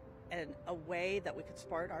a way that we could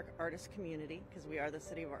support our artist community, because we are the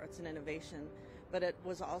City of Arts and Innovation, but it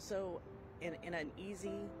was also in an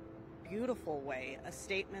easy, beautiful way, a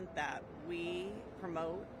statement that we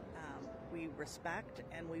promote, we respect,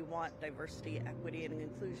 and we want diversity, equity, and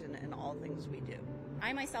inclusion in all things we do.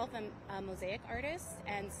 I myself am a mosaic artist,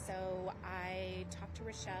 and so I talked to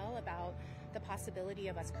Rochelle about the possibility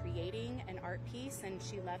of us creating an art piece, and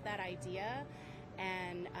she loved that idea.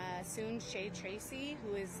 And soon Shay Tracy,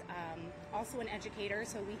 who is also an educator,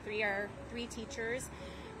 so we three are three teachers.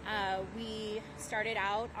 We started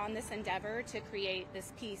out on this endeavor to create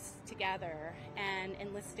this piece together and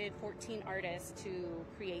enlisted 14 artists to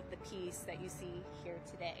create the piece that you see here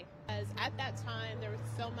today. As at that time, there was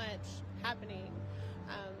so much happening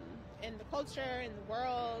in the culture, in the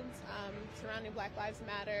world, surrounding Black Lives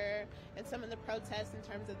Matter, and some of the protests in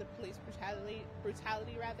terms of the police brutality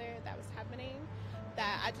that was happening,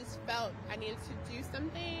 that I just felt I needed to do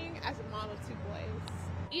something as a mom of two boys.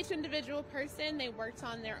 Each individual person, they worked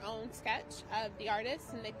on their own sketch of the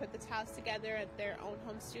artist, and they put the tiles together at their own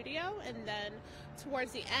home studio, and then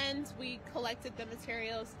towards the end, we collected the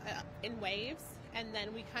materials in waves, and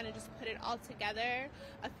then we kind of just put it all together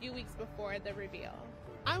a few weeks before the reveal.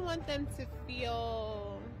 I want them to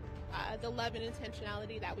feel the love and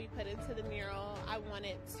intentionality that we put into the mural. I want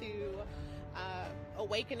it to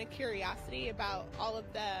awaken a curiosity about all of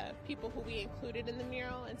the people who we included in the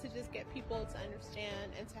mural, and to just get people to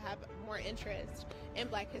understand and to have more interest in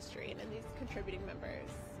Black history and in these contributing members.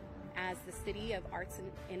 As the City of Arts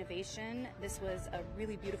and Innovation, this was a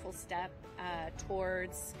really beautiful step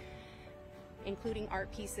towards including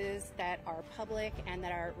art pieces that are public and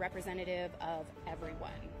that are representative of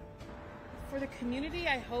everyone. For the community,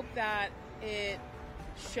 I hope that it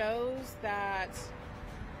shows that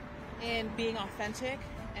in being authentic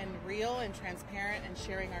and real and transparent and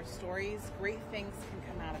sharing our stories, great things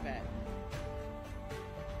can come out of it.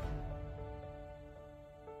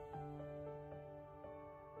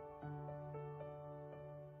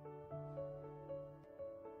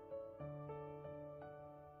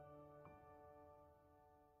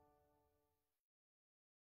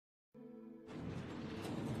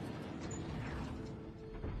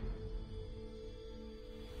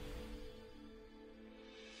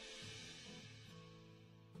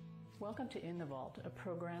 Welcome to In the Vault, a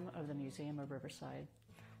program of the Museum of Riverside.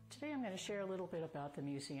 Today I'm going to share a little bit about the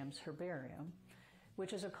museum's herbarium,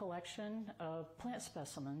 which is a collection of plant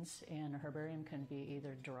specimens, and a herbarium can be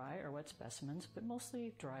either dry or wet specimens, but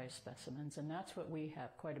mostly dry specimens, and that's what we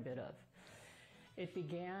have quite a bit of. It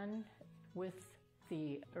began with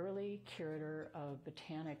the early curator of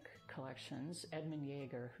botanic collections, Edmund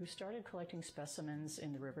Yeager, who started collecting specimens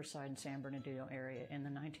in the Riverside and San Bernardino area in the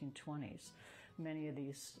 1920s. Many of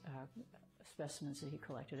these specimens that he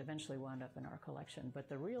collected eventually wound up in our collection. But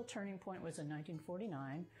the real turning point was in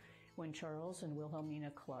 1949 when Charles and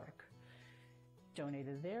Wilhelmina Clark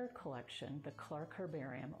donated their collection, the Clark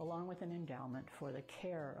Herbarium, along with an endowment for the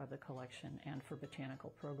care of the collection and for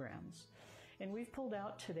botanical programs. And we've pulled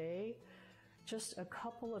out today just a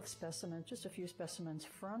couple of specimens, just a few specimens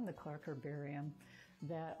from the Clark Herbarium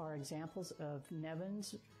that are examples of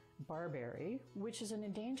Nevins barberry, which is an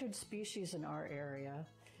endangered species in our area.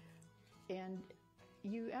 And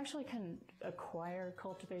you actually can acquire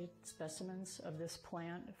cultivated specimens of this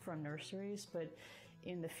plant from nurseries, but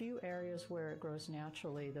in the few areas where it grows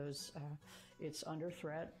naturally, it's under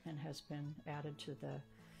threat and has been added to the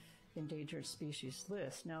endangered species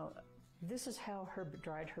list. Now, this is how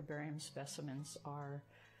dried herbarium specimens are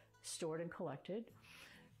stored and collected.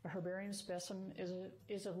 A herbarium specimen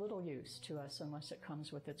is of little use to us unless it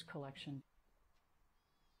comes with its collection.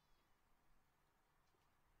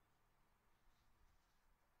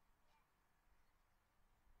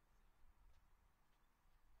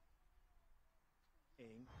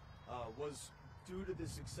 Was due to the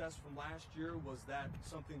success from last year, was that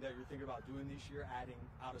something that you're thinking about doing this year, adding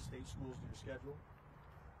out-of-state schools to your schedule?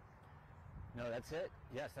 No, that's it.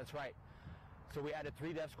 Yes, that's right. So we added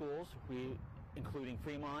 3 deaf schools, including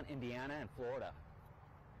Fremont, Indiana, and Florida.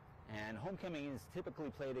 And homecoming is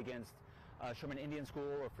typically played against Sherman Indian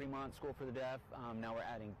School or Fremont School for the Deaf. Now we're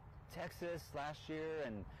adding Texas last year,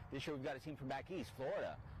 and this year we've got a team from back east,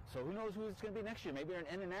 Florida. So who knows who it's going to be next year? Maybe an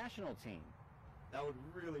international team. That would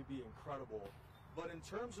really be incredible. But in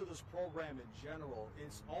terms of this program in general,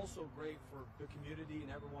 it's also great for the community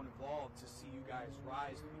and everyone involved to see you guys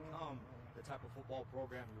rise to become the type of football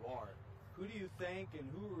program you are. Who do you think, and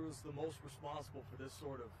who is the most responsible for this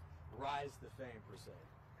sort of rise to fame, per se?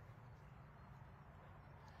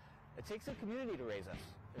 It takes a community to raise us.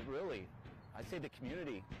 It really. I'd say the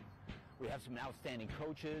community. We have some outstanding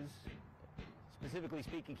coaches. Specifically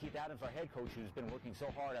speaking, Keith Adams, our head coach, who's been working so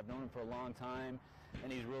hard. I've known him for a long time,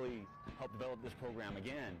 and he's really helped develop this program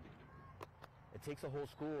again. It takes a whole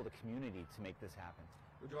school, the community, to make this happen.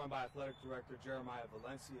 We're joined by Athletic Director Jeremiah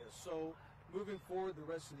Valencia. So, moving forward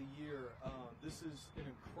the rest of the year, this is an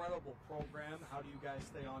incredible program. How do you guys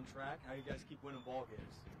stay on track? How do you guys keep winning ball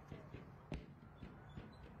games?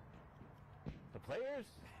 The players?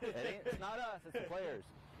 It's not us, it's the players.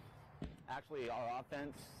 Actually, our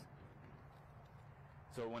offense.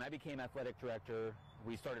 So when I became athletic director,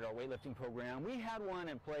 we started our weightlifting program. We had one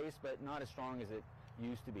in place, but not as strong as it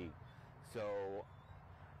used to be. So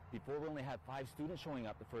before, we only had 5 students showing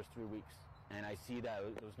up the first 3 weeks. And I see that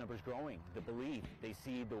those numbers growing, the belief. They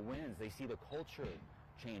see the wins. They see the culture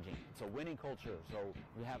changing. It's a winning culture. So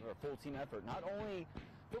we have a full team effort. Not only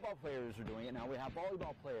football players are doing it, now we have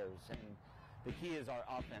volleyball players. And the key is our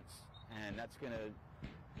offense. And that's going to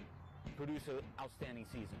produce an outstanding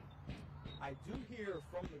season. I do hear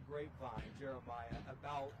from the grapevine, Jeremiah,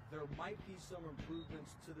 about there might be some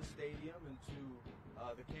improvements to the stadium and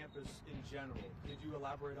to the campus in general. Could you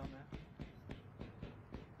elaborate on that?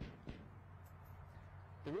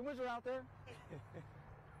 The rumors are out there.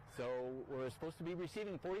 So we're supposed to be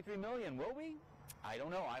receiving $43 million. Will we? I don't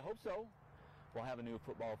know. I hope so. We'll have a new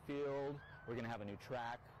football field. We're going to have a new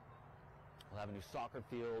track. We'll have a new soccer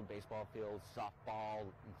field, baseball field, softball,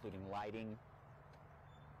 including lighting.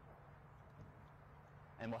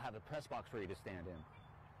 And we'll have the press box ready to stand in.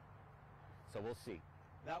 So we'll see.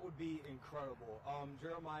 That would be incredible.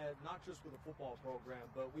 Jeremiah, not just with the football program,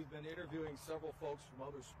 but we've been interviewing several folks from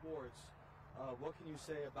other sports. What can you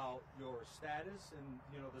say about your status and,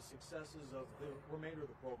 the successes of the remainder of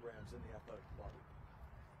the programs in the athletic department?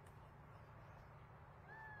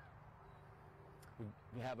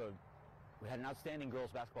 We had an outstanding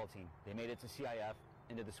girls basketball team. They made it to CIF,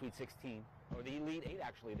 into the Sweet 16, or the Elite 8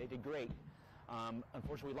 actually. They did great.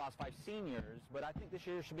 Unfortunately, we lost 5 seniors, but I think this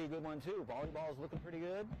year should be a good one too. Volleyball is looking pretty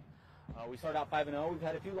good. We started out 5-0. We've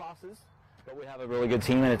had a few losses, but we have a really good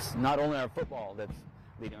team, and it's not only our football that's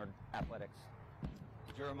leading our athletics.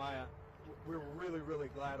 Jeremiah, we're really, really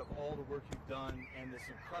glad of all the work you've done and this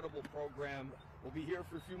incredible program. We'll be here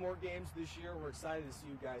for a few more games this year. We're excited to see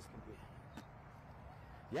you guys compete.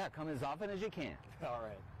 Yeah, come as often as you can. All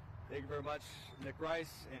right. Thank you very much, Nick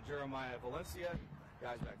Rice and Jeremiah Valencia.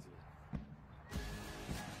 Guys, back to you.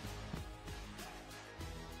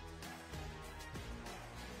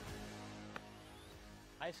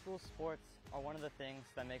 High school sports are one of the things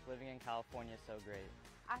that make living in California so great.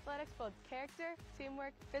 Athletics builds character,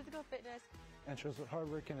 teamwork, physical fitness, and shows what hard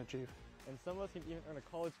work can achieve. And some of us can even earn a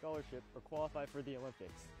college scholarship or qualify for the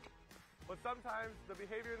Olympics. But sometimes the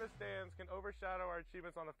behavior in the stands can overshadow our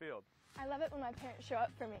achievements on the field. I love it when my parents show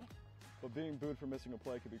up for me. But being booed for missing a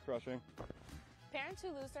play can be crushing. Parents who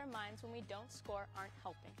lose their minds when we don't score aren't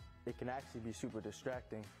helping. It can actually be super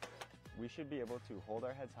distracting. We should be able to hold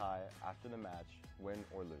our heads high after the match, win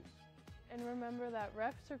or lose. And remember that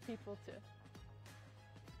refs are people too.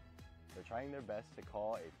 They're trying their best to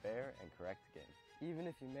call a fair and correct game. even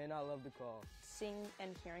if you may not love the call. Seeing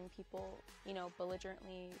and hearing people,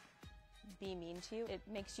 belligerently be mean to you, it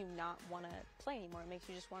makes you not want to play anymore. It makes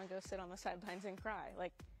you just want to go sit on the sidelines and cry.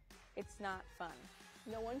 Like, it's not fun.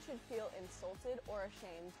 No one should feel insulted or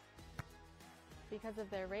ashamed because of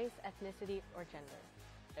their race, ethnicity, or gender.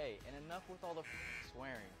 Hey, and enough with all the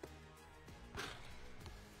swearing.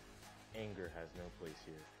 Anger has no place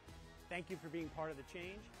here. Thank you for being part of the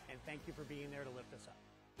change, and thank you for being there to lift us up.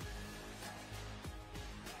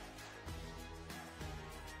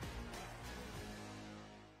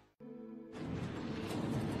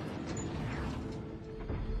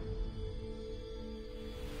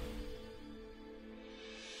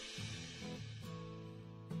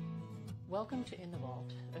 Welcome to In the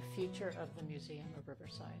Vault, a feature of the Museum of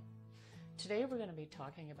Riverside. Today we're going to be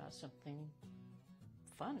talking about something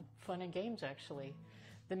fun and games actually.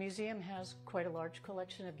 The museum has quite a large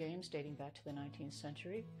collection of games dating back to the 19th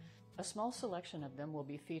century. A small selection of them will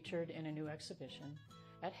be featured in a new exhibition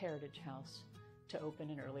at Heritage House to open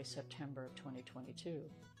in early September of 2022.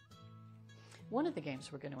 One of the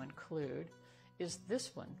games we're going to include is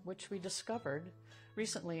this one, which we discovered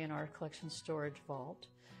recently in our collection storage vault.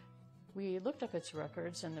 We looked up its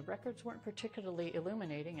records, and the records weren't particularly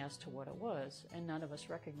illuminating as to what it was, and none of us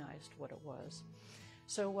recognized what it was.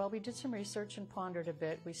 So while we did some research and pondered a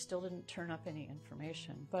bit, we still didn't turn up any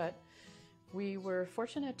information. But we were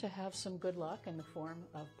fortunate to have some good luck in the form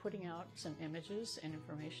of putting out some images and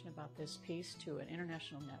information about this piece to an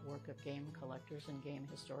international network of game collectors and game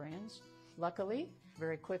historians. Luckily,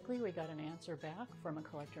 very quickly, we got an answer back from a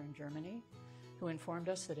collector in Germany who informed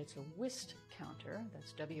us that it's a whist counter,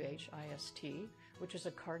 that's W-H-I-S-T, which is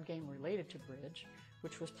a card game related to bridge,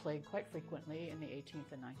 which was played quite frequently in the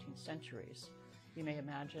 18th and 19th centuries. You may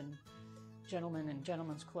imagine gentlemen and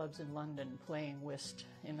gentlemen's clubs in London playing whist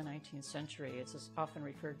in the 19th century. It's often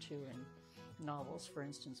referred to in novels, for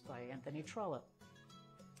instance, by Anthony Trollope.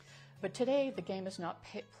 But today, the game is not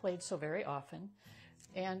played so very often,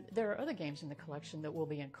 and there are other games in the collection that we'll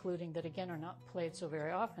be including that, again, are not played so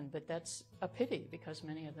very often, but that's a pity because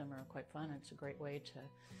many of them are quite fun, and it's a great way to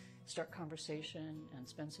start conversation and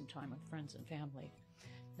spend some time with friends and family.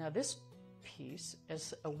 Now, this piece,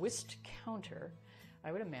 as a whist counter,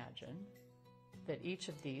 I would imagine that each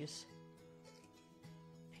of these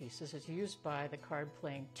pieces is used by the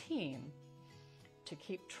card-playing team to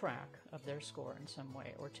keep track of their score in some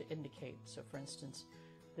way or to indicate. So, for instance,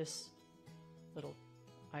 this little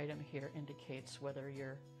item here indicates whether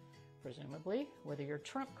your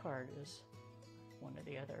trump card is one or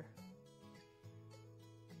the other.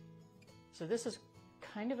 So this is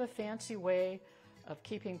kind of a fancy way of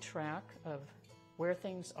keeping track of where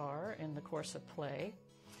things are in the course of play.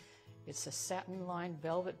 It's a satin-lined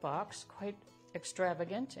velvet box, quite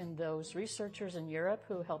extravagant, and those researchers in Europe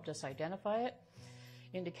who helped us identify it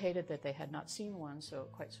indicated that they had not seen one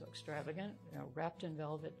quite so extravagant, wrapped in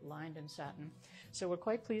velvet, lined in satin. So we're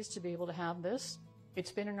quite pleased to be able to have this.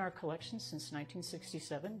 It's been in our collection since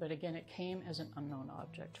 1967, but again, it came as an unknown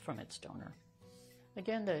object from its donor.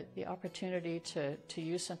 Again, the opportunity to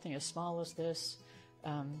use something as small as this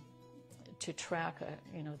to track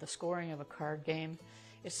the scoring of a card game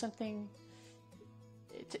is something.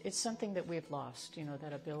 It's something that we've lost.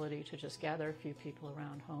 That ability to just gather a few people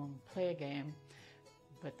around home, play a game,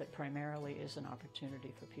 but that primarily is an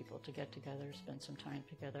opportunity for people to get together, spend some time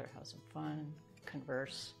together, have some fun,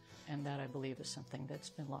 converse, and that, I believe, is something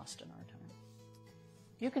that's been lost in our time.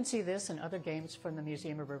 You can see this and other games from the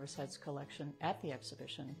Museum of Riverside's collection at the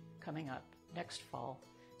exhibition coming up next fall,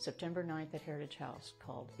 September 9th at Heritage House,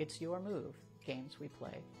 called It's Your Move, Games We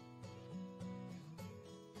Play.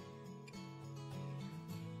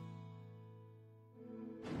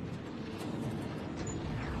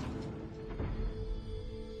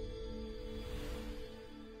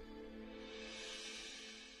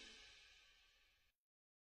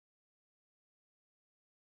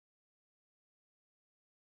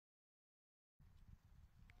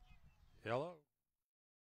 Hello.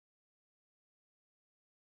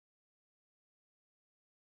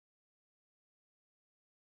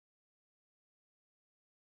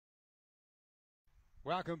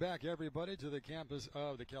 Welcome back, everybody, to the campus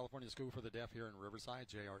of the California School for the Deaf here in Riverside.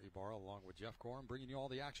 J.R. Ibarra along with Jeff Corum bringing you all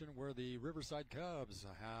the action where the Riverside Cubs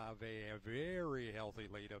have a very healthy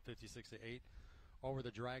lead of 56-8 over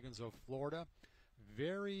the Dragons of Florida.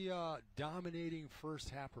 Very dominating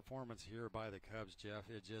first half performance here by the Cubs, Jeff.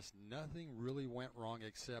 It just nothing really went wrong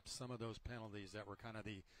except some of those penalties that were kind of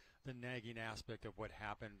the nagging aspect of what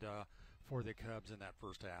happened for the Cubs in that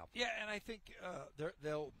first half. Yeah, and I think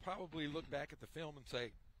they'll probably look back at the film and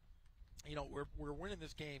say, we're winning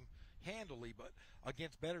this game, handily, but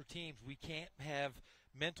against better teams, we can't have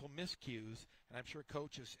mental miscues, and I'm sure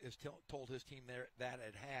Coach has told his team there that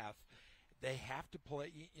at half. They have to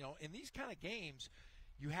play, in these kind of games,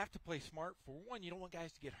 you have to play smart. For one, you don't want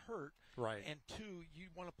guys to get hurt. Right. And two, you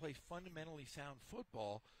want to play fundamentally sound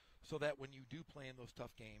football so that when you do play in those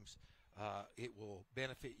tough games, it will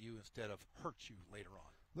benefit you instead of hurt you later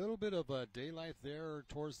on. Little bit of daylight there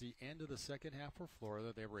towards the end of the second half for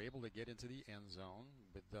Florida. They were able to get into the end zone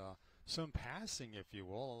with some passing, if you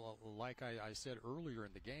will. Like I said earlier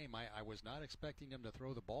in the game, I was not expecting them to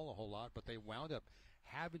throw the ball a whole lot, but they wound up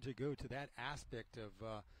having to go to that aspect of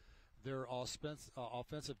their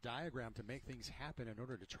offensive diagram to make things happen in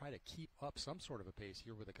order to try to keep up some sort of a pace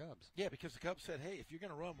here with the Cubs. Yeah, because the Cubs said, hey, if you're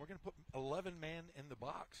going to run, we're going to put 11 men in the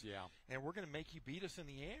box. Yeah. And we're going to make you beat us in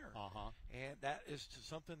the air. Uh-huh. And that is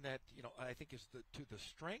something that, I think is to the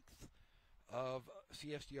strength of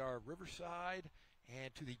CSDR Riverside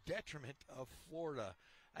and to the detriment of Florida.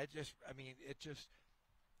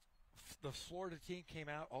 The Florida team came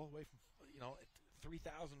out all the way from,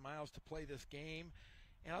 3,000 miles to play this game.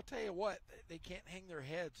 And I'll tell you what, they can't hang their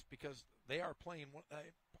heads because they are playing.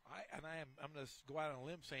 I'm going to go out on a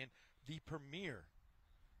limb saying the premier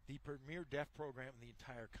deaf program in the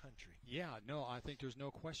entire country. Yeah, no, I think there's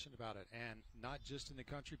no question about it. And not just in the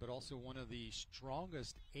country, but also one of the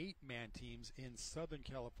strongest 8-man teams in Southern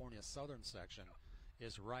California, Southern section,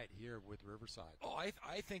 is right here with Riverside. Oh,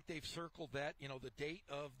 I think they've circled that, the date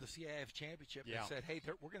of the CIF championship. Yeah. And said, hey,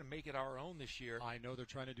 we're going to make it our own this year. I know they're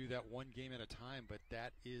trying to do that one game at a time, but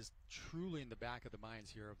that is truly in the back of the minds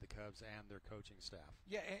here of the Cubs and their coaching staff.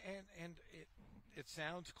 Yeah, and it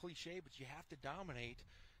sounds cliche, but you have to dominate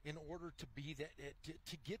in order to be that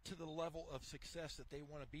to get to the level of success that they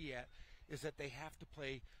want to be at. Is that they have to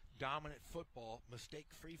play dominant football,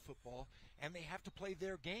 mistake-free football, and they have to play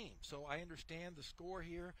their game. So I understand the score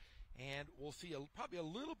here, and we'll see probably a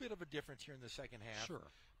little bit of a difference here in the second half. Sure.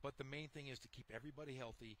 But the main thing is to keep everybody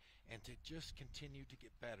healthy and to just continue to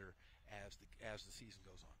get better as the season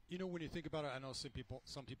goes on. When you think about it, I know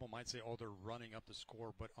some people might say, oh, they're running up the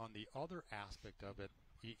score, but on the other aspect of it,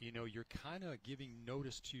 you're kind of giving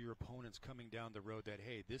notice to your opponents coming down the road that,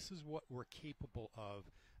 hey, this is what we're capable of.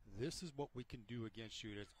 This is what we can do against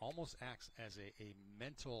you. It almost acts as a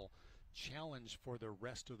mental challenge for the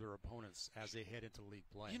rest of their opponents as they head into league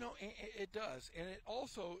play. It does. And it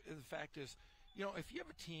also, the fact is, if you have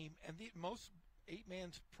a team, and most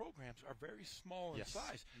 8-man programs are very small in Yes.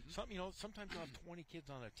 size. Mm-hmm. Sometimes you'll have 20 kids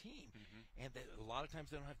on a team, and a lot of times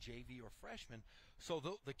they don't have JV or freshmen. So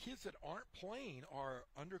the kids that aren't playing are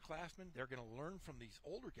underclassmen. They're going to learn from these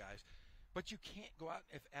older guys. But you can't go out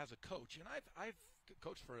as a coach, and I've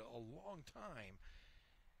coached for a long time.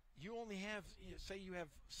 You only have, say you have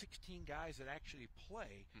 16 guys that actually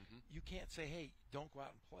play. Mm-hmm. You can't say, hey, don't go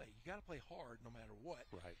out and play. You got to play hard no matter what.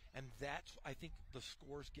 Right. And that's, I think, the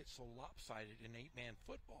scores get so lopsided in 8-man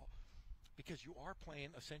football because you are playing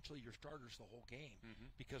essentially your starters the whole game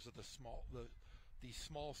because of the small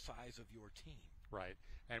size of your team. Right,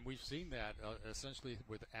 and we've seen that essentially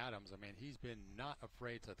with Adams. I mean, he's been not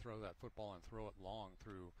afraid to throw that football and throw it long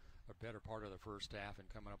through a better part of the first half and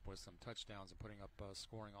coming up with some touchdowns and putting up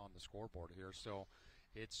scoring on the scoreboard here. So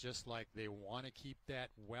it's just like they want to keep that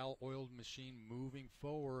well-oiled machine moving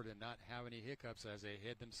forward and not have any hiccups as they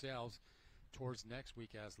head themselves towards next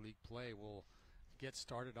week as league play will get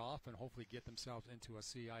started off and hopefully get themselves into a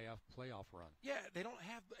CIF playoff run. Yeah, they don't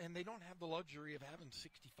have the luxury of having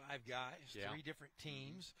 65 guys, 3 different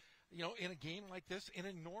teams. In a game like this, in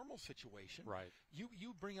a normal situation, right?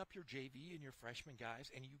 You bring up your JV and your freshman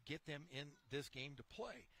guys, and you get them in this game to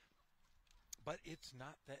play. But it's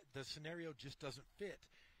not that the scenario just doesn't fit.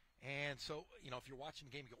 And so, if you're watching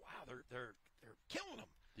the game, you go, "Wow, they're killing them."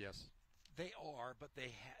 Yes, they are, but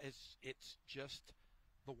it's just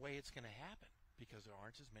the way it's going to happen. Because there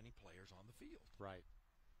aren't as many players on the field. Right.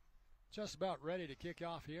 Just about ready to kick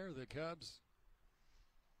off here. The Cubs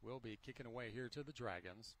will be kicking away here to the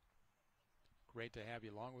Dragons. Great to have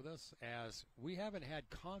you along with us, as we haven't had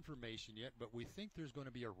confirmation yet, but we think there's going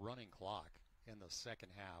to be a running clock in the second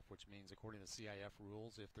half, which means, according to CIF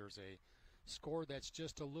rules, if there's a score that's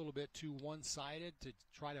just a little bit too one-sided to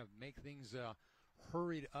try to make things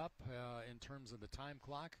hurried up in terms of the time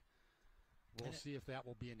clock, we'll see if that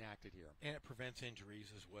will be enacted here. And it prevents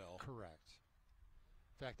injuries as well. Correct.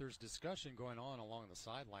 In fact, there's discussion going on along the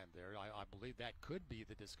sideline there. I believe that could be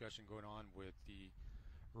the discussion going on with the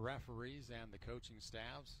referees and the coaching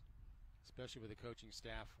staffs, especially with the coaching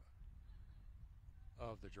staff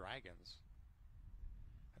of the Dragons.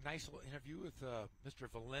 A nice little interview with Mr.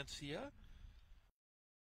 Valencia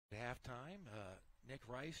at halftime. Nick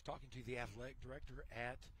Rice talking to the athletic director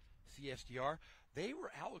at CSDR, they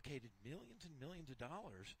were allocated millions and millions of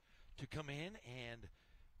dollars to come in and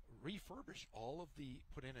refurbish all of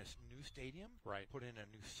put in a new stadium, put in a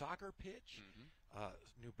new soccer pitch,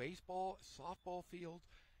 new baseball, softball field,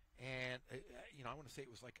 and I want to say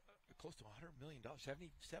it was like close to $100 million,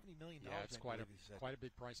 $70 million. Yeah, it's quite a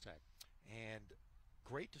big price tag. And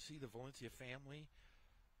great to see the Valencia family.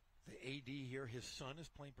 The AD here, his son is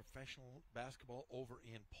playing professional basketball over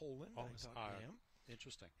in Poland. I talked to him.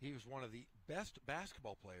 Interesting. He was one of the best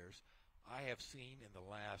basketball players I have seen in the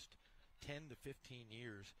last 10 to 15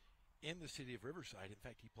 years in the city of Riverside. In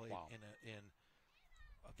fact, he played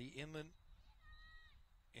in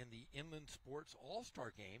the Inland Sports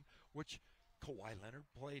All-Star game, which Kawhi Leonard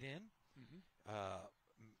played in.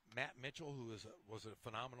 Matt Mitchell, who was a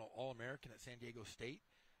phenomenal All-American at San Diego State,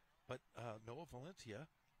 but Noah Valencia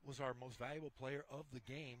was our most valuable player of the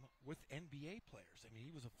game with NBA players. I mean,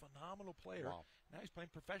 he was a phenomenal player. Wow. Now he's playing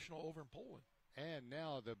professional over in Poland. And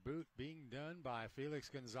now the boot being done by Felix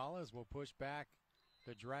Gonzalez will push back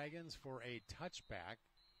the Dragons for a touchback.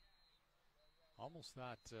 Almost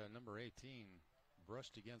thought number 18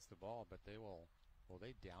 brushed against the ball, but will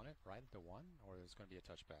they down it right at the 1, or is it going to be a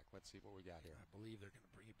touchback? Let's see what we got here. I believe they're going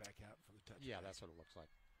to bring it back out for the touchback. Yeah, that's what it looks like.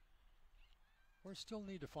 We still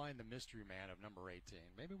need to find the mystery man of number 18.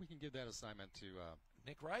 Maybe we can give that assignment to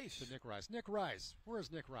Nick Rice. Nick Rice.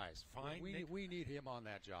 Where's Nick Rice? We need him on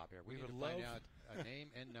that job here. We need to find out a name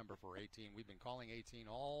and number for 18. We've been calling 18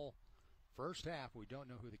 all first half. We don't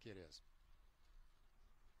know who the kid is.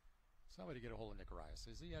 Somebody get a hold of Nick Rice.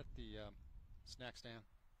 Is he at the snack stand?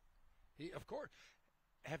 Of course.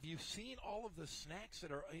 Have you seen all of the snacks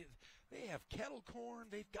that are? They have kettle corn.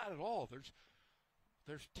 They've got it all.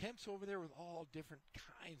 There's tents over there with all different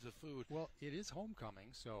kinds of food. Well, it is homecoming,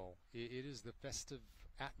 so it is the festive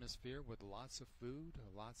atmosphere with lots of food,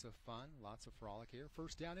 lots of fun, lots of frolic here.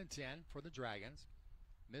 First down and 10 for the Dragons.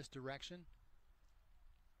 Misdirection.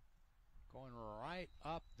 Going right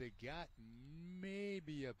up the gut.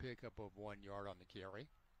 Maybe a pickup of 1 yard on the carry.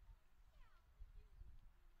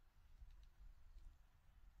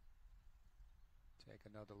 Take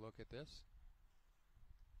another look at this.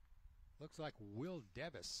 Looks like Will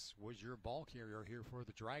Devis was your ball carrier here for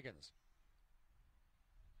the Dragons.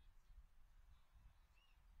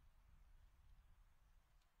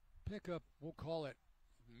 Pickup, we'll call it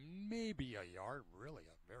maybe a yard, really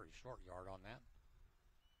a very short yard on that.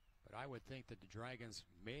 But I would think that the Dragons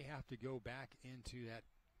may have to go back into that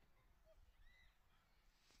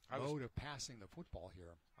mode of passing the football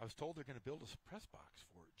here. I was told they're going to build a press box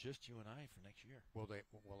for just you and I for next year. Will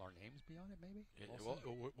our names be on it? Maybe.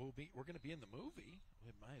 We're going to be in the movie.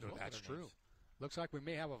 We might as well. That's true. Looks like we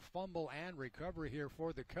may have a fumble and recovery here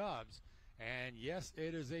for the Cubs, and yes,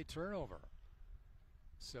 it is a turnover.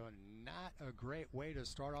 So not a great way to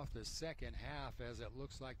start off the second half, as it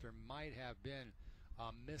looks like there might have been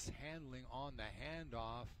a mishandling on the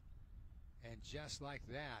handoff, and just like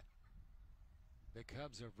that, the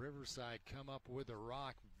Cubs of Riverside come up with a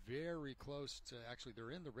rock very close to, actually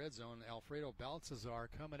they're in the red zone. Alfredo Baltazar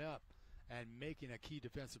coming up and making a key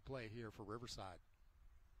defensive play here for Riverside.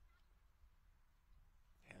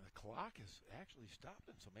 And the clock is actually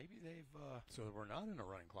stopping, so maybe they've... so we're not in a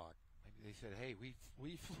running clock. Maybe they said, hey,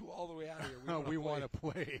 we flew all the way out here. We want to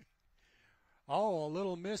play. Oh, a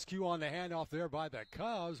little miscue on the handoff there by the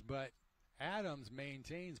Cubs, but Adams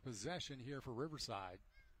maintains possession here for Riverside.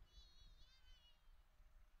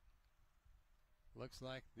 Looks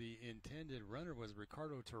like the intended runner was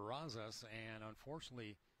Ricardo Terrazas, and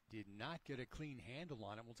unfortunately did not get a clean handle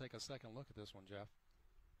on it. We'll take a second look at this one, Jeff.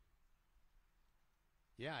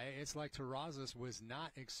 Yeah, it's like Terrazas was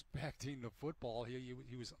not expecting the football. He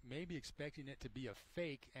was maybe expecting it to be a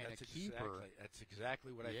fake and a keeper. That's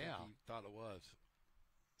exactly what I think he thought it was.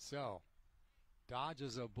 So,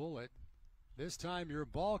 dodges a bullet. This time your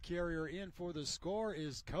ball carrier in for the score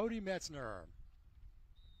is Cody Metzner.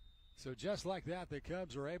 So just like that, the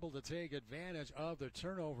Cubs are able to take advantage of the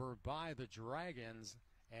turnover by the Dragons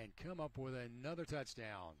and come up with another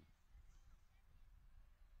touchdown.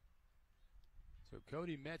 So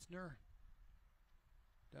Cody Metzner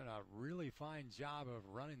done a really fine job of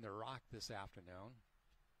running the rock this afternoon.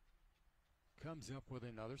 Comes up with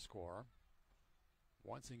another score.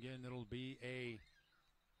 Once again, it'll be a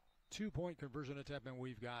 2-point conversion attempt, and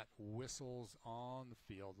we've got whistles on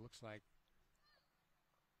the field. Looks like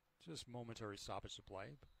just momentary stoppage to play.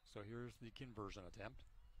 So here's the conversion attempt.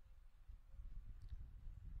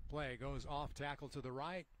 Play goes off tackle to the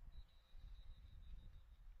right.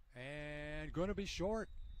 And going to be short.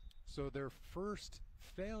 So their first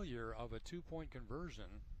failure of a 2-point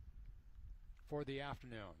conversion for the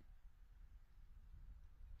afternoon.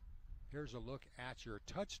 Here's a look at your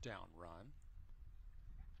touchdown run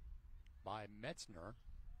by Metzner.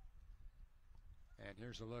 And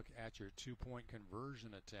here's a look at your 2-point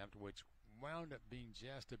conversion attempt, which wound up being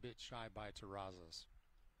just a bit shy by Terrazas.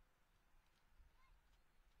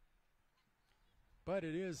 But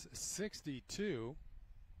it is 62-8.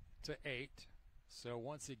 So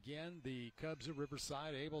once again, the Cubs of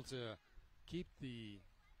Riverside able to keep the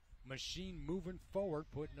machine moving forward,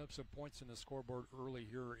 putting up some points in the scoreboard early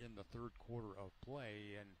here in the third quarter of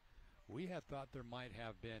play. And we had thought there might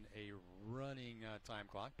have been a running time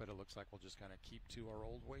clock, but it looks like we'll just kind of keep to our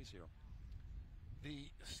old ways here.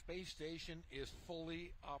 The space station is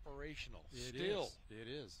fully operational. It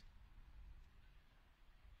is.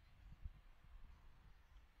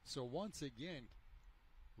 So once again,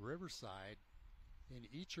 Riverside, in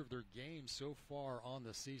each of their games so far on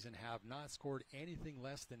the season, have not scored anything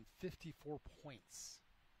less than 54 points.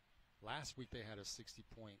 Last week they had a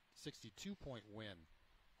 62-point win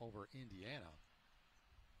over Indiana.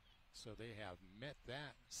 So they have met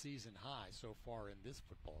that season high so far in this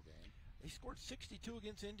football game. They scored 62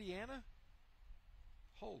 against Indiana?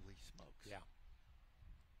 Holy smokes. Yeah.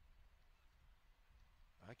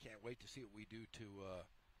 I can't wait to see what we do to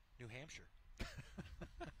New Hampshire.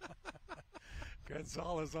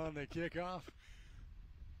 Gonzalez on the kickoff.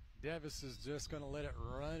 Davis is just going to let it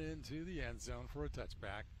run into the end zone for a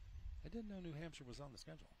touchback. I didn't know New Hampshire was on the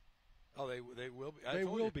schedule. Oh, they will be. They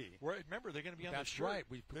will be. Remember, they're going to be on That's the shirt. right.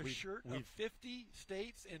 The shirt of 50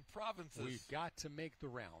 states and provinces. We've got to make the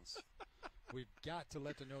rounds. We've got to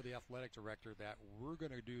let them know, the athletic director, that we're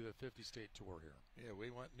going to do the 50-state tour here. Yeah, we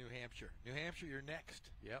want New Hampshire. New Hampshire, you're next.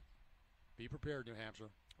 Yep. Be prepared, New Hampshire.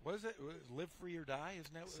 What is it? Live free or die?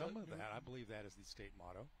 Isn't that some of that? I believe that is the state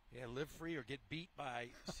motto. Yeah, live free or get beat by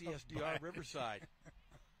CSDR Riverside.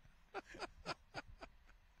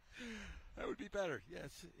 That would be better.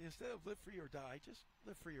 Yes, instead of live free or die, just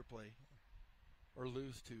live free or play, or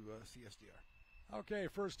lose to CSDR. Okay,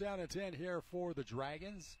 first down and 10 here for the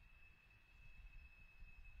Dragons.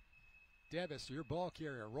 Davis, your ball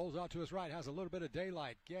carrier, rolls out to his right, has a little bit of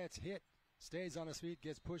daylight, gets hit, stays on his feet,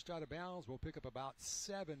 gets pushed out of bounds. We'll pick up about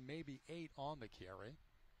 7, maybe 8 on the carry.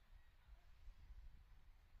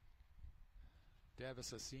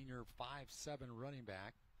 Davis, a senior 5'7" running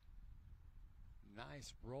back.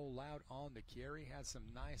 Nice rollout on the carry. Has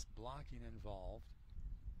some nice blocking involved.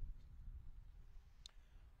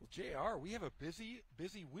 Well, JR, we have a busy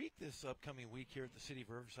week this upcoming week here at the City of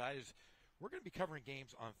Riverside. We're going to be covering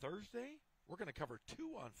games on Thursday. We're going to cover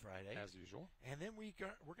 2 on Friday. As usual. And then we're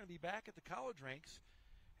going to be back at the college ranks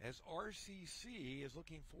as RCC is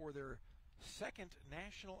looking for their second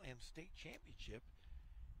national and state championship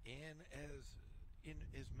in as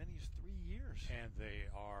many as 3 years. And they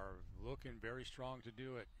are looking very strong to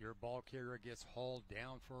do it. Your ball carrier gets hauled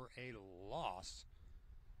down for a loss.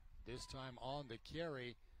 This time on the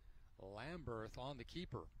carry, Lamberth on the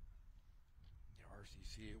keeper.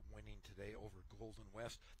 RCC winning today over Golden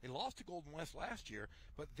West. They lost to Golden West last year,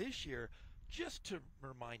 but this year, just to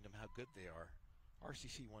remind them how good they are,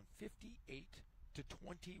 RCC won 58-21.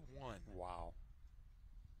 Wow.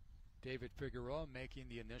 David Figueroa making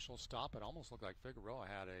the initial stop. It almost looked like Figueroa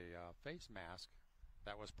had a face mask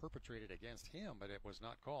that was perpetrated against him, but it was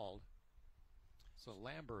not called. So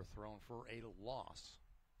Lambert thrown for a loss.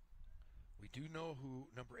 We do know who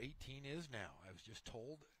number 18 is now. I was just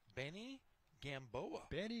told Benny Gamboa.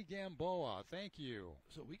 Benny Gamboa, thank you.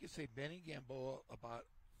 So we could say Benny Gamboa about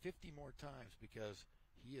 50 more times because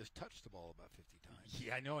he has touched the ball about 50 times.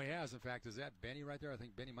 Yeah, I know he has. In fact, is that Benny right there? I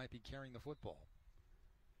think Benny might be carrying the football.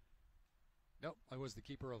 Nope, I was the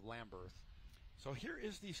keeper of Lamberth. So here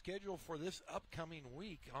is the schedule for this upcoming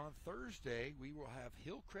week. On Thursday, we will have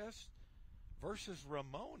Hillcrest versus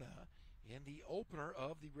Ramona in the opener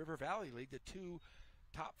of the River Valley League. The 2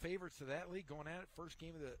 top favorites of that league going at it. First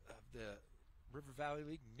game of the River Valley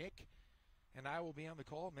League. Nick and I will be on the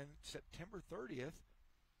call. And then September 30th,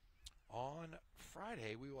 on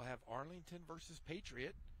Friday, we will have Arlington versus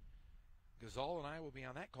Patriot. Gazal and I will be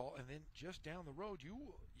on that call. And then just down the road,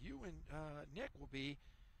 you and Nick will be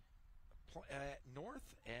at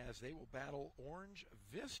North as they will battle Orange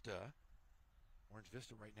Vista. Orange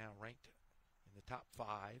Vista right now ranked in the top 5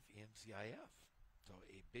 in CIF. So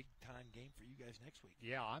a big-time game for you guys next week.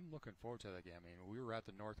 Yeah, I'm looking forward to that game. I mean, we were at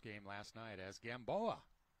the North game last night as Gamboa,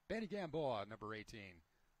 Benny Gamboa, number 18,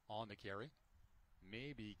 on the carry.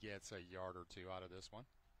 Maybe gets a yard or 2 out of this one.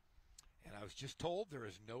 And I was just told there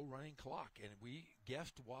is no running clock, and we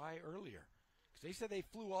guessed why earlier. Because they said they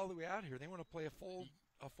flew all the way out here. They want to play a full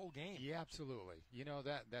game. Yeah, absolutely. You know,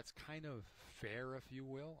 that's kind of fair, if you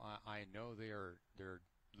will. I know they're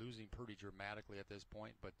losing pretty dramatically at this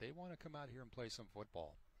point, but they want to come out here and play some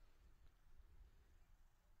football.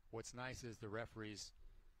 What's nice is the referees,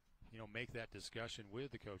 make that discussion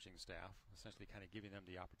with the coaching staff, essentially kind of giving them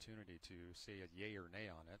the opportunity to say a yay or nay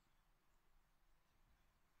on it.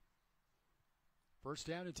 First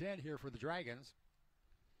down and 10 here for the Dragons.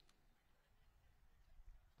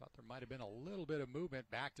 Thought there might have been a little bit of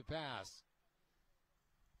movement. Back to pass.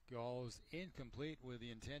 Goes incomplete with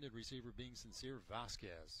the intended receiver being Sincere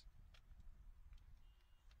Vasquez.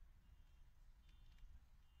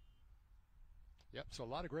 Yep, so a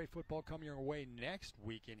lot of great football coming your way next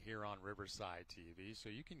weekend here on Riverside TV. So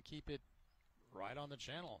you can keep it right on the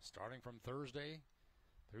channel starting from Thursday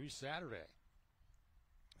through Saturday.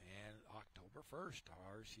 And October 1st,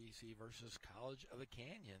 RCC versus College of the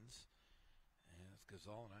Canyons. And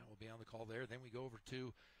Gazal and I will be on the call there. Then we go over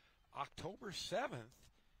to October 7th,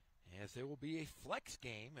 as there will be a flex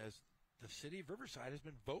game, as the city of Riverside has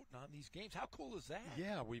been voting on these games. How cool is that?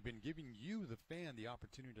 Yeah, we've been giving you, the fan, the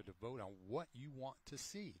opportunity to vote on what you want to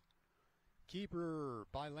see. Keeper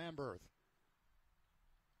by Lamberth.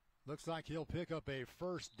 Looks like he'll pick up a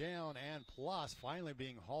first down and plus, finally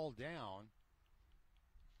being hauled down.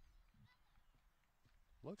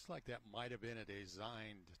 Looks like that might have been a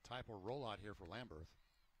designed type of rollout here for Lamberth.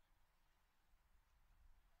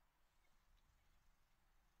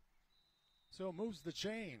 So it moves the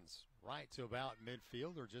chains right to about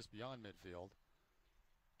midfield or just beyond midfield.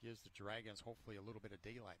 Gives the Dragons hopefully a little bit of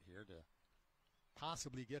daylight here to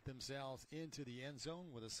possibly get themselves into the end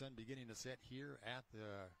zone with the sun beginning to set here at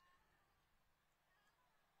the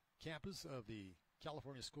campus of the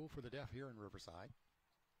California School for the Deaf here in Riverside.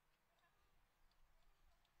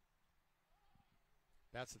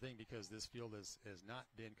 That's the thing, because this field has not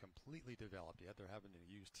been completely developed yet. They're having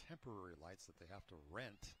to use temporary lights that they have to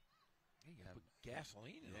rent. You can put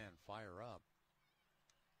gasoline in them. And fire up.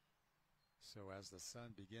 So as the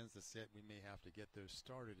sun begins to set, we may have to get those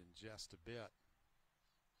started in just a bit.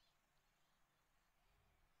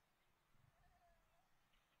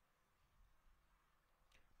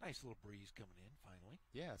 Nice little breeze coming in finally.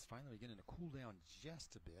 Yeah, it's finally beginning to cool down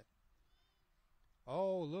just a bit.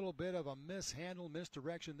 Oh, a little bit of a mishandle,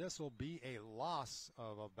 misdirection. This will be a loss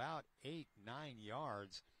of about 8-9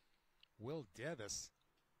 yards. Will Davis,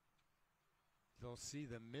 you'll see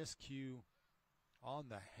the miscue on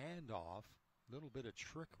the handoff. A little bit of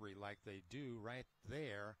trickery like they do right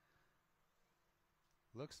there.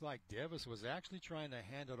 Looks like Davis was actually trying to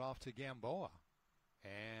hand it off to Gamboa,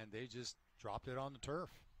 and they just dropped it on the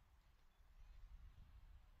turf.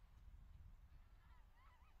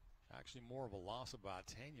 Actually more of a loss of about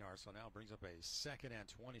 10 yards, so now it brings up a 2nd and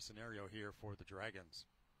 20 scenario here for the Dragons.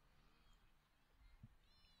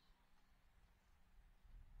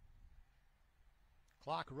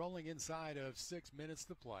 Clock rolling inside of 6 minutes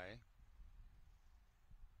to play.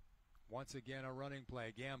 Once again, a running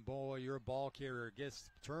play. Gamboa, your ball carrier, gets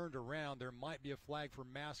turned around. There might be a flag for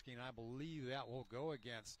masking. I believe that will go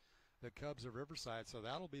against the Cubs of Riverside. So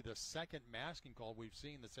that'll be the 2nd masking call we've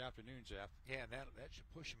seen this afternoon, Jeff. Yeah, and that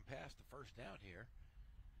should push him past the first down here.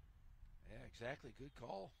 Yeah, exactly. Good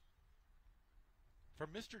call from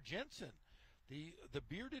Mr. Jensen, the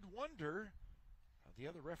bearded wonder. The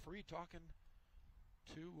other referee talking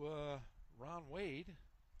to Ron Wade.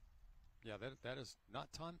 Yeah, that is not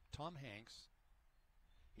Tom Hanks.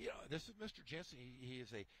 Yeah, this is Mr. Jensen. He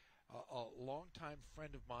is a longtime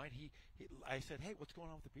friend of mine. I said, hey, what's going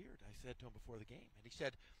on with the beard? I said to him before the game. And he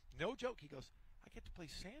said, no joke. He goes, I get to play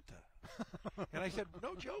Santa. And I said,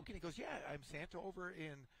 no joke. And he goes, yeah, I'm Santa over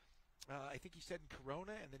in, I think he said in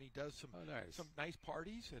Corona. And then he does some nice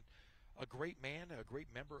parties. And a great man, a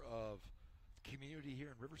great member of the community here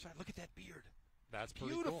in Riverside. Look at that beard. That's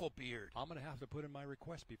pretty beautiful cool. Beard. I'm going to have to put in my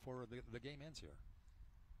request before the game ends here.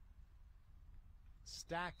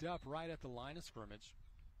 Stacked up right at the line of scrimmage.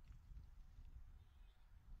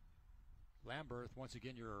 Lamberth, once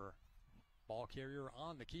again, your ball carrier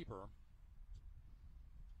on the keeper.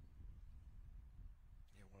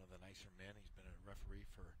 Yeah, one of the nicer men. He's been a referee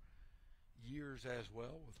for years as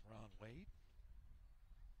well with Ron Wade.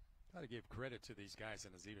 Got to give credit to these guys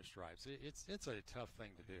in the zebra stripes. It's a tough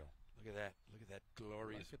thing to do. Look at that. Look at that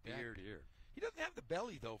glorious beard. That beard. He doesn't have the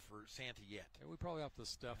belly, though, for Santa yet. Yeah, we probably have to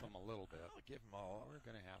stuff him a little bit. I'll give him all. We're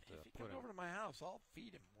going to have to if he put comes him over to my house, I'll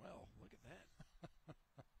feed him well. Look at that.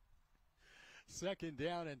 2nd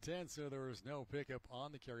down and 10, so there was no pickup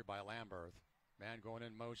on the carry by Lamberth. Man going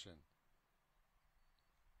in motion.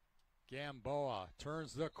 Gamboa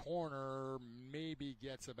turns the corner, maybe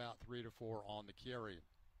gets about 3 to 4 on the carry.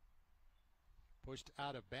 Pushed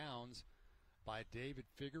out of bounds by David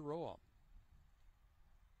Figueroa.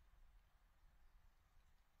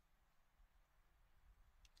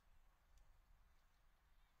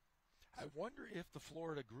 I wonder if the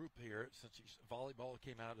Florida group here, since volleyball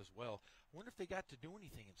came out as well, I wonder if they got to do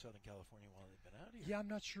anything in Southern California while they've been out here. Yeah, I'm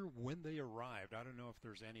not sure when they arrived. I don't know if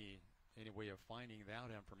there's any way of finding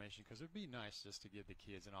that information, because it'd be nice just to give the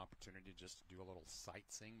kids an opportunity just to do a little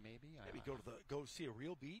sightseeing, maybe. Maybe go see a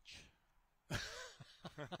real beach.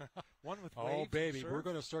 One with oh waves baby, and we're surf.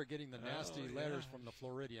 going to start getting the nasty letters from the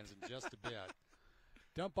Floridians in just a bit.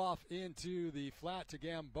 Dump off into the flat to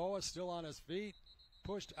Gamboa, still on his feet,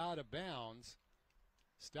 pushed out of bounds.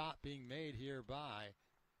 Stop being made here by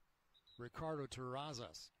Ricardo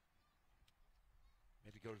Terrazas.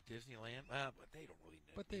 Maybe go to Disneyland. But they don't really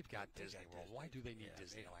need. But they've got Disney World. Why do they need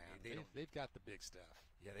Disneyland? They've got the big stuff.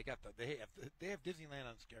 Yeah, they have Disneyland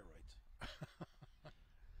on steroids.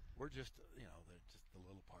 We're just, they're just the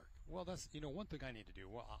little park. Well, that's, one thing I need to do.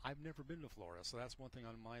 Well, I've never been to Florida, so that's one thing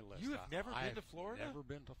on my list. You have never been to Florida? Never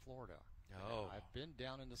been to Florida. No. I've been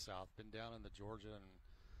down in the South, been down in the Georgia and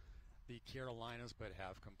the Carolinas, but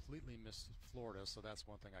have completely missed Florida, so that's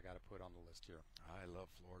one thing I got to put on the list here. I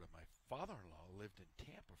love Florida. My father-in-law lived in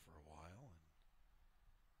Tampa for a while,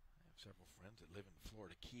 and I have several friends that live in the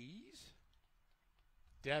Florida Keys.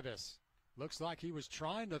 Devis. Looks like he was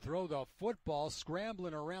trying to throw the football,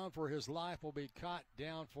 scrambling around for his life, will be caught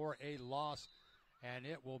down for a loss, and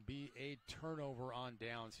it will be a turnover on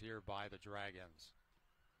downs here by the Dragons.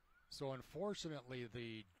 So unfortunately,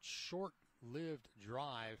 the short-lived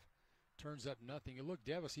drive turns up nothing. You look,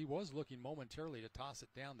 Devis, he was looking momentarily to toss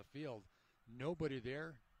it down the field. Nobody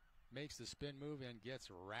there, makes the spin move and gets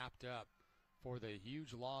wrapped up for the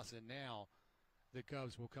huge loss, and now the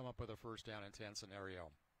Cubs will come up with a first down and 10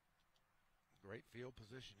 scenario. Great field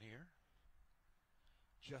position here.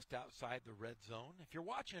 Just outside the red zone. If you're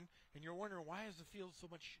watching and you're wondering why is the field so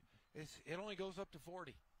much, it only goes up to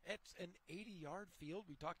 40. It's an 80-yard field.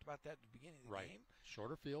 We talked about that at the beginning of the game.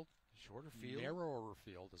 Shorter field. Shorter field. Narrower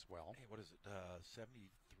field as well. Hey, what is it,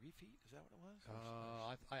 73 feet? Is that what it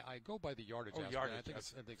was? I go by the yardage. Yardage. I think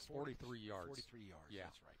it's 43 yards. 43 yards, yeah.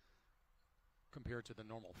 That's right. Compared to the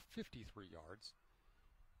normal 53 yards.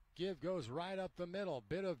 Give goes right up the middle.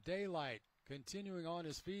 Bit of daylight. Continuing on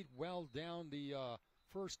his feet, well down the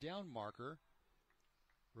first down marker.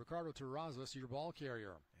 Ricardo Terrazas, your ball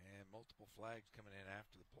carrier. And multiple flags coming in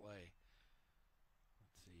after the play.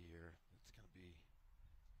 Let's see here. It's going to be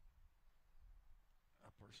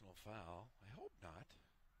a personal foul. I hope not.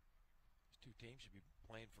 These two teams should be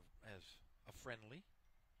playing as a friendly,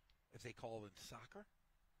 as they call it in soccer.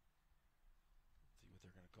 Let's see what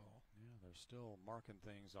they're going to call. Yeah, they're still marking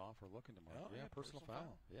things off or looking to mark. Oh, yeah, personal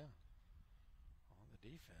foul. Yeah. On the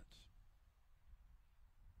defense.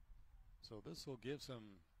 So this will give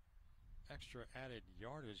some extra added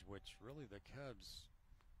yardage, which really the Cubs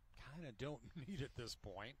kind of don't need at this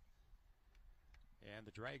point. And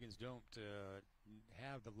the Dragons don't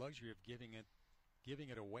have the luxury of giving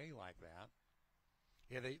it away like that.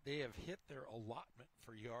 Yeah, they have hit their allotment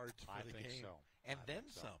for yards for the game. I think so. And then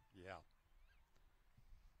some. Yeah.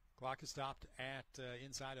 Clock is stopped at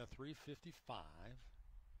inside of 3:55.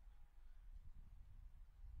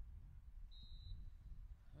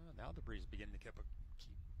 Now the breeze is beginning to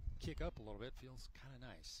kick up a little bit. Feels kind of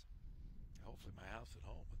nice. Hopefully my house at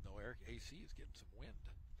home with no air AC is getting some wind.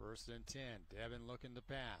 First and 10. Devin looking to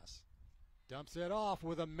pass. Dumps it off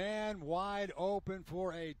with a man wide open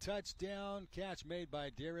for a touchdown catch made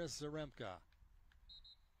by Darius Zaremka.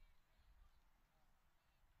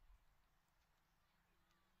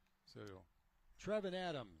 So, Trevin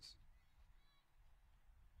Adams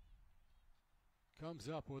comes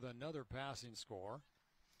up with another passing score.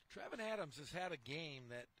 Trevin Adams has had a game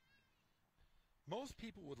that most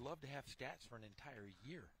people would love to have stats for an entire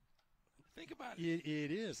year. Think about it.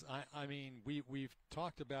 It is. I mean, we've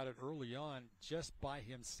talked about it early on. Just by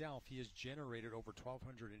himself, he has generated over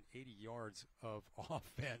 1,280 yards of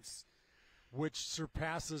offense, which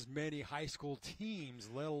surpasses many high school teams,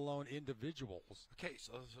 let alone individuals. Okay,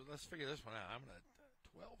 so let's figure this one out. I'm going to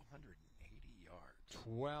 1,280 yards.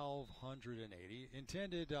 1,280.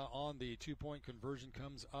 Intended on the two-point conversion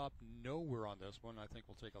comes up nowhere on this one. I think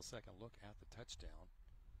we'll take a second look at the touchdown.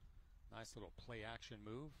 Nice little play-action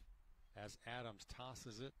move as Adams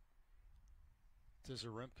tosses it to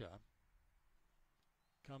Zaremka.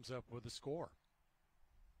 Comes up with the score.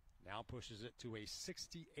 Now pushes it to a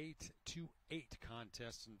 68-8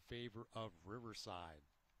 contest in favor of Riverside.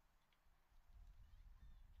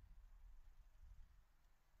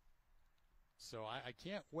 So I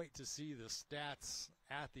can't wait to see the stats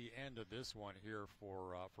at the end of this one here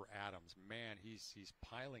for Adams. Man, he's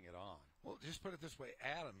piling it on. Well, just put it this way: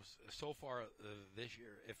 Adams so far this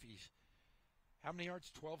year, if he's how many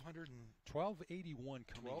yards? 1281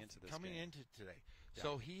 coming into this coming game. into today. Yeah.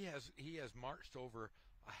 So he has marched over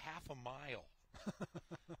a half a mile.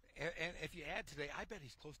 and if you add today, I bet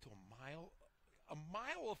he's close to a mile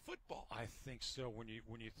of football. I think so. When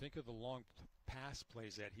you think of the long pass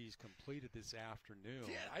plays that he's completed this afternoon.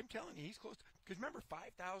 Yeah, I'm telling you, he's close. Because remember,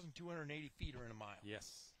 5,280 feet are in a mile.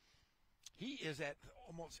 Yes. He is at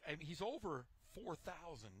almost. I mean, he's over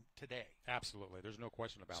 4,000 today. Absolutely. There's no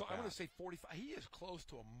question about that. So I'm going to say 45. He is close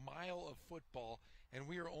to a mile of football, and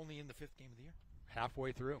we are only in the 5th game of the year.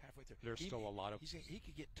 Halfway through. There's still a lot of. He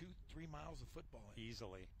could get 2-3 miles of football in.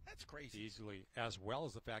 Easily. That's crazy. Easily. As well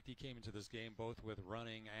as the fact he came into this game both with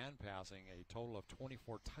running and passing a total of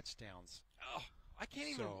 24 touchdowns. Oh, I can't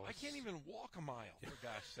even walk a mile, for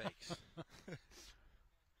gosh sakes.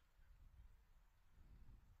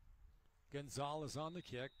 Gonzalez on the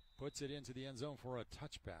kick, puts it into the end zone for a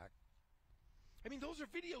touchback. I mean, those are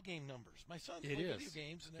video game numbers. My sons It play is. video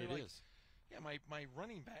games, and they're It like, is. yeah, my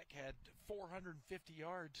running back had 450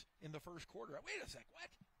 yards in the first quarter. Wait a sec, what?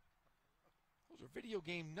 Those are video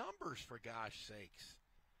game numbers, for gosh sakes.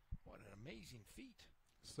 What an amazing feat.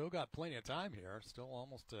 Still got plenty of time here. Still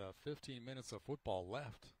almost 15 minutes of football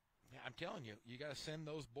left. Yeah, I'm telling you, you got to send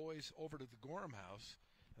those boys over to the Gorham house,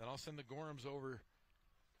 and then I'll send the Gorhams over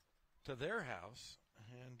to their house,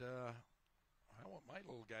 and I want my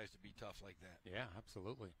little guys to be tough like that. Yeah,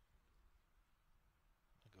 absolutely.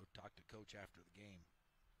 I'll go talk to Coach after the game.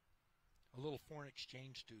 A little foreign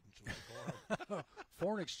exchange students with the Gorham.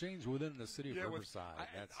 Foreign exchange within the city of Riverside.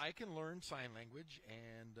 I can learn sign language,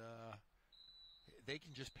 and they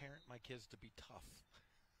can just parent my kids to be tough.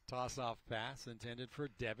 Toss-off pass intended for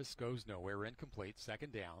Devis goes nowhere, incomplete,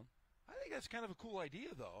 second down. I think that's kind of a cool idea,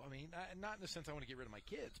 though. I mean, not in the sense I want to get rid of my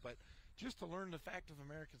kids, but just to learn the fact of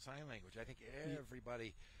American Sign Language. I think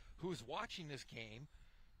everybody who is watching this game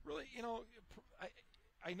really,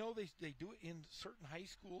 I know they do it in certain high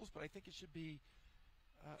schools, but I think it should be.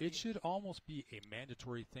 It should almost be a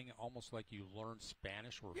mandatory thing, almost like you learn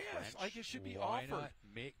Spanish or French. Yes, like it should be Why offered. not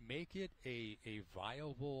make it a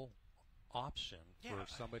viable option for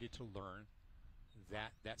somebody to learn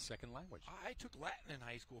that second language? I took Latin in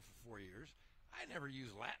high school for 4 years. I never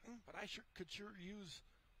used Latin, but I could use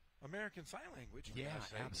American Sign Language. For Yeah, God's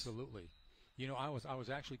sakes. absolutely. You know, I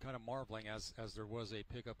was actually kind of marveling as there was a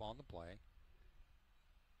pickup on the play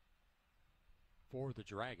for the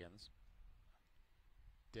Dragons.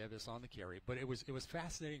 Devis on the carry, but it was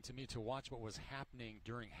fascinating to me to watch what was happening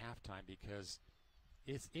during halftime, because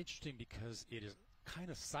it's interesting because it is kind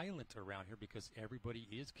of silent around here because everybody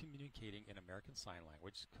is communicating in American Sign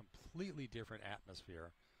Language. Completely different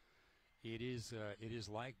atmosphere. It is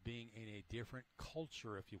like being in a different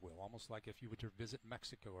culture, if you will, almost like if you were to visit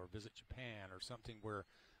Mexico or visit Japan or something where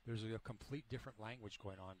there's a complete different language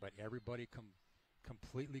going on, but everybody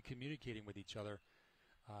completely communicating with each other,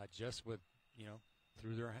 just with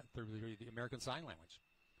through the American Sign Language.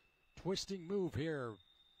 Twisting move here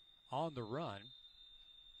on the run.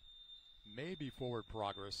 Maybe forward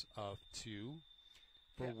progress of 2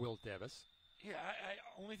 for Will Devis. Yeah,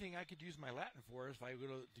 only thing I could use my Latin for is if I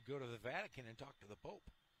go to the Vatican and talk to the Pope.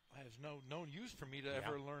 It has no use for me to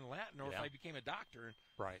ever learn Latin, or if I became a doctor.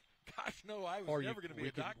 Right. Gosh, no, I was never going to be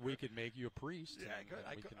a doctor. We could make you a priest. Yeah, I could.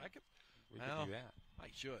 We could do that. I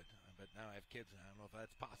should, but now I have kids, and I don't know if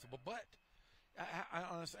that's possible. But I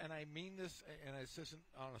honestly, and I mean this, and this isn't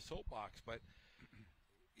on a soapbox, but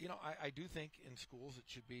I do think in schools it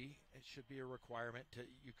should be a requirement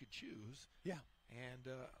you could choose. Yeah. And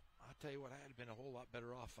I'll tell you what, I had been a whole lot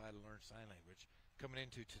better off if I had learned sign language coming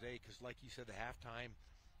into today, because like you said, the halftime,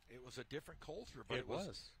 it was a different culture, but it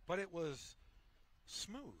was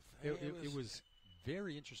smooth. It was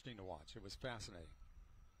very interesting to watch. It was fascinating.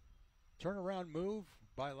 Turnaround move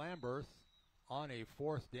by Lamberth on a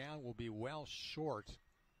 4th down will be well short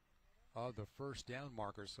of the first down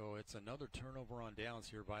marker, so it's another turnover on downs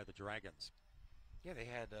here by the Dragons. Yeah, they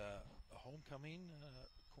had a homecoming,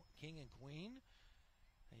 king and queen.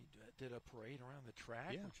 They did a parade around the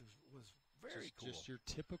track, which was very cool. Just your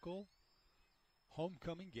typical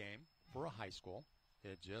homecoming game for a high school.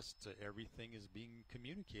 It just everything is being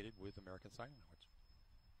communicated with American Sign Language.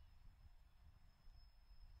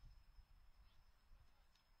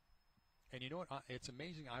 And you know what? It's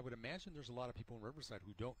amazing. I would imagine there's a lot of people in Riverside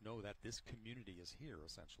who don't know that this community is here,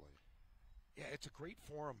 essentially. Yeah, it's a great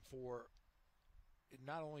forum for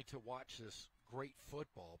not only to watch this great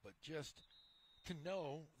football, but just to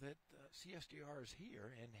know that CSDR is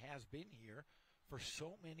here and has been here for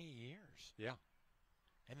so many years. Yeah.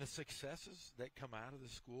 And the successes that come out of the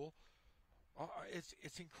school,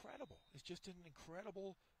 it's incredible. It's just an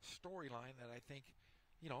incredible storyline that I think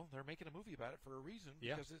they're making a movie about it for a reason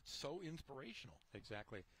Yeah. because it's so inspirational.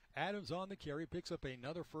 Exactly. Adams on the carry, picks up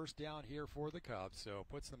another first down here for the Cubs, so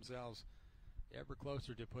puts themselves ever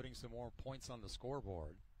closer to putting some more points on the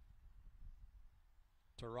scoreboard.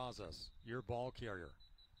 Terrazas, your ball carrier,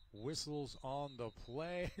 whistles on the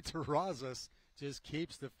play. Terrazas just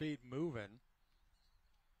keeps the feet moving.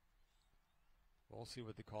 We'll see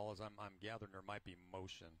what the call is. I'm gathering there might be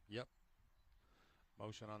motion. Yep.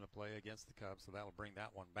 Motion on the play against the Cubs, so that'll bring that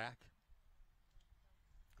one back.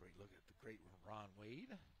 Great look at the great Ron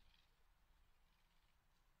Wade.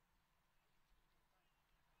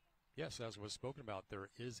 Yes, as was spoken about, there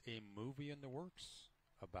is a movie in the works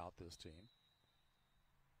about this team.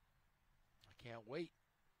 I can't wait.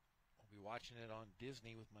 I'll be watching it on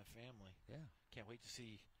Disney with my family. Yeah. Can't wait to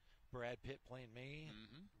see Brad Pitt playing me,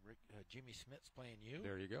 Jimmy Smits playing you.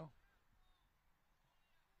 There you go.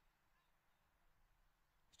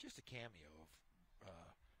 It's just a cameo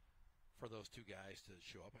for those two guys to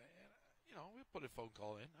show up. And, we'll put a phone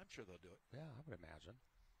call in. I'm sure they'll do it. Yeah, I would imagine.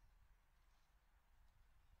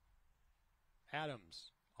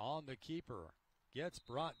 Adams on the keeper. Gets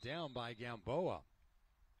brought down by Gamboa.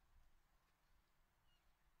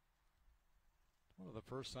 One of the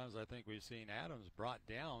first times I think we've seen Adams brought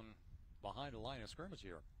down behind a line of scrimmage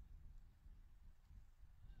here.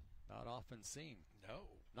 Not often seen. No.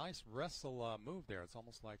 Nice wrestle move there. It's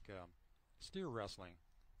almost like steer wrestling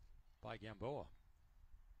by Gamboa.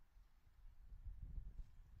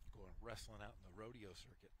 Going wrestling out in the rodeo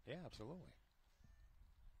circuit. Yeah, absolutely.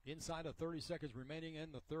 Inside of 30 seconds remaining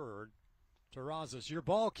in the third. Terrazas, your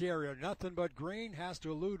ball carrier, nothing but green, has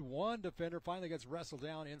to elude one defender, finally gets wrestled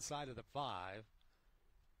down inside of the 5.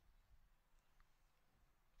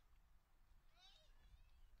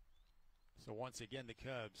 So once again, the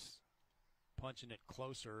Cubs punching it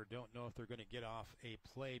closer. Don't know if they're going to get off a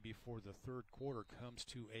play before the third quarter comes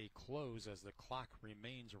to a close as the clock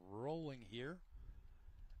remains rolling here.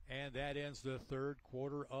 And that ends the third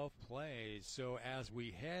quarter of play. So as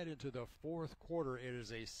we head into the fourth quarter, it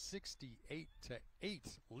is a 68-8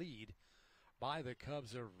 lead by the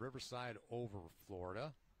Cubs of Riverside over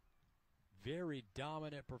Florida. Very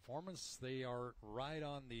dominant performance. They are right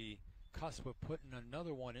on the cusp of putting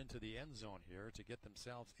another one into the end zone here to get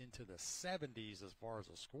themselves into the 70s as far as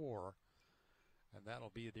a score. And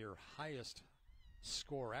that'll be their highest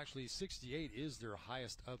score. Actually, 68 is their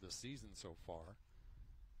highest of the season so far.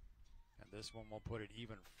 And this one will put it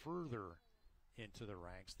even further into the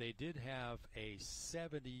ranks. They did have a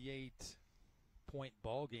 78-point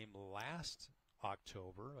ball game last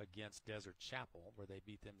October against Desert Chapel, where they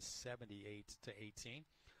beat them 78-18.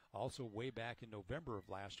 Also, way back in November of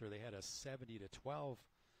last year, they had a 70-12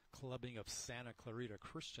 clubbing of Santa Clarita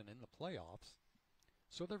Christian in the playoffs.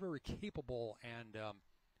 So they're very capable, and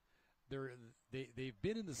they've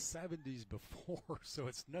been in the 70s before, so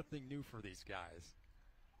it's nothing new for these guys.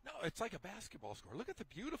 No, it's like a basketball score. Look at the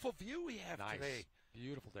beautiful view we have today.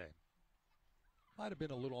 Beautiful day. Might have been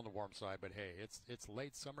a little on the warm side, but hey, it's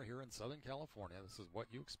late summer here in Southern California. This is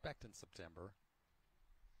what you expect in September.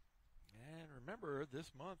 And remember,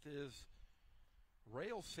 this month is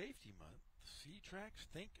Rail Safety Month. See Tracks,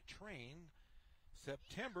 Think Train.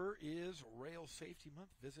 September is Rail Safety Month.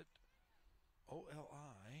 Visit OLI.org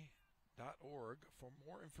for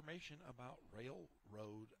more information about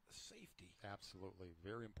railroad safety. Absolutely.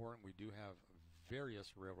 Very important. We do have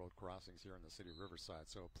various railroad crossings here in the city of Riverside,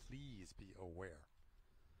 so please be aware.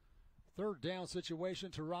 Third down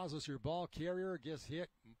situation. Terrazas, your ball carrier, gets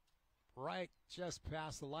hit right just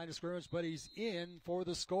past the line of scrimmage, but he's in for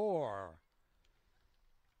the score.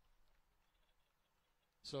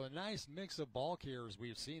 So a nice mix of ball carriers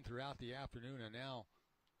we've seen throughout the afternoon, and now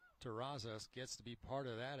Terrazas gets to be part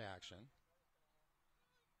of that action.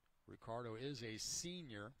 Ricardo is a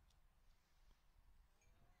senior,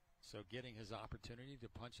 so getting his opportunity to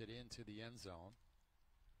punch it into the end zone.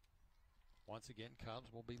 Once again,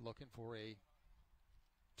 Cubs will be looking for a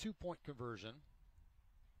 2-point conversion.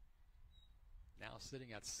 Now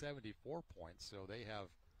sitting at 74 points, so they have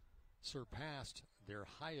surpassed their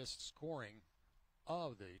highest scoring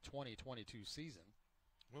of the 2022 season.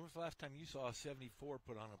 When was the last time you saw a 74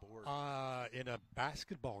 put on a board? In a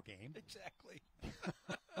basketball game. Exactly.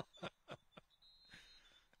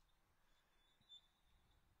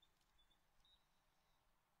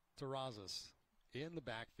 Terrazas in the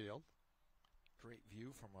backfield. Great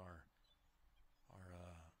view from our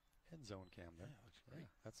end zone cam there. Yeah, looks great. Yeah,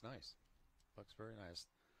 that's nice. Looks very nice.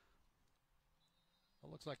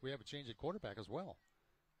 Well, looks like we have a change at quarterback as well.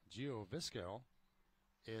 Gio Visco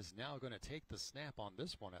is now going to take the snap on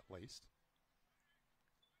this one at least.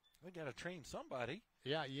 We got to train somebody.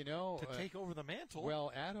 Yeah, you know, to take over the mantle.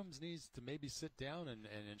 Well, Adams needs to maybe sit down and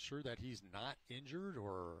ensure that he's not injured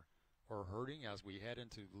or hurting as we head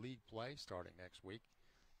into league play starting next week.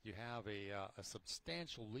 You have a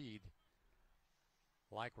substantial lead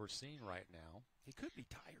like we're seeing right now. He could be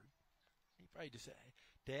tired. He probably just say,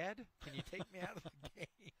 "Dad, can you take me out of the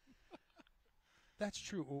game?" That's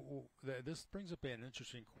true. This brings up an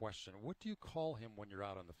interesting question. What do you call him when you're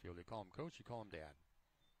out on the field? You call him coach, you call him dad?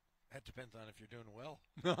 That depends on if you're doing well.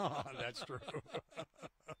 That's true.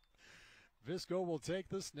 Visco will take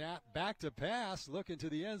the snap, back to pass, look into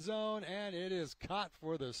the end zone, and it is caught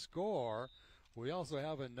for the score. We also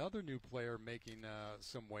have another new player making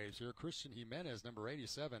some waves here, Christian Jimenez, number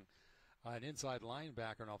 87, an inside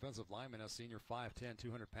linebacker, an offensive lineman, a senior 5'10",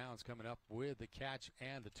 200 pounds, coming up with the catch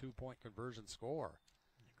and the 2-point conversion score.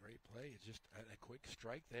 Great play. It's just a quick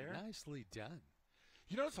strike there. Nicely done.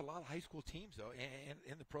 You notice a lot of high school teams, though, and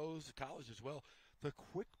in the pros, college as well, the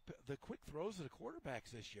quick throws of the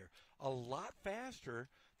quarterbacks this year, a lot faster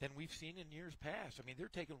than we've seen in years past. I mean, they're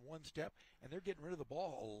taking one step, and they're getting rid of the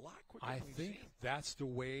ball a lot quicker than we've seen. I think that's the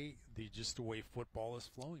way football is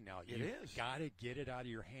flowing now. It is. You've got to get it out of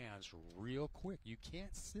your hands real quick. You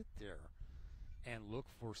can't sit there and look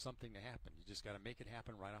for something to happen. You just got to make it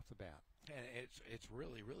happen right off the bat. And it's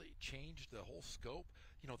really, really changed the whole scope.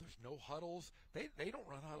 You know, there's no huddles. They don't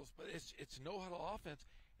run huddles, but it's no huddle offense.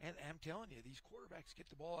 And I'm telling you, these quarterbacks get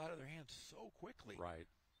the ball out of their hands so quickly. Right.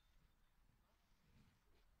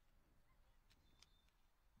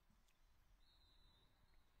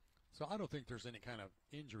 So I don't think there's any kind of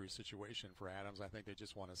injury situation for Adams. I think they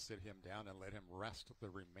just want to sit him down and let him rest the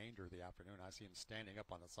remainder of the afternoon. I see him standing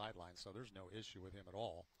up on the sideline, so there's no issue with him at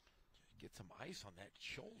all. Get some ice on that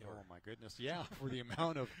shoulder. Oh my goodness! Yeah, for the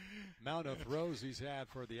amount of throws he's had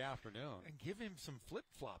for the afternoon. And give him some flip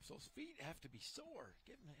flops. Those feet have to be sore.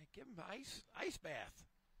 Give him an ice bath.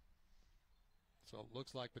 So it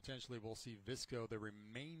looks like potentially we'll see Visco the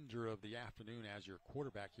remainder of the afternoon as your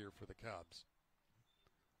quarterback here for the Cubs.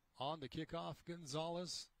 On the kickoff,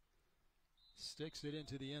 Gonzalez sticks it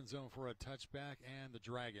into the end zone for a touchback, and the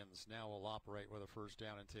Dragons now will operate with a first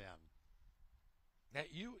down and 10. Now,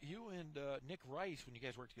 you and Nick Rice, when you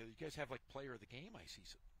guys work together, you guys have like player of the game, I see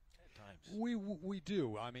at times. We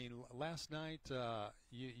do. I mean, last night, I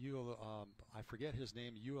forget his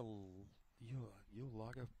name,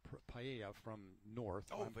 Ulaga Paella from North.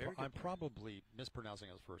 Oh, I'm probably mispronouncing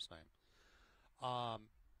his first name.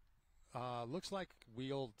 Looks like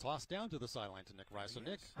we'll toss down to the sideline to Nick Rice. So,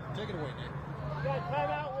 Nick, take it away, Nick.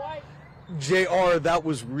 Timeout, White. JR, that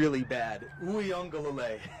was really bad.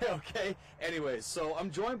 Uyungalale. Okay? Anyways, so I'm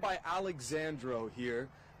joined by Alexandro here.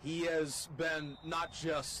 He has been not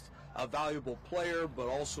just a valuable player, but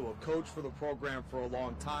also a coach for the program for a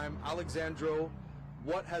long time. Alexandro,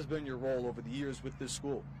 what has been your role over the years with this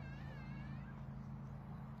school?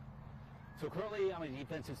 So currently I'm a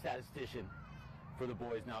defensive statistician for the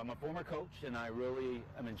boys now. I'm a former coach, and I really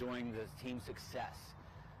am enjoying this team's success,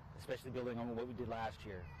 especially building on what we did last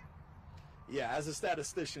year. Yeah, as a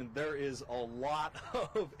statistician, there is a lot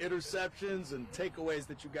of interceptions and takeaways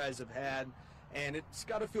that you guys have had, and it's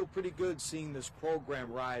got to feel pretty good seeing this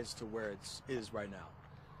program rise to where it is right now.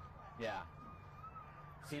 Yeah.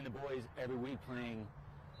 Seeing the boys every week playing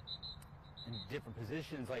in different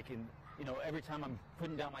positions, like every time I'm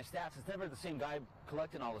putting down my stats, it's never the same guy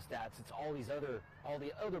collecting all the stats. It's all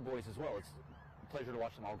the other boys as well. It's a pleasure to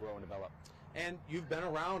watch them all grow and develop. And you've been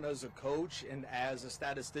around as a coach and as a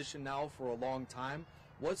statistician now for a long time.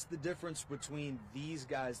 What's the difference between these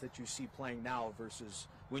guys that you see playing now versus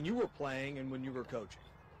when you were playing and when you were coaching?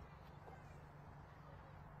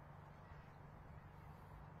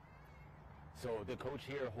 So the coach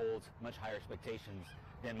here holds much higher expectations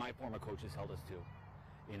than my former coaches held us to.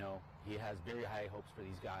 You know, he has very high hopes for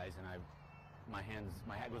these guys, and my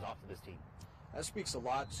hat goes off to this team. That speaks a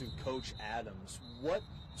lot to Coach Adams. What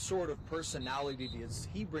sort of personality does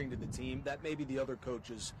he bring to the team that maybe the other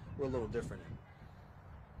coaches were a little different in?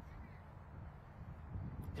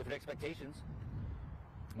 Different expectations,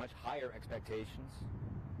 much higher expectations,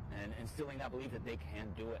 and instilling that belief that they can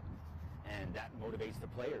do it, and that motivates the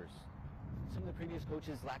players. Some of the previous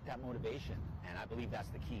coaches lacked that motivation, and I believe that's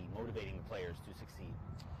the key, motivating the players to succeed.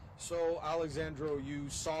 So, Alexandro, you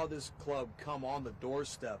saw this club come on the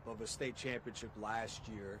doorstep of a state championship last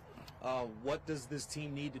year. What does this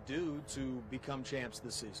team need to do to become champs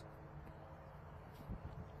this season?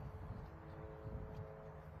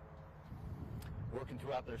 Working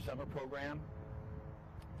throughout their summer program,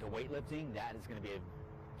 the weightlifting, that is going to be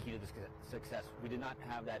a key to the success. We did not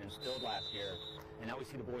have that instilled last year, and now we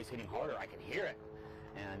see the boys hitting harder. I can hear it,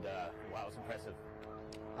 and wow, it's impressive.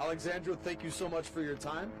 Alexandra, thank you so much for your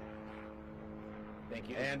time. Thank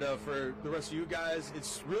you. And for the rest of you guys,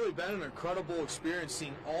 it's really been an incredible experience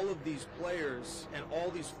seeing all of these players and all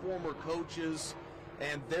these former coaches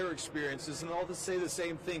and their experiences. And all to say the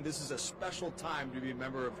same thing, this is a special time to be a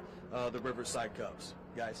member of the Riverside Cubs.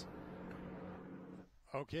 Guys.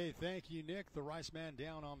 Okay, thank you, Nick. The Rice Man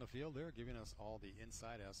down on the field there, giving us all the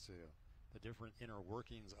insight as to the different inner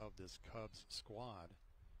workings of this Cubs squad.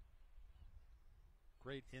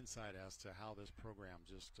 Great insight as to how this program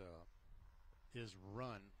just is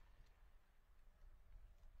run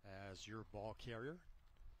as your ball carrier.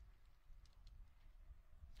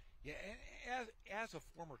 Yeah, as a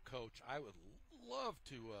former coach, I would love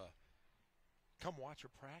to come watch a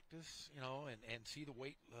practice, and see the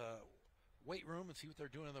weight room and see what they're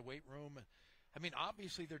doing in the weight room. I mean,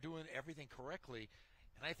 obviously they're doing everything correctly,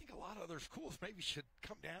 and I think a lot of other schools maybe should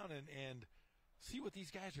come down and see what these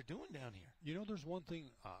guys are doing down here. You know, there's one thing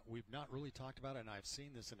we've not really talked about, and I've seen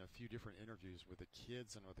this in a few different interviews with the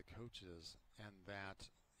kids and with the coaches, and that,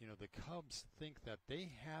 the Cubs think that they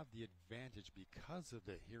have the advantage because of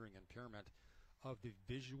the hearing impairment of the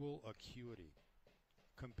visual acuity.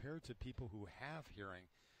 Compared to people who have hearing,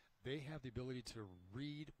 they have the ability to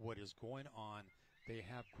read what is going on. They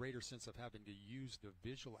have greater sense of having to use the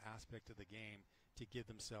visual aspect of the game to give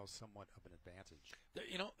themselves somewhat of an advantage.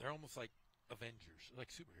 They're almost like Avengers, like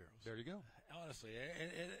superheroes. There you go. Honestly,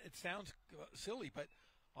 it sounds silly, but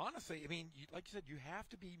honestly, I mean, like you said, you have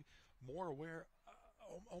to be more aware,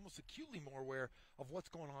 almost acutely more aware of what's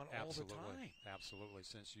going on all the time. Absolutely,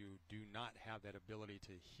 since you do not have that ability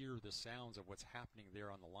to hear the sounds of what's happening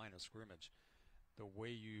there on the line of scrimmage, the way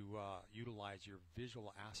you utilize your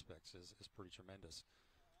visual aspects is pretty tremendous.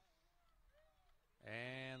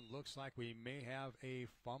 And looks like we may have a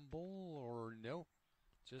fumble, or no,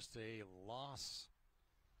 just a loss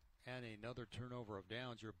and another turnover of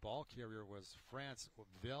downs. Your ball carrier was France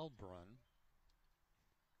Velbrun.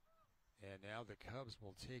 And now the Cubs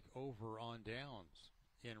will take over on downs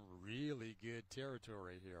in really good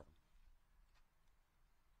territory here.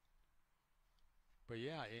 But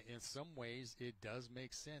yeah, in some ways it does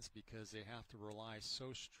make sense because they have to rely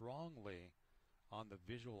so strongly on the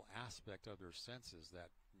visual aspect of their senses that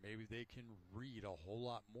maybe they can read a whole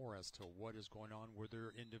lot more as to what is going on with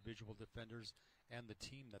their individual defenders and the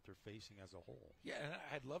team that they're facing as a whole. Yeah, and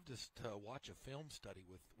I'd love to watch a film study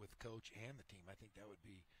with Coach and the team. I think that would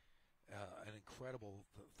be an incredible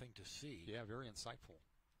thing to see. Yeah, very insightful.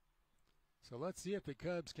 So let's see if the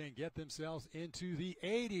Cubs can get themselves into the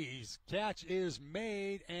 80s. Catch is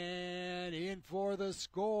made and in for the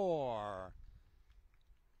score.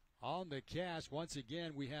 On the catch, once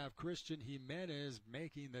again, we have Christian Jimenez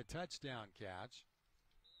making the touchdown catch.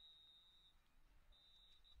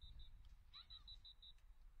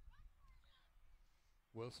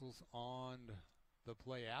 Whistles on the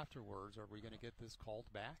play afterwards. Are we going to get this called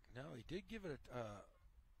back? No, he did give it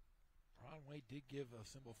Ron Wade did give a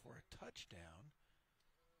symbol for a touchdown.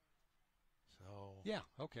 So yeah,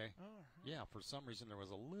 okay. Yeah, for some reason there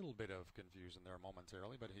was a little bit of confusion there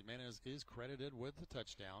momentarily, but Jimenez is credited with the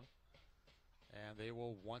touchdown. And they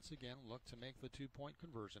will once again look to make the 2-point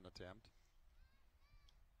conversion attempt.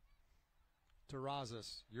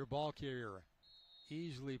 Terrazas, your ball carrier,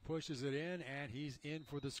 easily pushes it in, and he's in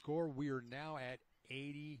for the score. We are now at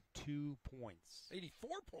 82 points. 84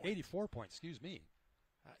 points. 84 points, excuse me.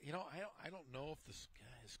 I don't know if his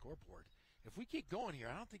scoreboard. If we keep going here,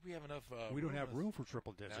 I don't think we have enough. We don't have room for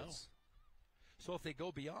triple digits. No. So if they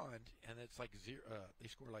go beyond, and it's like zero, they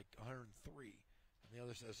score like 103, and the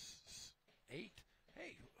other says 8.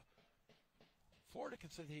 Hey, Florida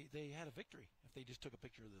can say they had a victory if they just took a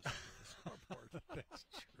picture of the scoreboard. That's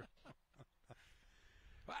true.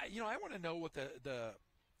 But I want to know what the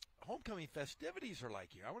homecoming festivities are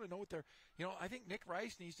like here. I want to know what they're, I think Nick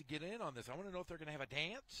Rice needs to get in on this. I want to know if they're going to have a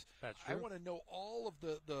dance. That's true. I want to know all of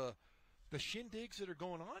the shindigs that are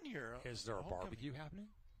going on here. Is there a barbecue happening?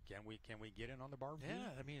 Can we get in on the barbecue?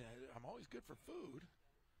 Yeah, I mean, I'm always good for food.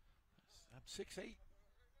 I'm 6'8",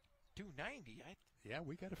 290. Yeah,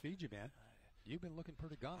 we got to feed you, man. You've been looking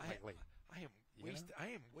pretty gaunt lately. I am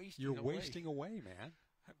wasting. You're wasting away, man.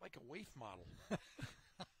 I'm like a waif model.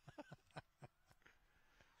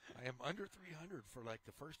 I am under 300 for like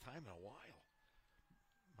the first time in a while.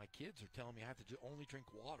 My kids are telling me I have to only drink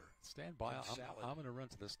water. Stand by. I'm going to run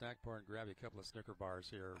to the snack bar and grab you a couple of Snicker bars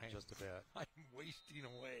here just a bit. I'm wasting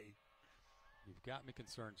away. You've got me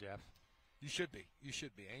concerned, Jeff. You should be. You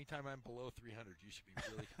should be. Anytime I'm below 300, you should be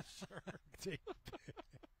really concerned.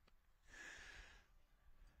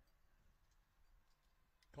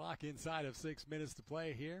 Clock inside of 6 minutes to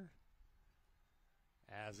play here.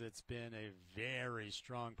 as it's been a very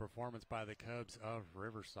strong performance by the Cubs of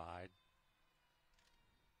Riverside.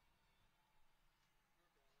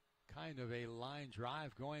 Kind of a line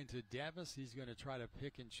drive going to Davis. He's going to try to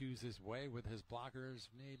pick and choose his way with his blockers.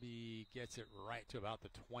 Maybe gets it right to about the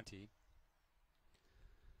 20.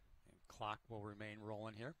 And clock will remain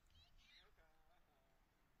rolling here.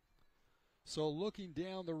 So looking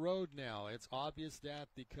down the road now, it's obvious that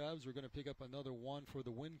the Cubs are going to pick up another one for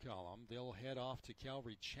the win column. They'll head off to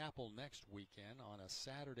Calvary Chapel next weekend on a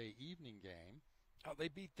Saturday evening game. Oh, they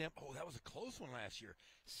beat them. Oh, that was a close one last year.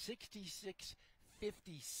 66-57.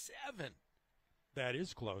 That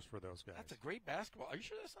is close for those guys. That's a great basketball. Are you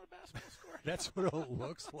sure that's not a basketball score? That's what it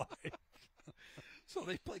looks like. So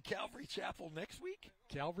they play Calvary Chapel next week?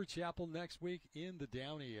 Calvary Chapel next week in the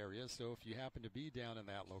Downey area. So if you happen to be down in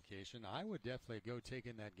that location, I would definitely go take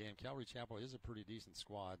in that game. Calvary Chapel is a pretty decent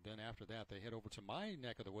squad. Then after that, they head over to my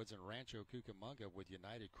neck of the woods in Rancho Cucamonga with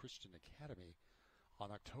United Christian Academy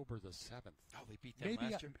on October the 7th. Oh, they beat them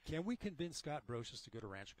last year? Can we convince Scott Brocious to go to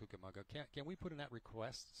Rancho Cucamonga? Can we put in that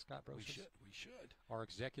request, Scott Brocious? We should. Our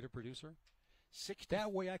executive producer?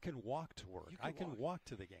 That way I can walk to work. I can walk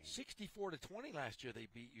to the game. 64-20 last year they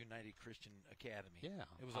beat United Christian Academy. Yeah.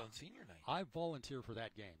 It was on senior night. I volunteer for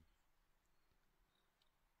that game.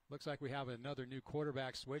 Looks like we have another new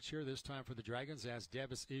quarterback switch here, this time for the Dragons, as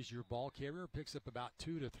Davis is your ball carrier. Picks up about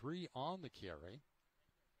 2 to 3 on the carry.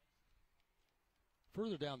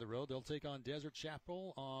 Further down the road, they'll take on Desert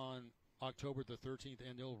Chapel on October the 13th,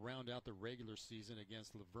 and they'll round out the regular season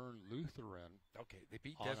against Laverne Lutheran. Okay, they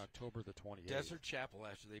beat on October the 28th. Desert Chapel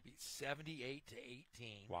last year. They beat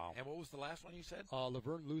 78-18. Wow. And what was the last one you said?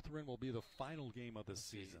 Laverne Lutheran will be the final game of the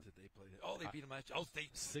season. Did they play? Oh, they beat them last year. Oh,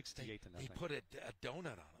 68 to nothing. They put a donut on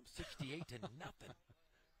them. 68 to nothing.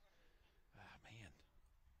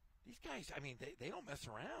 These guys, I mean, they don't mess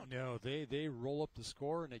around. No, they roll up the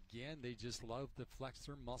score, and again, they just love to flex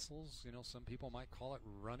their muscles. You know, some people might call it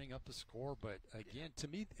running up the score, but again, to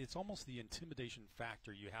me, it's almost the intimidation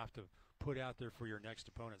factor you have to put out there for your next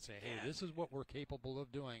opponent, saying, hey, this is what we're capable of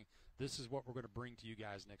doing. This is what we're going to bring to you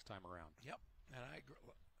guys next time around. Yep, and I agree.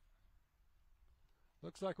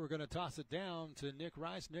 Looks like we're going to toss it down to Nick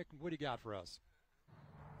Rice. Nick, what do you got for us?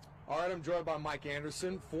 All right, I'm joined by Mike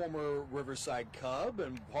Anderson, former Riverside Cub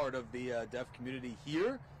and part of the deaf community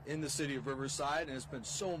here in the city of Riverside, and has been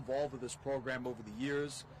so involved with this program over the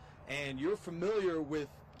years. And you're familiar with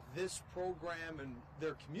this program and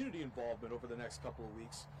their community involvement over the next couple of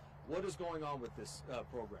weeks. What is going on with this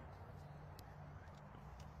program?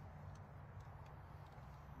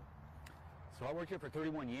 So I worked here for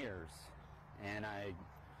 31 years, and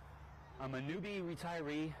I'm a newbie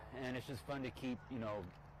retiree, and it's just fun to keep,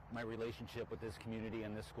 my relationship with this community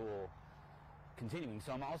and this school continuing.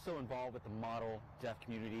 So I'm also involved with the model deaf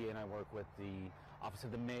community, and I work with the Office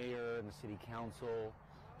of the Mayor and the City Council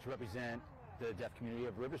to represent the deaf community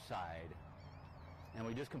of Riverside. And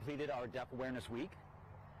we just completed our Deaf Awareness Week.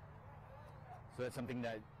 So that's something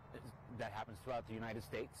that happens throughout the United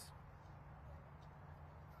States.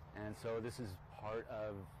 And so this is part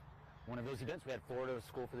of one of those events. We had Florida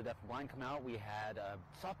School for the Deaf and Blind come out. We had a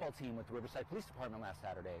softball team with the Riverside Police Department last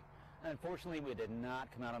Saturday. And unfortunately, we did not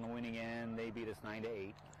come out on the winning end. They beat us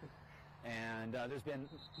 9-8. And there's been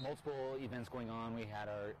multiple events going on. We had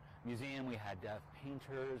our museum. We had deaf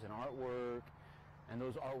painters and artwork. And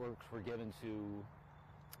those artworks were given to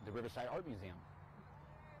the Riverside Art Museum.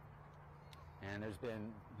 And there's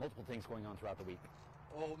been multiple things going on throughout the week.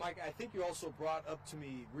 Oh, Mike, I think you also brought up to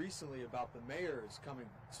me recently about the mayors coming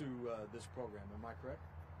to this program. Am I correct?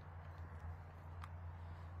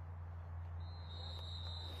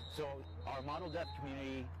 So our model deaf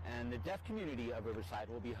community and the deaf community of Riverside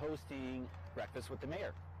will be hosting Breakfast with the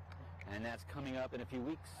Mayor. And that's coming up in a few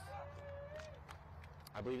weeks.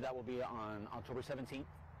 I believe that will be on October 17th.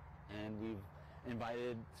 And we've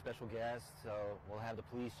invited special guests. So we'll have the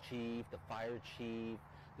police chief, the fire chief,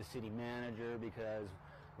 the city manager, because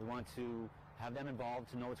we want to have them involved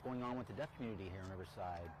to know what's going on with the deaf community here in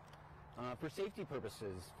Riverside. For safety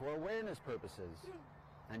purposes, for awareness purposes,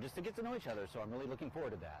 and just to get to know each other. So I'm really looking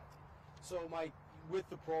forward to that. So Mike, with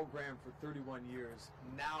the program for 31 years,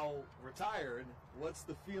 now retired, what's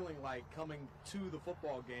the feeling like coming to the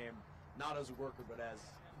football game, not as a worker, but as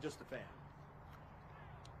just a fan?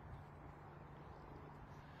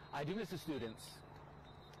 I do miss the students.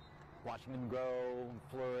 Watching them grow and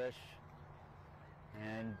flourish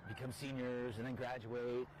and become seniors and then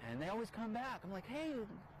graduate, and they always come back. I'm like, hey,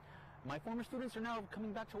 my former students are now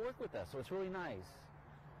coming back to work with us, so it's really nice.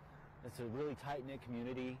 It's a really tight-knit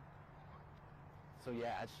community. So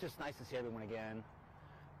yeah, it's just nice to see everyone again,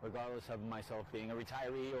 regardless of myself being a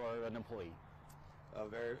retiree or an employee.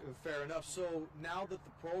 Very fair enough. So now that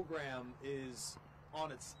the program is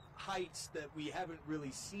on its heights that we haven't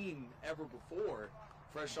really seen ever before,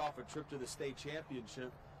 fresh off a trip to the state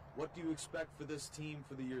championship, what do you expect for this team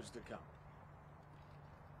for the years to come?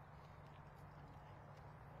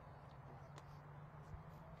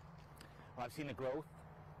 Well, I've seen the growth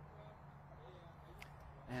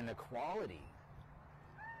and the quality,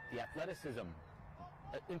 the athleticism,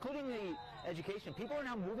 including the education. People are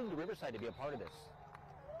now moving to Riverside to be a part of this.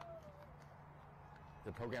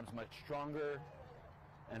 The program's much stronger,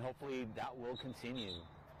 and hopefully that will continue,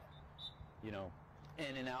 you know,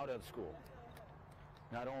 in and out of school.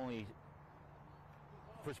 Not only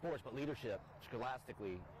for sports, but leadership,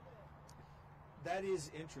 scholastically. That is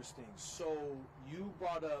interesting. So you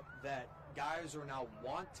brought up that guys are now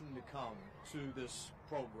wanting to come to this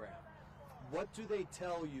program. What do they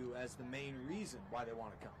tell you as the main reason why they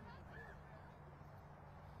want to come?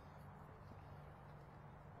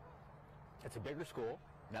 It's a bigger school.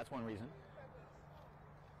 That's one reason.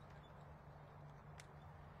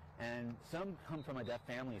 And some come from a deaf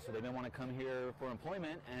family, so they may want to come here for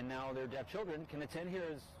employment, and now their deaf children can attend here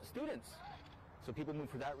as students. So people move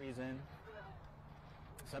for that reason.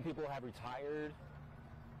 Some people have retired,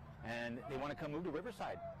 and they want to come move to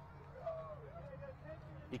Riverside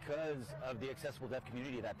because of the accessible deaf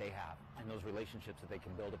community that they have and those relationships that they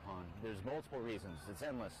can build upon. There's multiple reasons. It's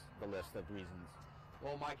endless, the list of reasons.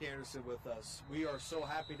 Well, Mike Anderson with us. We are so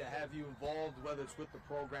happy to have you involved, whether it's with the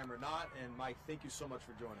program or not. And, Mike, thank you so much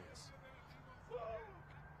for joining us.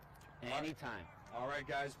 Anytime. All right,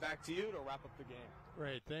 guys, back to you to wrap up the game.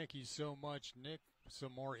 Great. Thank you so much, Nick.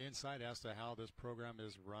 Some more insight as to how this program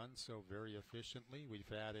is run so very efficiently. We've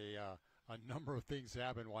had a number of things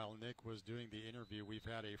happen while Nick was doing the interview. We've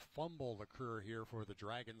had a fumble occur here for the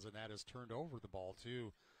Dragons, and that has turned over the ball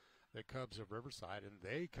to the Cubs of Riverside, and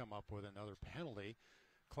they come up with another penalty.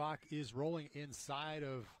 Clock is rolling inside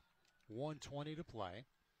of 1:20 to play.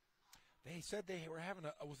 They said they were having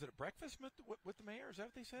was it a breakfast with the mayor? Is that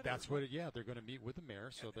what they said? That's what, they're going to meet with the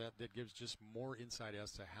mayor, so that gives just more insight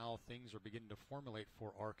as to how things are beginning to formulate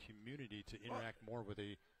for our community to interact more with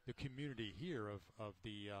the community here of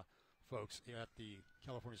the folks at the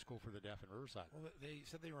California School for the Deaf in Riverside. Well, they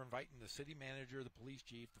said they were inviting the city manager, the police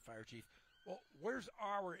chief, the fire chief. Well, where's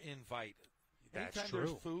our invite? That's Anytime true.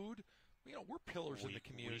 there's food, we're pillars in the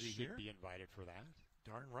community we should here. be invited for that.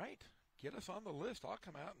 Darn right. Get us on the list. I'll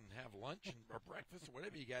come out and have lunch or breakfast or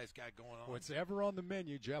whatever you guys got going on. What's ever on the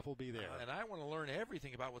menu, Jeff will be there. And I want to learn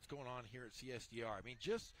everything about what's going on here at CSDR. I mean,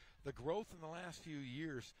 just the growth in the last few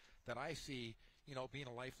years that I see, being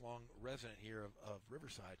a lifelong resident here of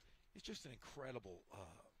Riverside, it's just an incredible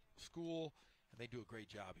school, and they do a great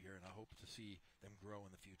job here, and I hope to see them grow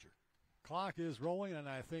in the future. Clock is rolling, and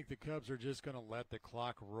I think the Cubs are just going to let the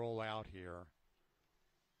clock roll out here.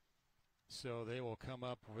 So they will come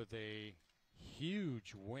up with a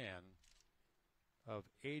huge win of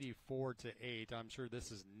 84-8. I'm sure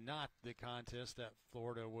this is not the contest that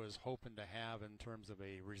Florida was hoping to have in terms of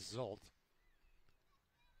a result.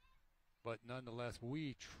 But nonetheless,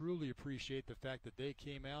 we truly appreciate the fact that they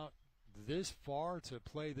came out this far to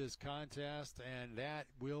play this contest, and that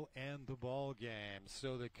will end the ball game.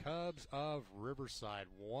 So the Cubs of Riverside,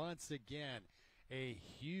 once again, a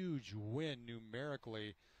huge win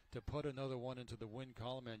numerically to put another one into the win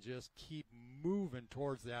column and just keep moving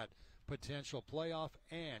towards that potential playoff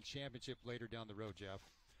and championship later down the road, Jeff.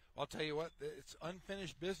 I'll tell you what, it's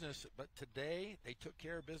unfinished business, but today they took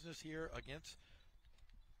care of business here against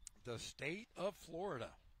the state of Florida.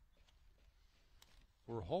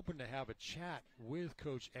 We're hoping to have a chat with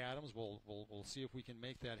Coach Adams. We'll see if we can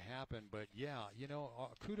make that happen. But yeah,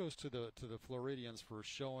 kudos to the Floridians for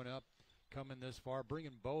showing up, coming this far,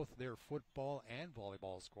 bringing both their football and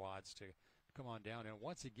volleyball squads to come on down. And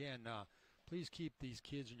once again, please keep these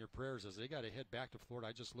kids in your prayers as they got to head back to Florida.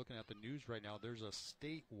 I'm just looking at the news right now. There's a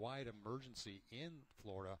statewide emergency in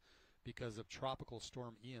Florida because of Tropical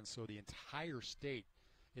Storm Ian. So the entire state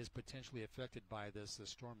is potentially affected by this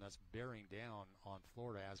storm that's bearing down on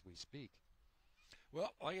Florida as we speak.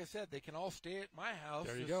 Well, like I said, they can all stay at my house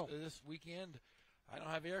this weekend. I don't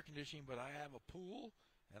have air conditioning, but I have a pool,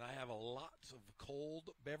 and I have lots of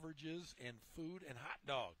cold beverages and food and hot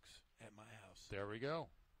dogs at my house. There we go.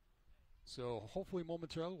 So hopefully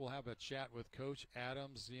momentarily we'll have a chat with Coach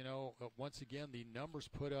Adams. Once again, the numbers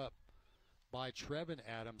put up by Trevin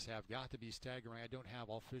Adams have got to be staggering. I don't have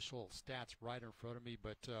official stats right in front of me,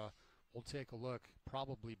 but we'll take a look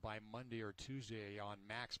probably by Monday or Tuesday on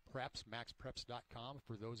Max Preps, maxpreps.com.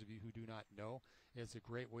 For those of you who do not know, it's a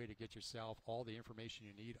great way to get yourself all the information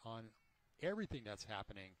you need on everything that's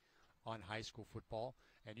happening on high school football,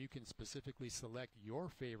 and you can specifically select your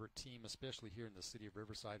favorite team, especially here in the city of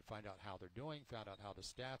Riverside, find out how they're doing, find out how the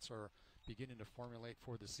stats are beginning to formulate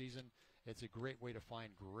for the season. It's a great way to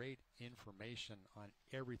find great information on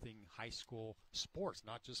everything high school sports,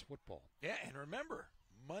 not just football. Yeah, and remember,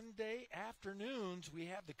 Monday afternoons, we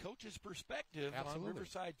have the Coach's Perspective on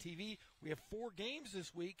Riverside TV. We have 4 games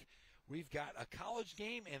this week. We've got a college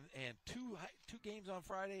game and two games on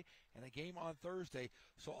Friday and a game on Thursday.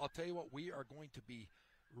 So I'll tell you what, we are going to be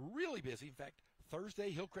really busy. In fact,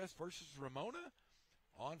 Thursday, Hillcrest versus Ramona.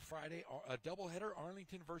 On Friday, a doubleheader,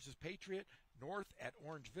 Arlington versus Patriot, North at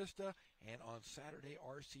Orange Vista. And on Saturday,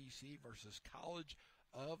 RCC versus College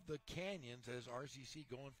of the Canyons, as RCC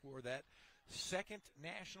going for that second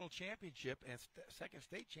national championship and second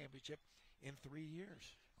state championship in 3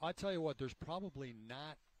 years. I tell you what, there's probably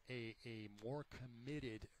not a more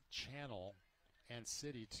committed channel and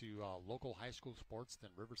city to local high school sports than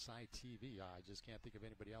Riverside TV. I just can't think of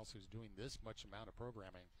anybody else who's doing this much amount of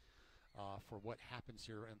programming for what happens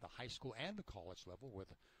here in the high school and the college level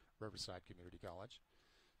with Riverside Community College.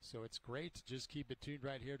 So it's great. Just keep it tuned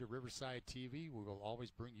right here to Riverside TV. We will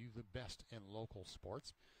always bring you the best in local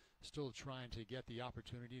sports. Still trying to get the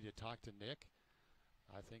opportunity to talk to Nick.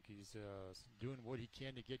 I think he's doing what he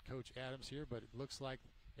can to get Coach Adams here, but it looks like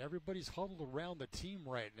everybody's huddled around the team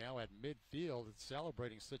right now at midfield. It's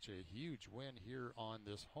celebrating such a huge win here on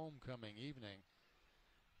this homecoming evening.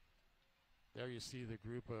 There you see the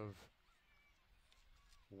group of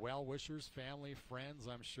well-wishers, family, friends,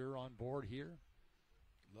 I'm sure, on board here.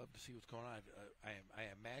 Love to see what's going on. I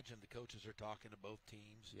imagine the coaches are talking to both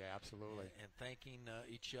teams. Yeah, absolutely. And thanking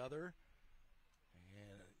each other.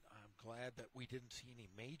 And I'm glad that we didn't see any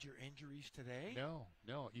major injuries today.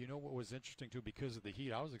 No. You know what was interesting, too, because of the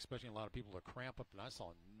heat, I was expecting a lot of people to cramp up, and I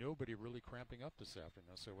saw nobody really cramping up this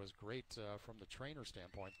afternoon. So it was great from the trainer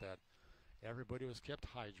standpoint that everybody was kept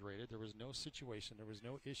hydrated. There was no situation. There was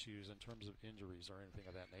no issues in terms of injuries or anything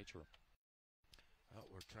of that nature. Well,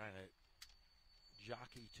 we're trying to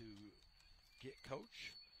jockey to get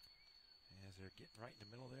Coach as they're getting right in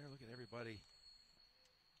the middle there. Look at everybody.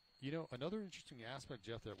 You know, another interesting aspect,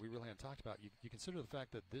 Jeff, that we really haven't talked about, you consider the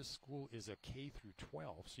fact that this school is a K through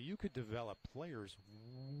 12, so you could develop players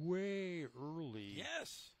way early.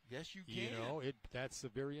 Yes, you can. You know, that's a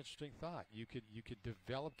very interesting thought. You could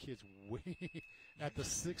develop kids way at the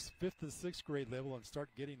 5th and 6th grade level and start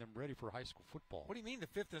getting them ready for high school football. What do you mean the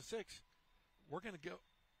 5th and 6th?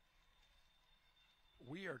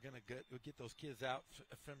 We are going to get those kids out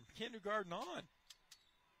from kindergarten on.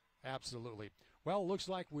 Absolutely. Well, it looks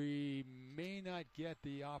like we may not get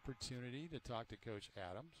the opportunity to talk to Coach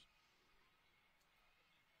Adams.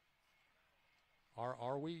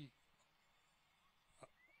 Are we?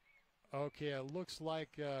 Okay, it looks like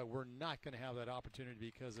we're not going to have that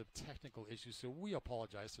opportunity because of technical issues, so we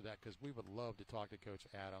apologize for that because we would love to talk to Coach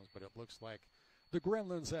Adams, but it looks like the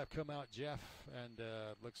Gremlins have come out, Jeff, and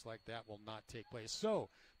looks like that will not take place. So,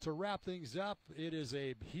 to wrap things up, it is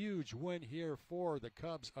a huge win here for the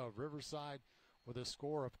Cubs of Riverside with a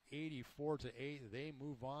score of 84-8. They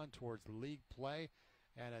move on towards league play,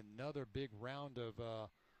 and another big round of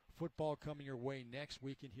football coming your way next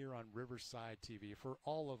weekend here on Riverside TV. For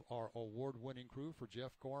all of our award-winning crew, for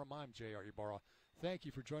Jeff Gorham, I'm J.R. Ibarra. Thank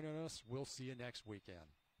you for joining us. We'll see you next weekend.